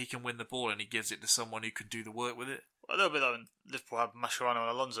Chelsea, where he can win the ball and he gives it to someone who can do the work with it. A little bit like when Liverpool had Mascherano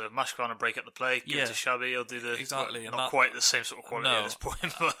and Alonso. If Mascherano break up the play, give it to Xabi, he'll do the... Exactly. Well, not quite the same sort of quality at this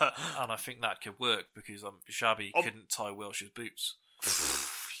point. But... And I think that could work because Xabi couldn't tie Wilshere's boots.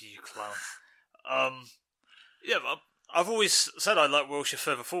 You clown. Yeah, but I've always said I like Wilshere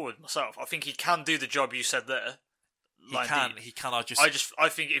further forward myself. I think he can do the job you said there. He can. I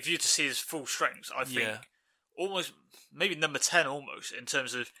think if you to see his full strengths, I think almost maybe number 10 almost in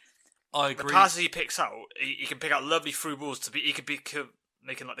terms of I agree. The passes he picks out. He can pick out lovely through balls to be. He could be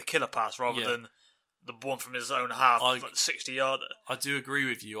making like the killer pass rather than the one from his own half, like the 60-yarder. I do agree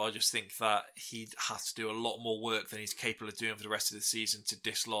with you. I just think that he has to do a lot more work than he's capable of doing for the rest of the season to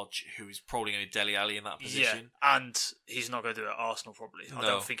dislodge who is probably going to be Dele Alli in that position. Yeah, and he's not going to do it at Arsenal probably. I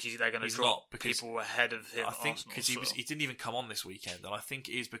don't think they're going to drop people ahead of him. I think because he didn't even come on this weekend, and I think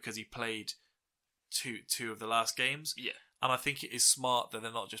it is because he played two of the last games. Yeah. And I think it is smart that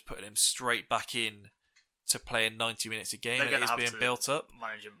they're not just putting him straight back in to play in 90 minutes a game. And it is being built up.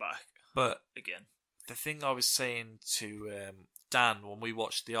 Manage him back. But again, the thing I was saying to Dan when we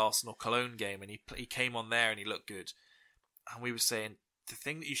watched the Arsenal-Cologne game, and he came on there and he looked good, and we were saying the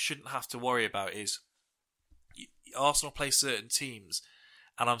thing that you shouldn't have to worry about is Arsenal play certain teams,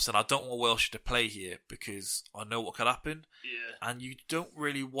 and I'm saying I don't want Wilshere to play here because I know what could happen. Yeah. And you don't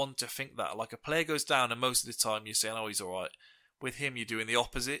really want to think that. Like, a player goes down and most of the time you're saying, oh, he's alright. With him, you're doing the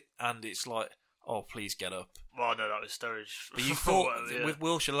opposite, and it's like, oh, please get up. Well, no, that was Sturridge. But you thought, with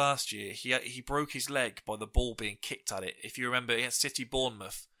Wilshere last year, he broke his leg by the ball being kicked at it. If you remember, he had City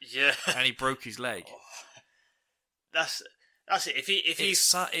Bournemouth. Yeah. And he broke his leg. That's it. It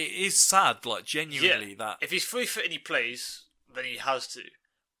is sad, like, genuinely, that... If he's fully fit and he plays, then he has to.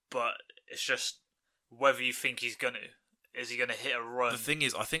 But it's just whether you think he's going to. Is he going to hit a run? The thing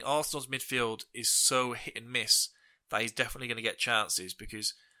is, I think Arsenal's midfield is so hit and miss that he's definitely going to get chances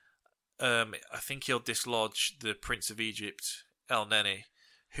because I think he'll dislodge the Prince of Egypt, El Neni,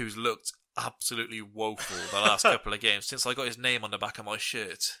 who's looked absolutely woeful the last couple of games. Since I got his name on the back of my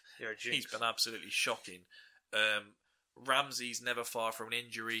shirt, he's been absolutely shocking. Ramsey's never far from an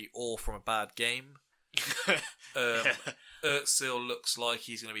injury or from a bad game. Özil looks like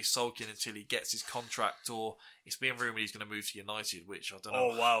he's going to be sulking until he gets his contract, or it's being rumoured he's going to move to United, which I don't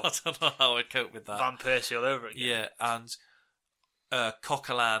know. Oh wow! I don't know how I'd cope with that. Van Persie all over again. Yeah, and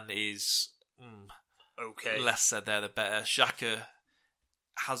Coquelin is okay. Less said there, the better. Xhaka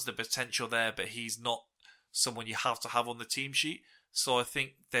has the potential there, but he's not someone you have to have on the team sheet. So I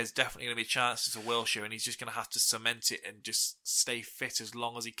think there's definitely going to be chances of Wilshere, and he's just going to have to cement it and just stay fit as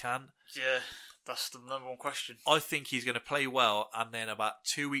long as he can. Yeah, that's the number one question. I think he's going to play well, and then about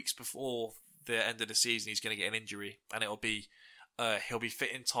 2 weeks before the end of the season, he's going to get an injury, and it'll be he'll be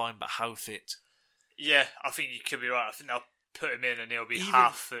fit in time, but how fit? Yeah, I think you could be right. I think they'll put him in, and he'll be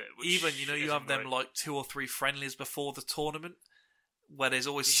half fit. Even you have them like 2 or 3 friendlies before the tournament, where there's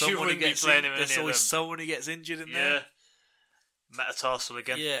always someone who gets someone who gets injured in there. Metatarsal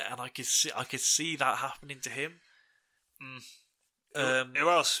again. Yeah, and I could see that happening to him. Who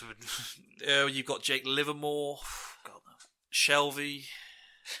else would? You've got Jake Livermore, God, no. Shelvey.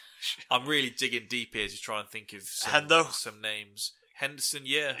 I'm really digging deep here to try and think of some names. Henderson,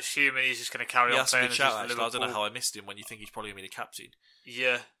 yeah. Assuming he's just going to carry on playing as Liverpool. I don't know how I missed him when you think he's probably going to be the captain.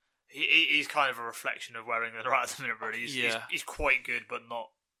 Yeah. He's kind of a reflection of where England are at the minute, really. He's quite good, but not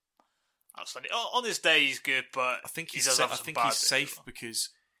outstanding. On his day, he's good, but I think he's safe because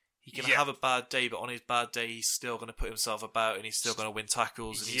he can have a bad day, but on his bad day, he's still going to put himself about and he's still going to win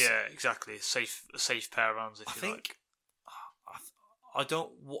tackles. And exactly. A safe pair of hands, if you like.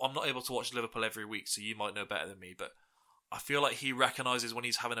 I'm not able to watch Liverpool every week, so you might know better than me, but I feel like he recognises when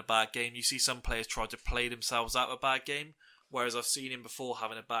he's having a bad game. You see some players try to play themselves out of a bad game, whereas I've seen him before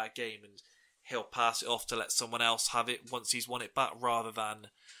having a bad game and he'll pass it off to let someone else have it once he's won it back, rather than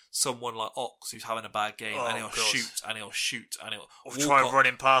someone like Ox who's having a bad game and he'll shoot and he'll try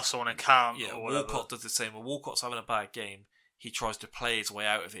running past someone and can't. Yeah, or whatever. Walcott does the same. When Walcott's having a bad game, he tries to play his way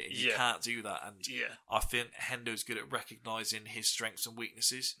out of it, and you can't do that. And I think Hendo's good at recognising his strengths and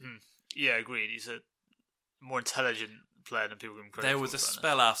weaknesses. Yeah, agreed. He's a more intelligent player than people give him credit for. There was a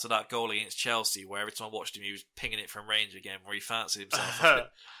spell after that goal against Chelsea where every time I watched him, he was pinging it from range again, where he fancied himself.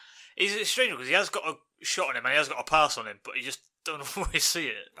 It's strange because he has got a shot on him and he has got a pass on him, but you just don't always see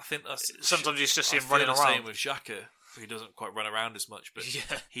it. I think that's sometimes you just see him running around. Same with Xhaka, he doesn't quite run around as much, but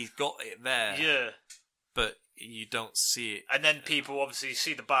he's got it there. Yeah, but you don't see it. And then people obviously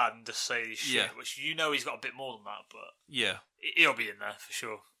see the bad and just say shit, which he's got a bit more than that, but he'll be in there for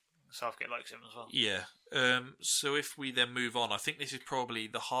sure. Southgate likes him as well. Yeah. So if we then move on, I think this is probably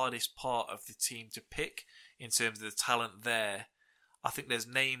the hardest part of the team to pick in terms of the talent there. I think there's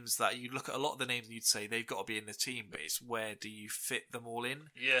names that you look at, a lot of the names you'd say they've got to be in the team, but it's where do you fit them all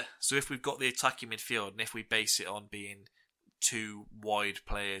in? Yeah. So if we've got the attacking midfield, and if we base it on being 2 wide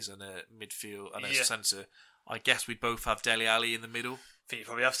players and a midfield and a centre, I guess we'd both have Dele Alli in the middle. I think you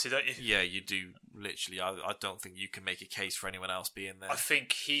probably have to, don't you? Yeah, you do. Literally, I don't think you can make a case for anyone else being there. I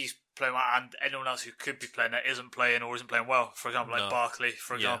think he's playing well, and anyone else who could be playing there isn't playing or isn't playing well. For example, like Barkley,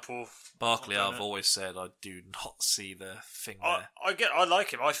 for example. Barkley, I've always said I do not see the thing there. I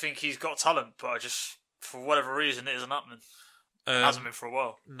like him. I think he's got talent, but I just, for whatever reason, it isn't happening. It hasn't been for a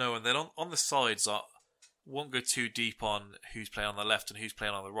while. No, and then on the sides, I won't go too deep on who's playing on the left and who's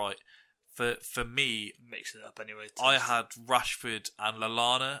playing on the right. For me, mixing it up anyway. I had Rashford and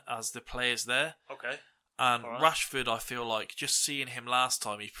Lallana as the players there. Okay. And Rashford, I feel like just seeing him last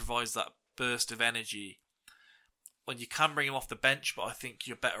time, he provides that burst of energy. When you can bring him off the bench, but I think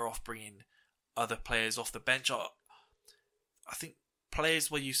you're better off bringing other players off the bench. I think players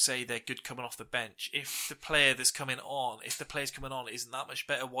where you say they're good coming off the bench, if the player's coming on isn't that much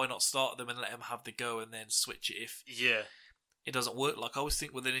better, why not start them and let them have the go and then switch it if it doesn't work? Like I always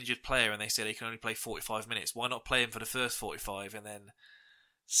think with an injured player and they say they can only play 45 minutes, why not play him for the first 45 and then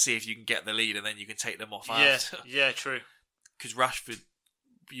see if you can get the lead and then you can take them off after? Yeah, true. Because Rashford,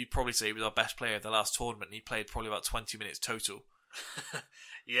 you'd probably say he was our best player of the last tournament, and he played probably about 20 minutes total.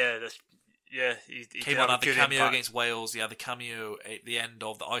 He came on, had the cameo against Wales, he had the cameo at the end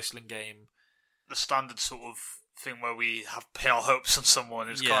of the Iceland game. The standard sort of thing where we have pin our hopes on someone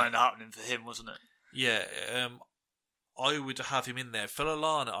is kind of happening for him, wasn't it? Yeah, I would have him in there. For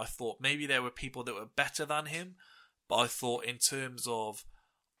Lallana, I thought maybe there were people that were better than him, but I thought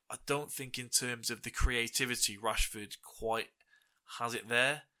I don't think in terms of the creativity, Rashford quite has it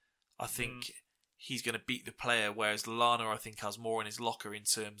there. I think he's going to beat the player, whereas Lallana, I think, has more in his locker in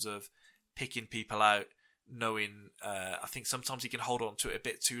terms of picking people out, knowing. I think sometimes he can hold on to it a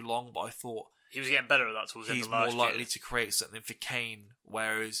bit too long, but I thought he was getting better at that towards the end of last year. He's more likely to create something for Kane,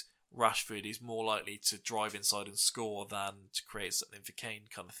 whereas Rashford is more likely to drive inside and score than to create something for Kane,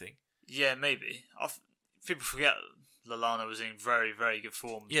 kind of thing. Yeah, maybe. People forget Lallana was in very, very good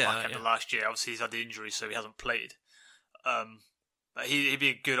form back end of last year. Obviously, he's had the injury, so he hasn't played. But he'd be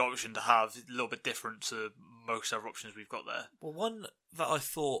a good option to have, a little bit different to most other options we've got there. Well, one that I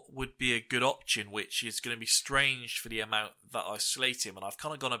thought would be a good option, which is going to be strange for the amount that I slate him, and I've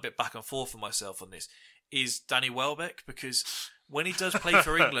kind of gone a bit back and forth with myself on this, is Danny Welbeck, because when he does play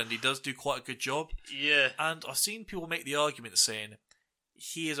for England, he does do quite a good job. Yeah. And I've seen people make the argument saying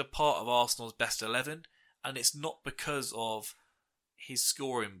he is a part of Arsenal's best 11, and it's not because of his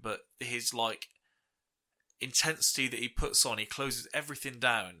scoring, but his intensity that he puts on. He closes everything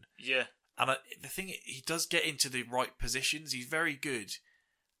down. Yeah. And the thing, he does get into the right positions. He's very good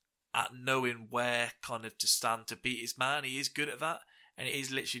at knowing where kind of to stand to beat his man. He is good at that, and it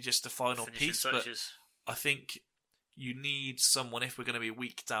is literally just the final Finishing piece. touches. But I think you need someone, if we're going to be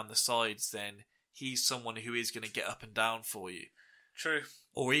weak down the sides, then he's someone who is going to get up and down for you. True.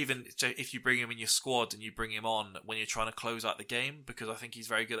 Or even if you bring him in your squad and you bring him on when you're trying to close out the game, because I think he's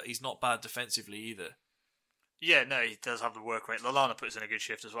very good. He's not bad defensively either. Yeah, no, he does have the work rate. Lallana puts in a good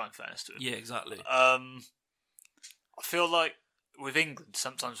shift as well, in fairness to him. Yeah, exactly. I feel like with England,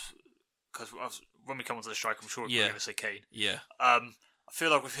 sometimes, because when we come onto the strike, I'm sure we're going to say Kane. Yeah. I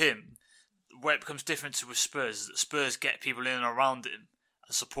feel like with him, where it becomes different to with Spurs is that Spurs get people in and around him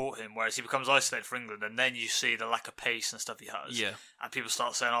and support him, whereas he becomes isolated for England, and then you see the lack of pace and stuff he has. Yeah. And people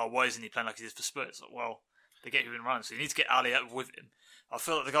start saying, oh, why isn't he playing like he did for Spurs? Like, well, they get you in around, so you need to get Ali up with him. I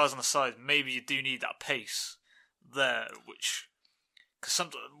feel like the guys on the side, maybe you do need that pace there, which, because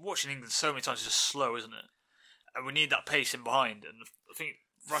watching England so many times is just slow, isn't it? And we need that pace in behind. And I think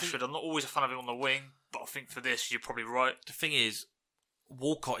Rashford, I'm not always a fan of him on the wing, but I think for this, you're probably right. The thing is,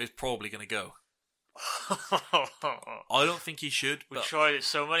 Walcott is probably going to go. I don't think he should. We tried it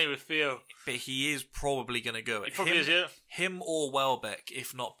so many with Theo. But he is probably going to go. He probably is, yeah. Him or Welbeck,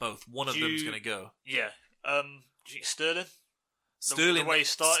 if not both. One of them's going to go. Yeah. Do you think Sterling? Sterling, the way he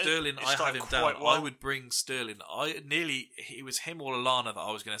started, I have him down. Well. I would bring Sterling. It was him or Lallana that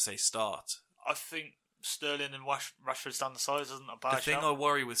I was going to say start. I think Sterling and Rashford stand the sides isn't a bad The thing I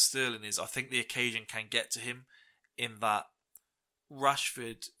worry with Sterling is I think the occasion can get to him in that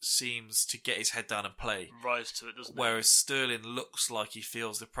Rashford seems to get his head down and play. Rise to it, doesn't it? Whereas Sterling looks like he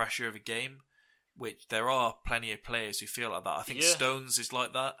feels the pressure of a game, which there are plenty of players who feel like that. I think Stones is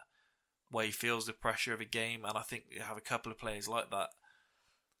like that, where he feels the pressure of a game, and I think you have a couple of players like that.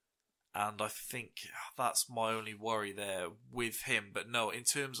 And I think that's my only worry there with him. But no, in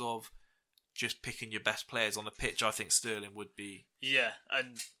terms of just picking your best players on the pitch, I think Sterling would be... Yeah,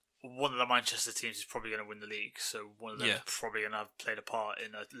 and one of the Manchester teams is probably going to win the league, so one of them is probably going to have played a part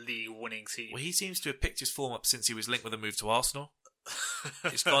in a league-winning team. Well, he seems to have picked his form up since he was linked with a move to Arsenal.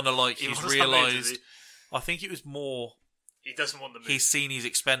 It's kind of like he's realised... I think it was more... He doesn't want the move. He's seen he's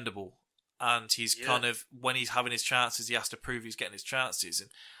expendable. And he's kind of, when he's having his chances, he has to prove he's getting his chances.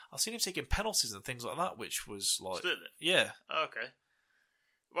 And I've seen him taking penalties and things like that, which was like... Still? Yeah. Okay.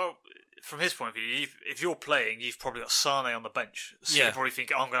 Well, from his point of view, if you're playing, you've probably got Sane on the bench. So you probably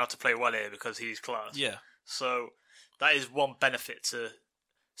think, I'm going to have to play well here because he's class. Yeah. So that is one benefit to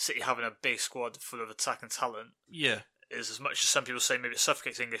City having a big squad full of attacking talent. Yeah. Is as much as some people say maybe it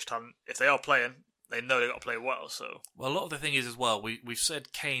suffocates English talent, if they are playing... They know they've got to play well, so... Well, a lot of the thing is as well, we've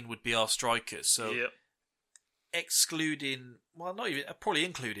said Kane would be our striker, so... Excluding... Well, not even... Probably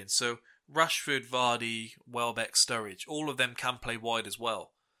including, so Rashford, Vardy, Welbeck, Sturridge, all of them can play wide as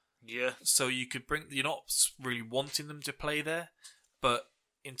well. Yeah. So you could bring... You're not really wanting them to play there, but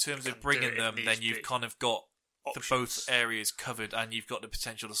in terms of bringing them, then you've kind of got the both areas covered, and you've got the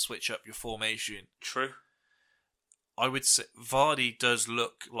potential to switch up your formation. True. I would say Vardy does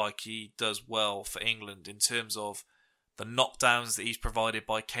look like he does well for England in terms of the knockdowns that he's provided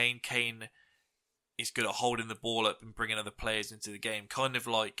by Kane. Kane is good at holding the ball up and bringing other players into the game, kind of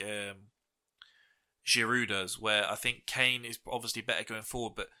like Giroud does, where I think Kane is obviously better going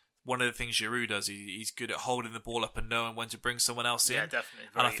forward, but one of the things Giroud does, he's good at holding the ball up and knowing when to bring someone else in. Yeah, definitely.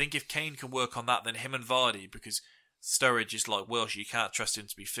 And I think if Kane can work on that, then him and Vardy, because Sturridge is like Welsh, you can't trust him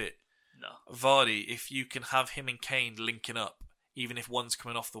to be fit. No. Vardy, if you can have him and Kane linking up, even if one's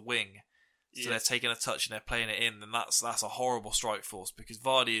coming off the wing, so they're taking a touch and they're playing it in, then that's a horrible strike force, because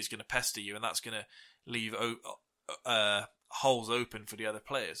Vardy is going to pester you and that's going to leave holes open for the other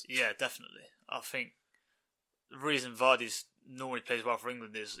players. Yeah, definitely. I think the reason Vardy's normally plays well for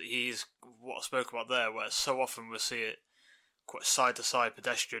England is he's what I spoke about there, where so often we'll see it quite side-to-side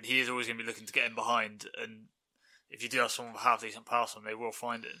pedestrian. He is always going to be looking to get in behind, and if you do have someone with a half-decent pass on, they will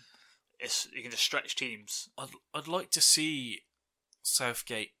find it. You can just stretch teams. I'd like to see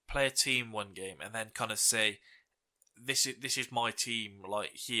Southgate play a team one game and then kind of say, this is my team,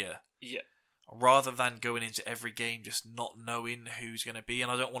 like, here. Yeah. Rather than going into every game just not knowing who's going to be.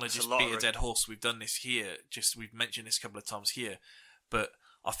 And I don't want to just beat a dead horse. We've done this here. We've mentioned this a couple of times here. But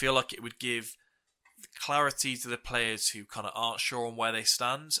I feel like it would give clarity to the players who kind of aren't sure on where they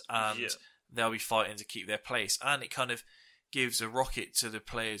stand, and they'll be fighting to keep their place. And it kind of gives a rocket to the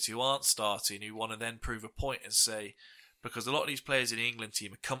players who aren't starting, who want to then prove a point and say, because a lot of these players in the England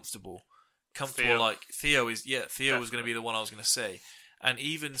team are comfortable Theo. like Theo is. Yeah, Theo was going to be the one I was going to say, and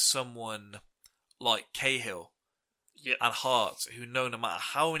even someone like Cahill Yeah. and Hart, who know no matter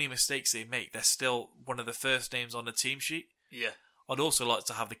how many mistakes they make, they're still one of the first names on the team sheet. Yeah. I'd also like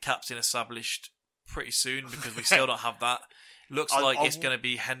to have the captain established pretty soon because we still don't have that. Looks I- like I it's going to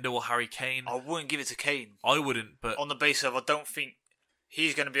be Hendo or Harry Kane. I wouldn't give it to Kane. I wouldn't, but On the basis of I don't think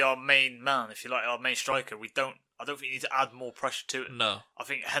he's going to be our main man, if you like, our main striker. I don't think you need to add more pressure to it. no. I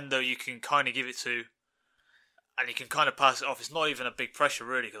think Hendo you can kind of give it to, and you can kind of pass it off. It's not even a big pressure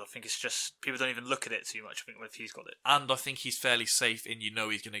really, because I think it's just people don't even look at it too much. I think if he's got it, And I think he's fairly safe in he's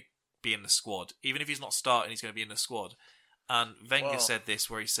going to be in the squad. Even if he's not starting, he's going to be in the squad. And Wenger Well- said this,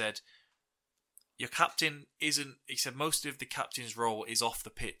 where he said, your captain isn't... He said most of the captain's role is off the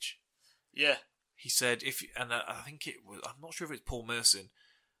pitch. yeah, He said, I think it was... I'm not sure if it's Paul Merson,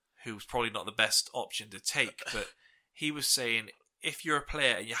 who was probably not the best option to take, but he was saying, if you're a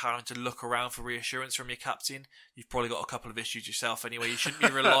player and you're having to look around for reassurance from your captain, you've probably got a couple of issues yourself anyway. You shouldn't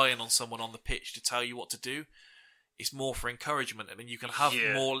be relying on someone on the pitch to tell you what to do. It's more for encouragement. I mean, you can have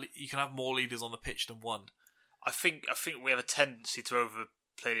Yeah. more leaders on the pitch than one. I think we have a tendency to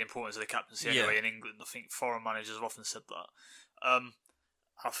overplay the importance of the captaincy anyway Yeah. in England. I think foreign managers have often said that.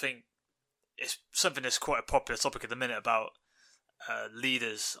 I think it's something that's quite a popular topic at the minute about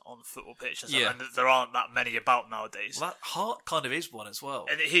leaders on the football pitch, and, Yeah. and there aren't that many about nowadays. Well, that Hart kind of is one as well.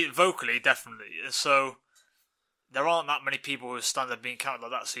 And he vocally, definitely. So there aren't that many people who stand there being counted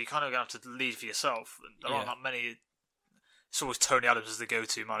like that. So you kind of have to lead for yourself. And there aren't Yeah. that many. It's always Tony Adams as the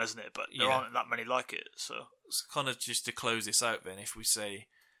go-to man, isn't it? But there Yeah. aren't that many like it. So So kind of just to close this out then, if we say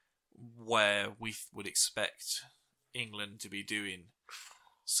where we would expect England to be doing.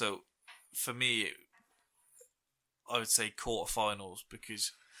 So for me, I would say quarterfinals,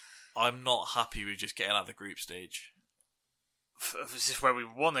 because I'm not happy with just getting out of the group stage. is this where we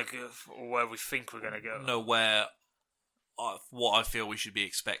want to go, or where we think we're going to go? No, what I feel we should be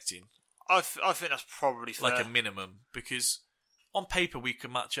expecting, I think that's probably fair. like a minimum, because on paper we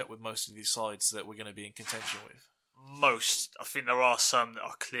can match up with most of these sides that we're going to be in contention with. Most. I think there are some that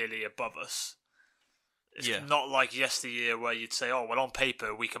are clearly above us. It's Yeah. not like yesteryear where you'd say, oh, well, on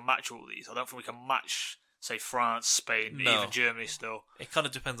paper we can match all these. I don't think we can match, say, France, Spain, No. even Germany still. It kind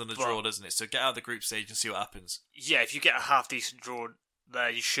of depends on the But- draw, doesn't it? So get out of the group stage and see what happens. Yeah, if you get a half-decent draw there,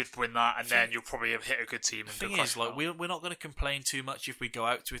 you should win that, and then you'll probably have hit a good team. The And thing go is, like, we're not going to complain too much if we go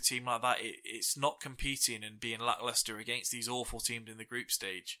out to a team like that. It's not competing and being lackluster against these awful teams in the group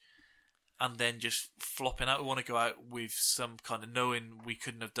stage, and then just flopping out. We want to go out with some kind of knowing we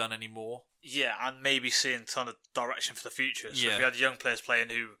couldn't have done any more. Yeah, and maybe seeing ton of direction for the future. So Yeah. if we had young players playing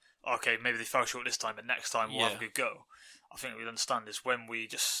who, okay, maybe they fell short this time, but next time we'll have Yeah. a good go. I think we'd understand is when we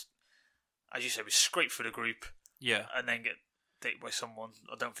just, as you said, we scrape through the group Yeah, and then get dated by someone.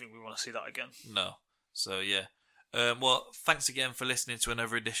 I don't think we want to see that again. no. So yeah. Well, thanks again for listening to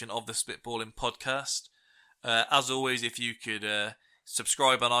another edition of the Spitballing Podcast. As always, if you could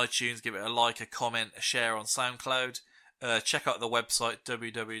subscribe on iTunes, give it a like, a comment, a share on SoundCloud. Check out the website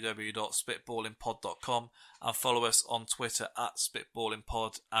www.spitballingpod.com and follow us on Twitter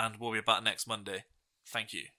 @spitballingpod, and we'll be back next Monday. Thank you.